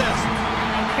 what is this?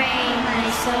 I pray my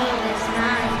soul is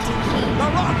mine to keep. The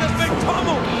Rock has been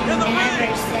pummeled in the Never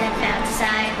ring. step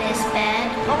outside this bed.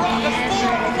 The Rock is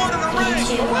 4-on-1 in the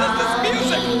ring. What is this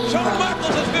music? Shawn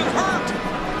Michaels has been hurt.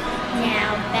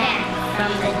 Now back from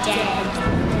the dead.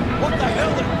 What the hell?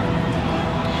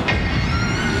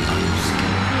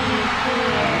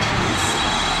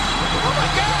 Oh my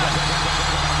God!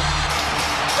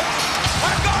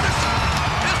 My God,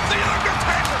 it's the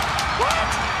Undertaker! What?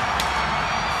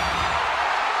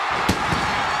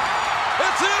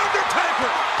 It's the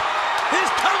Undertaker!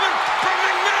 He's coming from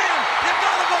McMahon! You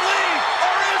gotta believe!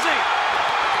 Or is he?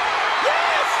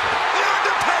 Yes! The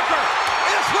Undertaker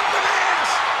is whipping ass!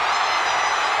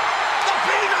 The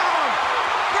Phenom!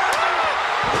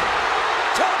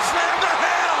 Choke slam to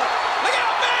hell! Look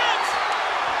out, Vince!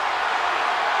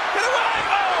 Get away!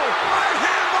 Oh! Right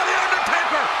hand by the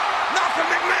Undertaker! Knocking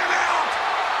McMahon out!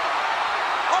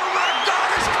 Oh my God,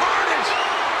 it's carnage!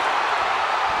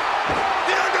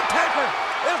 The Undertaker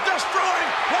is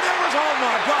destroying whatever's... Oh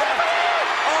my God!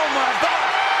 Oh my God!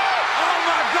 Oh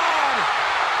my God!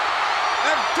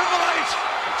 And Triple H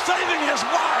saving his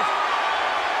wife!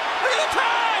 Look at the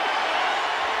time!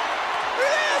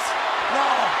 Look at this! No!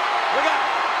 We got...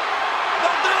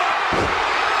 Don't do it!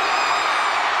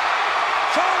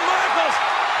 Shawn Michaels!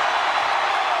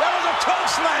 That was a choke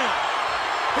slam!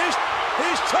 He's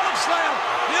choke slam!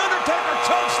 The Undertaker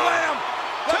choke slam!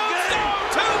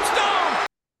 Tombstone!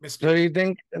 So do you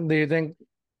think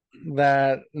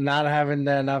that not having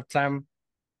the enough time,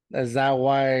 is that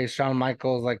why Shawn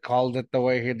Michaels like called it the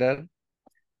way he did?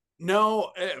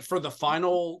 No, for the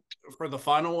final.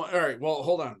 All right, well,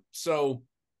 hold on. So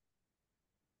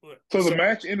the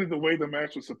match ended the way the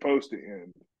match was supposed to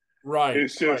end. Right.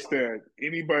 It's just that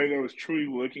anybody that was truly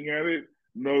looking at it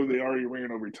know they already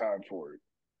ran over time for it.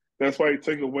 That's why he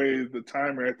took away the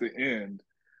timer at the end.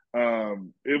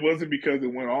 It wasn't because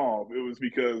it went off. It was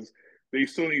because they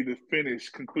still need to finish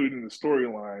concluding the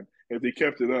storyline. If they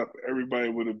kept it up, everybody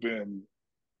would have been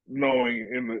knowing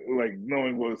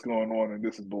what's going on, and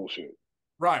this is bullshit.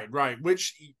 Right.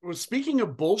 Which was, speaking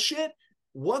of bullshit,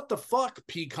 what the fuck,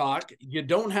 Peacock? You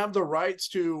don't have the rights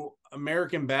to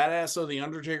American Badass, so the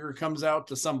Undertaker comes out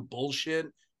to some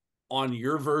bullshit on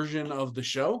your version of the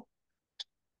show?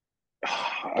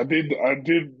 I did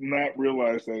not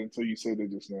realize that until you said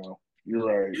it just now. You're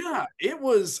right. Yeah, it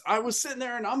was. I was sitting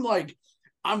there and I'm like,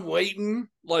 I'm waiting.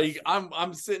 Like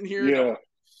I'm sitting here. Yeah.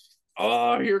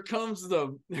 Oh, here comes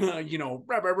the round,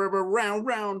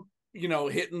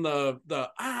 hitting the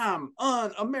I'm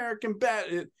un-American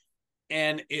Bad,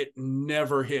 and it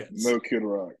never hits. No Kid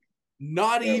Rock.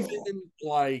 Not even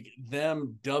like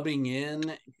them dubbing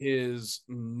in his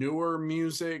newer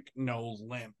music, no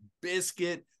Limp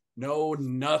Bizkit, no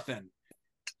nothing.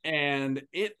 And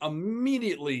it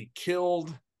immediately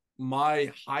killed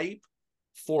my hype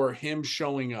for him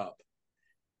showing up.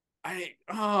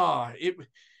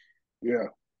 Yeah.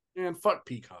 Man, fuck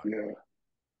Peacock. Yeah.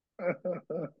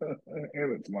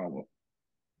 And its mama.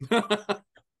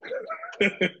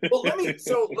 Well,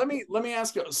 let me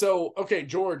ask you. So, okay,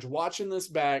 George, watching this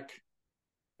for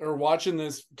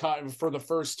the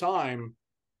first time,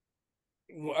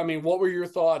 I mean, what were your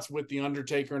thoughts with the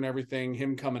Undertaker and everything,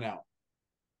 him coming out?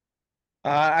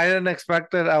 I didn't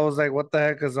expect it. I was like, what the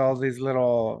heck is all these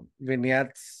little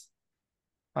vignettes?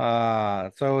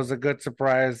 So it was a good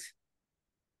surprise.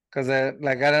 Cause I didn't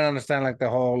understand like the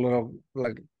whole little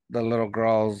the little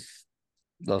girls,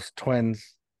 those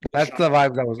twins. That's the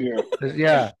vibe that was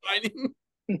yeah.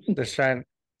 The shine.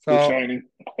 So The Shining.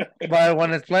 but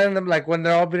when it's playing them, like when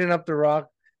they're all beating up the Rock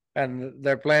and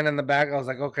they're playing in the back, I was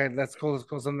like, okay, that's cool. That's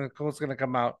cool. Something cool's gonna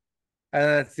come out. And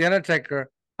then it's the Undertaker.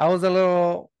 I was a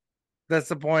little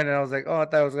disappointed. I was like, oh, I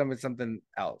thought it was gonna be something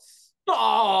else.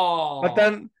 Oh, but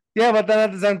then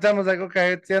at the same time, I was like,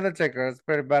 okay, it's the Undertaker. It's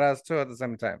pretty badass too at the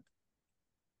same time.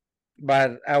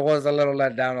 But I was a little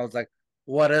let down. I was like,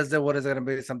 what is it? What is it gonna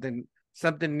be? Something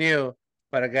new.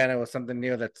 But again, it was something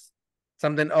new that's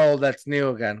something old that's new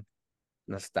again.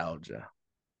 Nostalgia.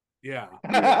 Yeah.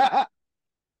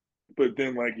 But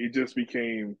then like it just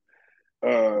became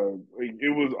like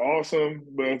it was awesome,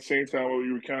 but at the same time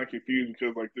we were kind of confused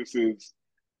because like this is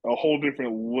a whole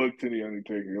different look to the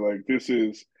Undertaker. Like this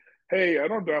is, hey, I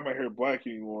don't dye my hair black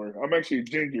anymore. I'm actually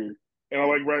ginger and I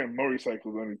like riding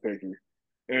motorcycles, Undertaker.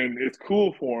 And it's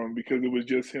cool for him because it was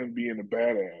just him being a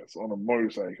badass on a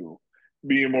motorcycle,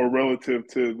 being more relative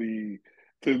to the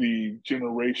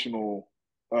generational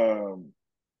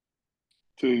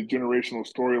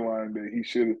storyline that he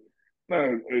should not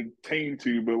attain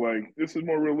to, but like this is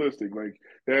more realistic. Like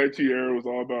the Attitude Era was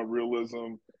all about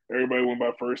realism. Everybody went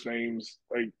by first names,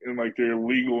 like and like their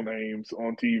legal names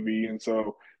on TV, and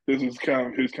so this is kind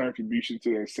of his contribution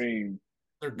to that same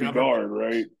regard,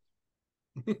 right?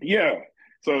 Yeah.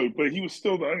 So, but he was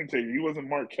still the Undertaker. He wasn't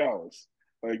Mark Callis.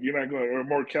 Like you're not going or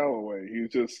Mark Calloway. He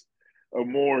was just a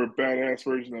more badass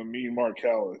version of me, Mark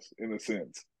Callis, in a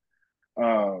sense.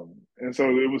 And so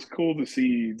it was cool to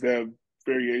see that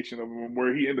variation of him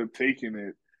where he ended up taking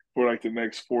it for like the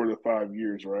next 4 to 5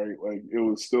 years, right? Like it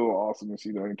was still awesome to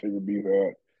see the Undertaker be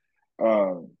that.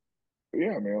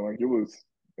 Yeah, man, like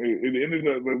it ended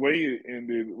up the way it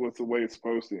ended was the way it's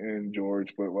supposed to end,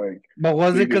 George. But like, but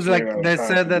was it because like they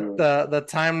said that the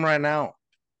time ran out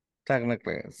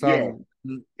technically? So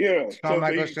yeah. Shawn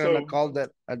Michaels shouldn't have called it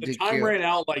a the DQ. time ran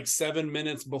out like 7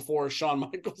 minutes before Shawn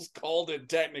Michaels called it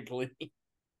technically.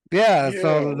 Yeah,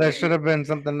 so there should have been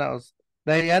something else.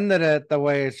 They ended it the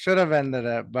way it should have ended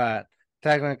it, but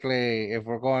technically, if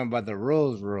we're going by the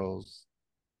rules,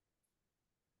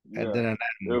 it didn't end.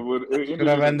 It should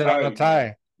have ended on a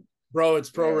tie. Bro,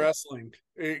 it's pro wrestling.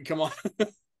 Come on.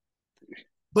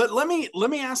 But let me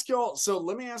ask y'all. So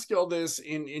let me ask y'all this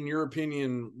in your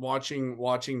opinion, watching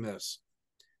this.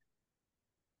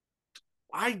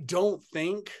 I don't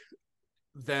think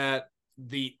that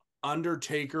the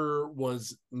Undertaker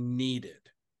was needed.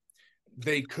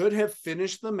 They could have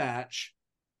finished the match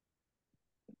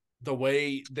the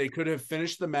way they could have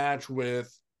finished the match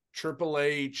with Triple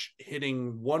H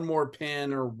hitting one more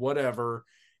pin or whatever.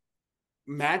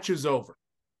 Match is over.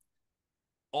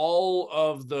 All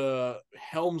of the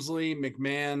Helmsley,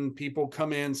 McMahon people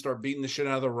come in, start beating the shit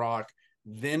out of the Rock.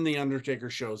 Then the Undertaker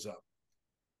shows up.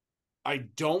 I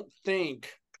don't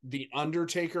think the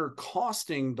Undertaker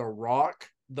costing the Rock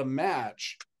the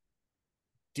match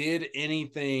did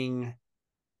anything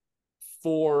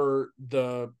for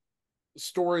the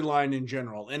storyline in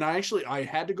general. And I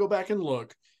had to go back and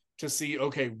look to see,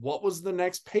 okay, what was the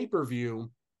next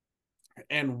pay-per-view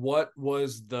and what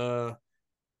was the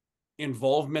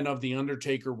involvement of the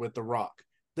Undertaker with the Rock.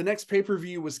 The next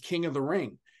pay-per-view was King of the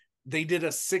Ring. They did a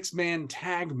 6-man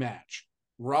tag match.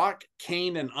 Rock,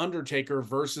 Kane, and Undertaker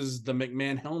versus the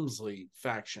McMahon Helmsley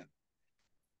faction.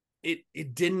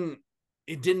 It didn't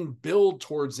build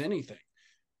towards anything.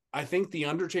 I think the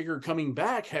Undertaker coming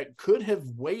back could have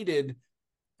waited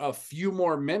a few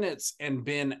more minutes and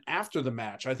been after the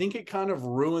match. I think it kind of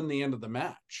ruined the end of the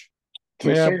match.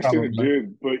 To a certain extent it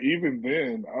did, but even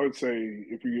then, I would say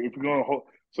if you're going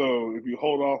to if you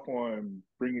hold off on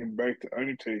bringing back the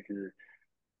Undertaker,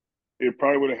 it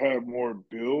probably would have had more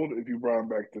build if you brought him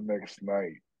back the next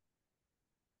night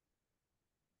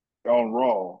on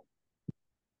Raw.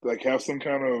 Like have some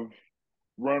kind of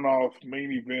runoff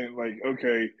main event, like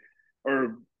okay,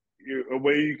 or a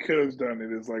way you could have done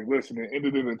it is like, listen, it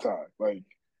ended in a tie, like,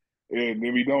 and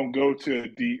then we don't go to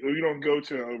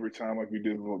overtime like we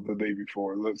did the day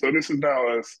before. So this is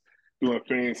now us doing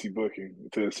fantasy booking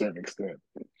to a certain extent.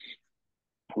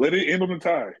 Let it end on the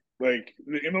tie, like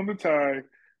the end on the tie.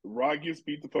 Rock gets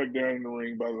beat the fuck down in the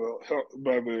ring by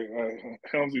the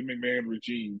Helmsley McMahon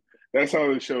regime. That's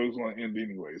how the show is going to end,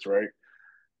 anyways, right?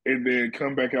 And then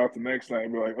come back out the next night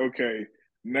and be like, okay,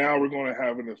 now we're going to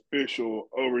have an official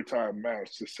overtime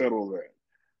match to settle that,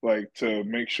 like to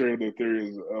make sure that there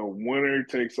is a winner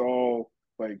takes all,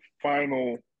 like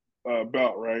final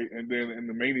bout, right? And then in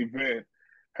the main event,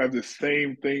 have the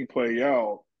same thing play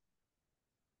out.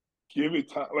 Give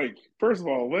it time. Like, first of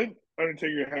all, let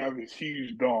Undertaker have his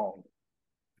huge dong.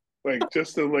 Like,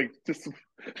 just to let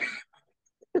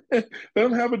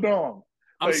him have a dong.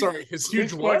 I'm like, sorry, his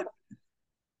huge what?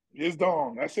 His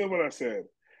dong. I said what I said.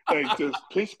 Like, just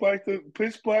pitch black the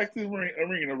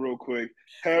arena real quick.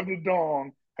 Have the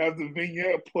dong. Have the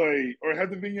vignette play, have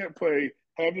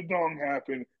the dong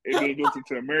happen, and then it goes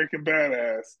into American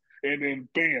Badass, and then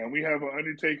bam, we have an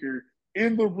Undertaker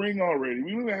in the ring already.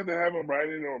 We don't even have to have him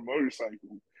riding on a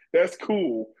motorcycle. That's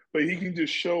cool, but he can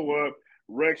just show up,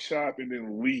 wreck shop, and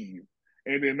then leave.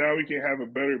 And then now we can have a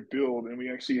better build, and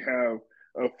we actually have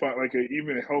like an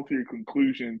even healthier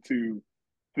conclusion to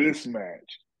this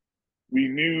match. We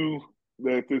knew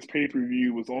that this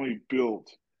pay-per-view was only built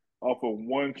off of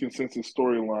one consensus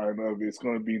storyline of it's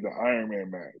going to be the Iron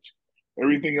Man match.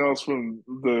 Everything else from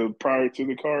the prior to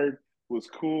the card was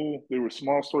cool. There were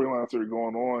small storylines that were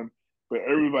going on, but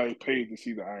everybody paid to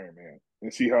see the Iron Man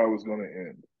and see how it was going to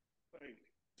end. Like,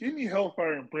 give me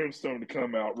Hellfire and Brimstone to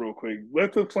come out real quick.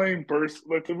 Let the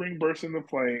ring burst into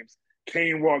flames.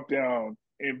 Kane walk down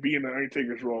and be in the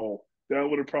Undertaker's role. That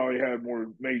would have probably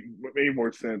made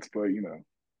more sense, but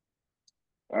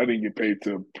I didn't get paid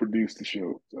to produce the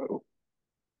show, so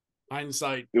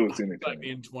hindsight it was in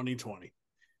 2020.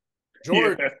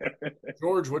 George, yeah.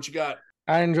 George, what you got?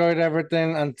 I enjoyed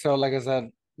everything until, like I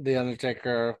said, the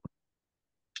Undertaker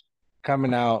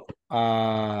coming out.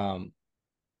 I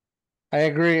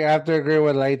agree. I have to agree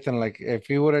with Lathan. Like, if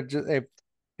he would have just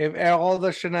if all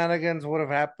the shenanigans would have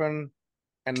happened,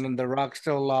 and then the Rock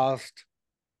still lost,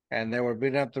 and they were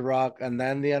beating up the Rock, and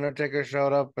then the Undertaker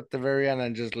showed up at the very end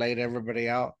and just laid everybody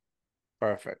out.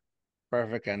 Perfect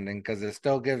ending, because it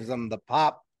still gives them the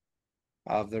pop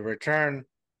of the return.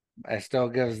 It still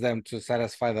gives them to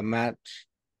satisfy the match.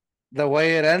 The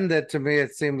way it ended, to me,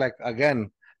 it seemed like,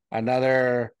 again,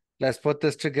 another, let's put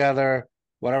this together.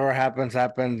 Whatever happens.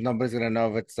 Nobody's gonna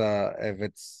know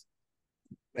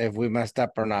if we messed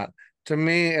up or not. To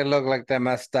me, it looked like they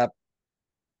messed up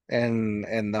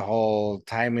in the whole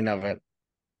timing of it.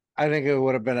 I think it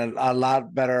would have been a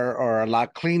lot better or a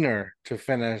lot cleaner to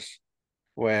finish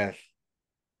with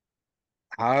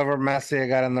however messy it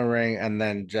got in the ring, and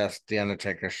then just the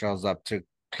Undertaker shows up to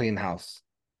clean house.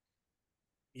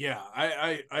 Yeah,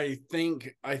 I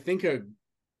think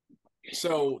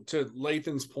so, to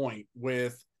Lathan's point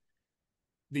with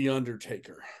the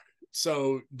Undertaker.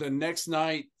 So the next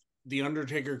night, the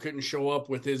Undertaker couldn't show up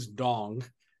with his dong,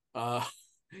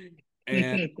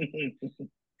 and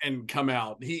come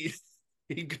out. He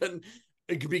couldn't,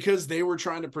 because they were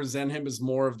trying to present him as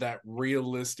more of that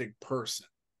realistic person.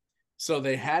 So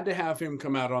they had to have him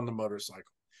come out on the motorcycle.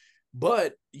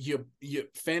 But you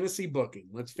fantasy booking.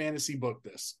 Let's fantasy book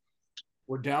this.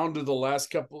 We're down to the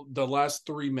last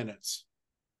 3 minutes.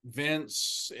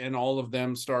 Vince and all of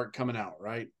them start coming out,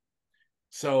 right?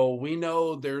 So we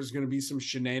know there's going to be some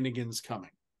shenanigans coming.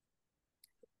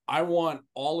 I want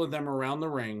all of them around the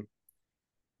ring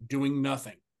doing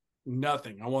nothing.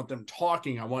 I want them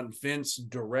talking. I want Vince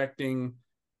directing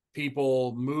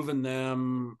people, moving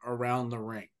them around the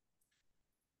ring.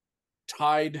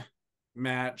 Tied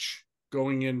match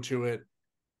going into it.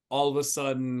 All of a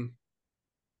sudden,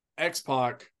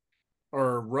 X-Pac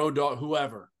or Road Dogg,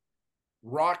 whoever,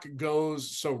 Rock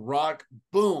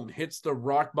boom, hits the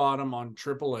rock bottom on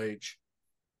Triple H,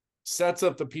 sets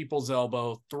up the people's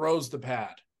elbow, throws the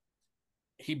pad.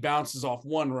 He bounces off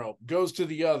one rope, goes to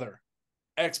the other.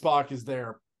 X-Pac is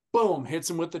there. Boom, hits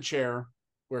him with the chair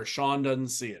where Shawn doesn't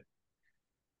see it.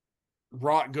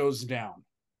 Rock goes down.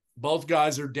 Both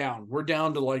guys are down. We're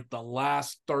down to like the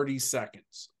last 30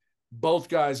 seconds. Both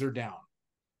guys are down.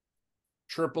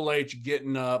 Triple H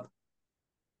getting up,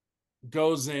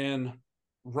 goes in.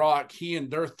 Rock,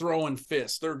 they're throwing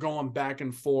fists. They're going back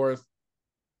and forth.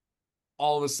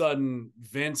 All of a sudden,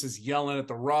 Vince is yelling at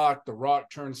The Rock. The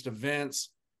Rock turns to Vince.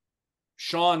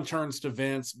 Shawn turns to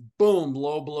Vince. Boom,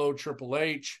 low blow Triple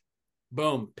H.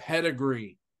 Boom,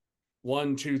 pedigree.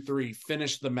 1, 2, 3.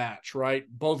 Finish the match, right?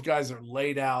 Both guys are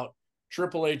laid out.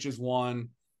 Triple H has won.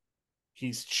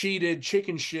 He's cheated.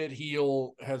 Chicken shit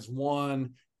heel has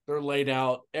won. They're laid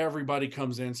out. Everybody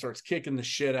comes in, starts kicking the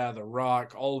shit out of The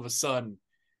Rock. All of a sudden,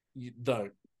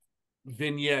 the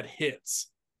vignette hits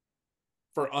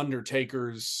for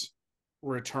Undertaker's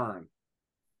return.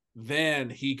 Then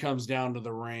he comes down to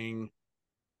the ring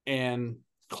and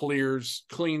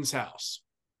cleans house,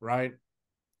 right?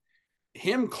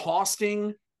 Him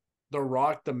costing The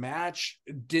Rock the match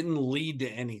didn't lead to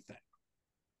anything.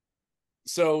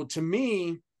 So to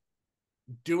me,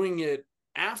 doing it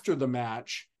after the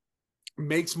match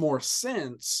makes more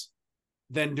sense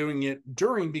than doing it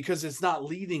during, because it's not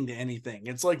leading to anything.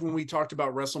 It's like when we talked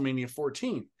about WrestleMania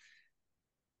 14.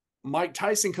 Mike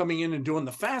Tyson coming in and doing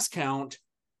the fast count,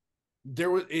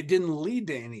 it didn't lead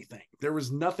to anything. There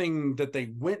was nothing that they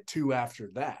went to after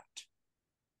that.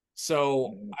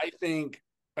 So I think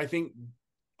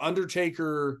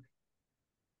Undertaker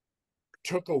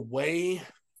took away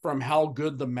from how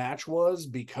good the match was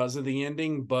because of the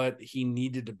ending, but he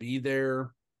needed to be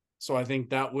there. So I think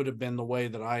that would have been the way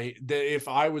that if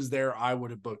I was there, I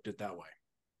would have booked it that way.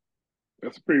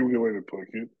 That's a pretty good way to put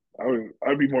it.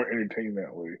 I'd be more entertained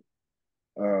that way.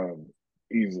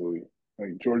 Easily.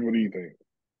 Like, George, what do you think?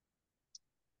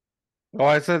 Oh,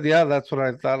 I said, yeah, that's what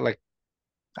I thought. Like,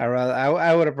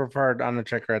 I would have preferred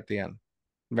Undertaker at the end,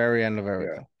 very end of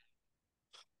everything.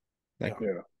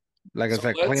 Like I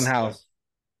said, clean house.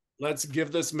 Let's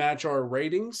give this match our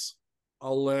ratings.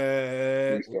 I'll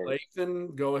let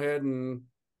Lathan go ahead and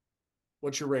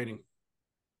what's your rating?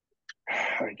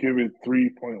 I give it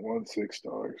 3.16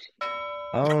 stars.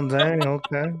 Oh, dang,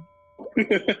 okay.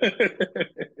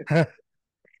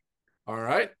 All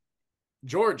right.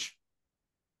 George,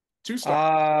 2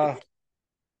 stars.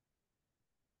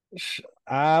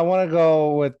 I want to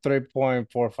go with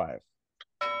 3.45.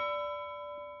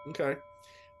 Okay.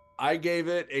 I gave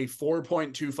it a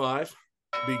 4.25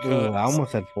 because I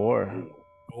almost said 4.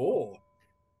 Oh,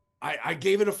 I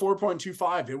gave it a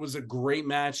 4.25. It was a great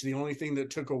match. The only thing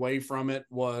that took away from it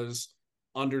was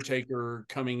Undertaker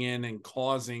coming in and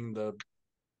causing the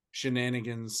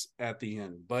shenanigans at the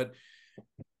end. But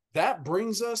that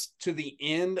brings us to the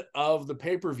end of the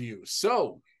pay-per-view.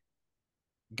 So,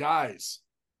 guys,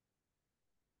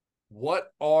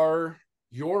 what are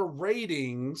your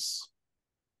ratings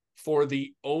for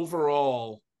the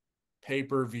overall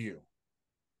pay-per-view?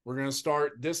 We're going to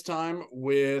start this time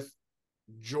with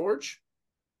George.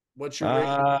 What's your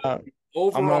rating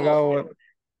overall?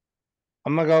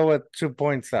 I'm gonna go with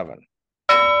 2.7.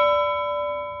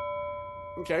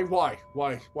 Okay, why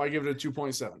give it a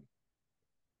 2.7?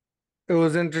 It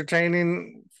was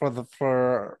entertaining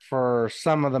for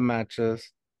some of the matches.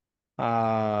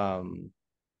 I'm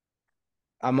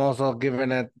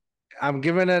giving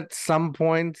it some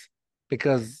points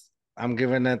because I'm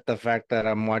giving it the fact that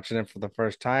I'm watching it for the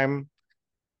first time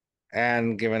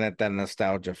and giving it that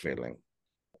nostalgia feeling.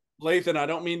 Lathan, I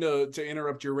don't mean to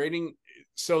interrupt your rating.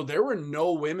 So there were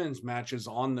no women's matches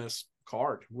on this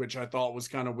card, which I thought was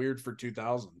kind of weird for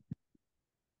 2000.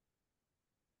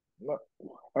 How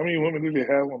many women did they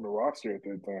have on the roster at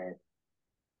that time?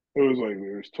 It was like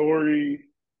there's Tori,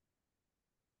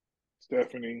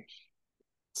 Stephanie.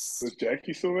 Was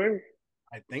Jackie still there?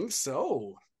 I think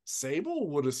so. Sable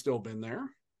would have still been there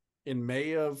in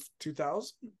May of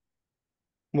 2000.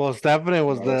 Well, Stephanie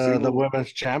was the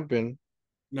women's champion.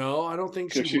 No, I don't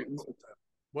think she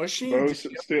was. She? No,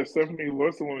 Stephanie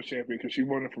was the women's champion because she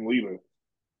won it from Lita.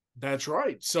 That's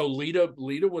right. So Lita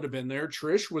would have been there.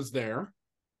 Trish was there.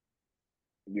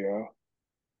 Yeah,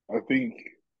 I think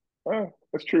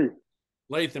that's true.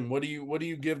 Lathan, what do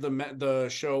you give the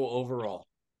show overall?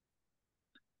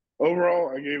 Overall,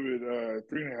 I gave it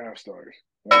 3.5 stars.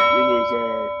 Like,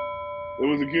 it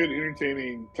was a good,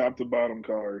 entertaining, top to bottom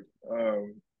card.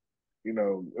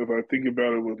 If I think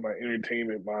about it with my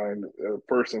entertainment mind,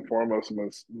 first and foremost,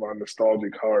 my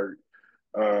nostalgic heart,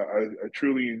 I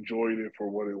truly enjoyed it for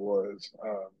what it was.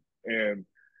 And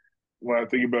when I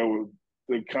think about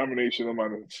the combination of my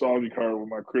nostalgic heart with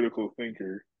my critical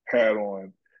thinker hat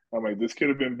on, I'm like, this could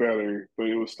have been better, but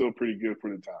it was still pretty good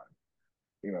for the time.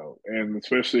 And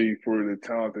especially for the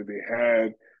talent that they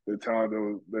had, the talent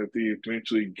that they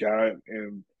eventually got,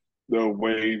 and the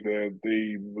way that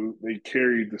they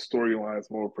carried the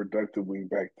storylines more productively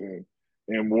back then,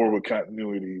 and more of a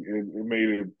continuity. It made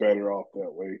it better off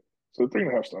that way. So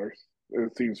 3.5 stars.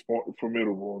 It seems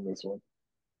formidable in this one.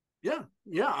 Yeah,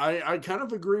 I kind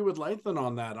of agree with Lathan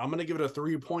on that. I'm going to give it a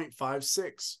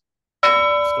 3.56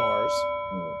 stars.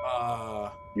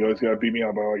 You always got to beat me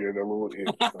out by all your little itch.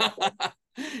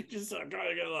 Just trying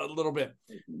to get a little bit.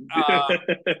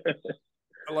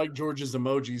 I like George's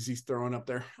emojis he's throwing up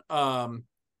there.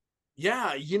 Yeah,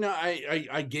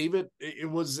 I gave it. It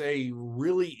was a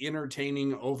really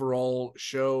entertaining overall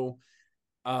show.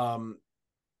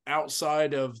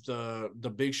 Outside of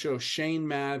the Big Show Shane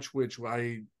match, which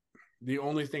the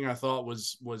only thing I thought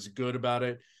was good about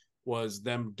it was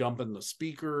them dumping the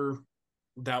speaker.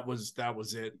 That was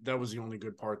it. That was the only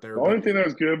good part there. The only thing that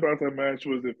was good about that match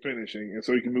was the finishing, and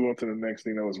so you can move on to the next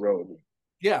thing that was relevant.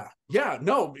 Yeah.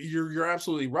 No, you're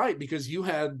absolutely right, because you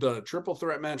had the triple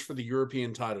threat match for the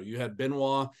European title. You had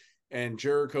Benoit and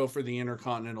Jericho for the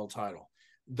Intercontinental title.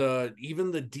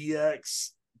 Even the DX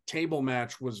table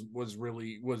match was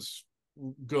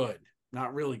good.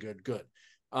 Not really good. Good.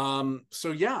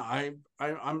 So yeah, I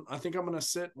think I'm gonna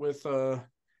sit with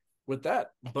that.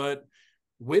 But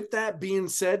with that being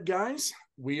said, guys,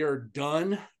 we are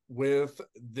done with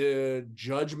the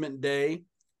Judgment Day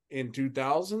in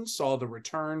 2000. Saw the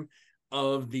return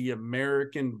of the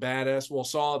American Badass. Well,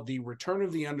 saw the return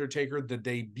of the Undertaker, the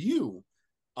debut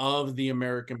of the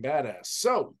American Badass.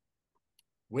 So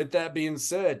with that being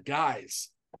said, guys,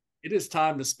 it is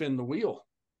time to spin the wheel.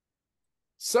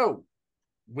 So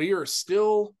we are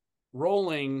still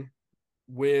rolling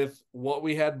with what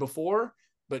we had before,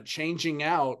 but changing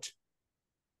out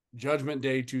Judgment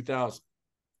Day 2000.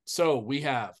 So we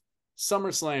have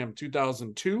SummerSlam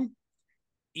 2002,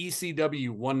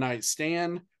 ECW One Night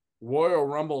Stand, Royal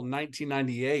Rumble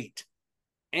 1998,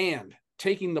 and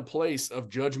taking the place of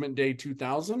Judgment Day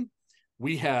 2000,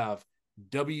 we have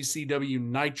WCW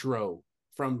Nitro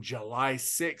from July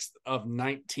 6th of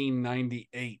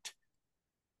 1998.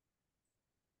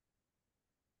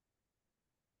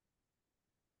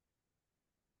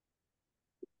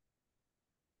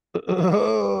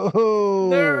 Oh,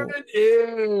 There it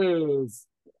is.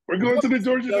 We're going to the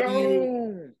Georgia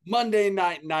Dome. Monday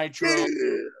Night Nitro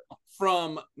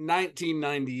from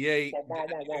 1998.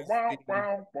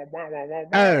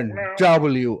 and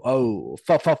WO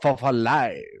for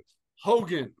live.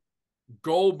 Hogan,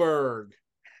 Goldberg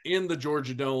in the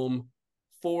Georgia Dome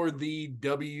for the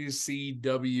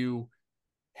WCW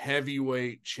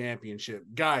Heavyweight Championship.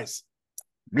 Guys,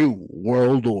 New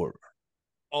World Order.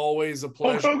 always a Hulk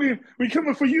pleasure. Hogan, we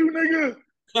coming for you, nigga.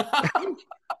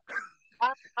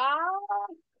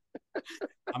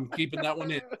 I'm keeping that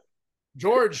one in.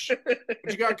 George, what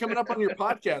you got coming up on your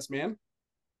podcast, man?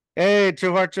 Hey,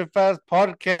 Too Hard Too Fast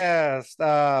podcast.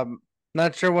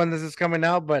 Not sure when this is coming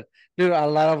out, but dude, a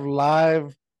lot of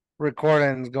live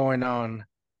recordings going on.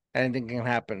 Anything can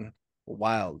happen.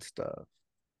 Wild stuff.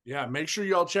 Yeah, make sure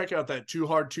y'all check out that Too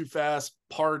Hard Too Fast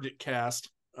podcast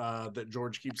that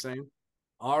George keeps saying.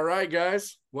 All right,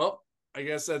 guys. Well, I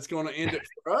guess that's going to end it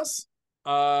for us.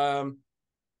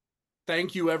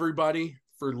 Thank you, everybody,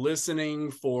 for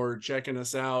listening, for checking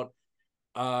us out.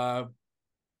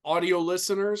 Audio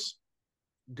listeners,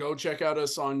 go check out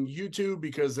us on YouTube,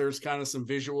 because there's kind of some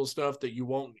visual stuff that you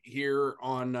won't hear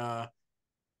on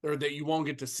or that you won't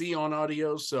get to see on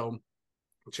audio. So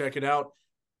check it out.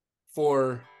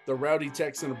 For the Rowdy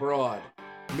Texan abroad,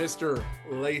 Mr.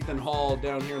 Lathan Hall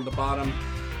down here in the bottom,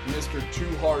 Mr.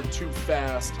 Too Hard Too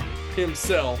Fast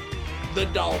himself, the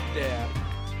Dog Dad.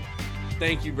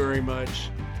 Thank you very much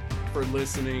for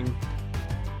listening.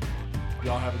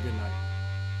 Y'all have a good night.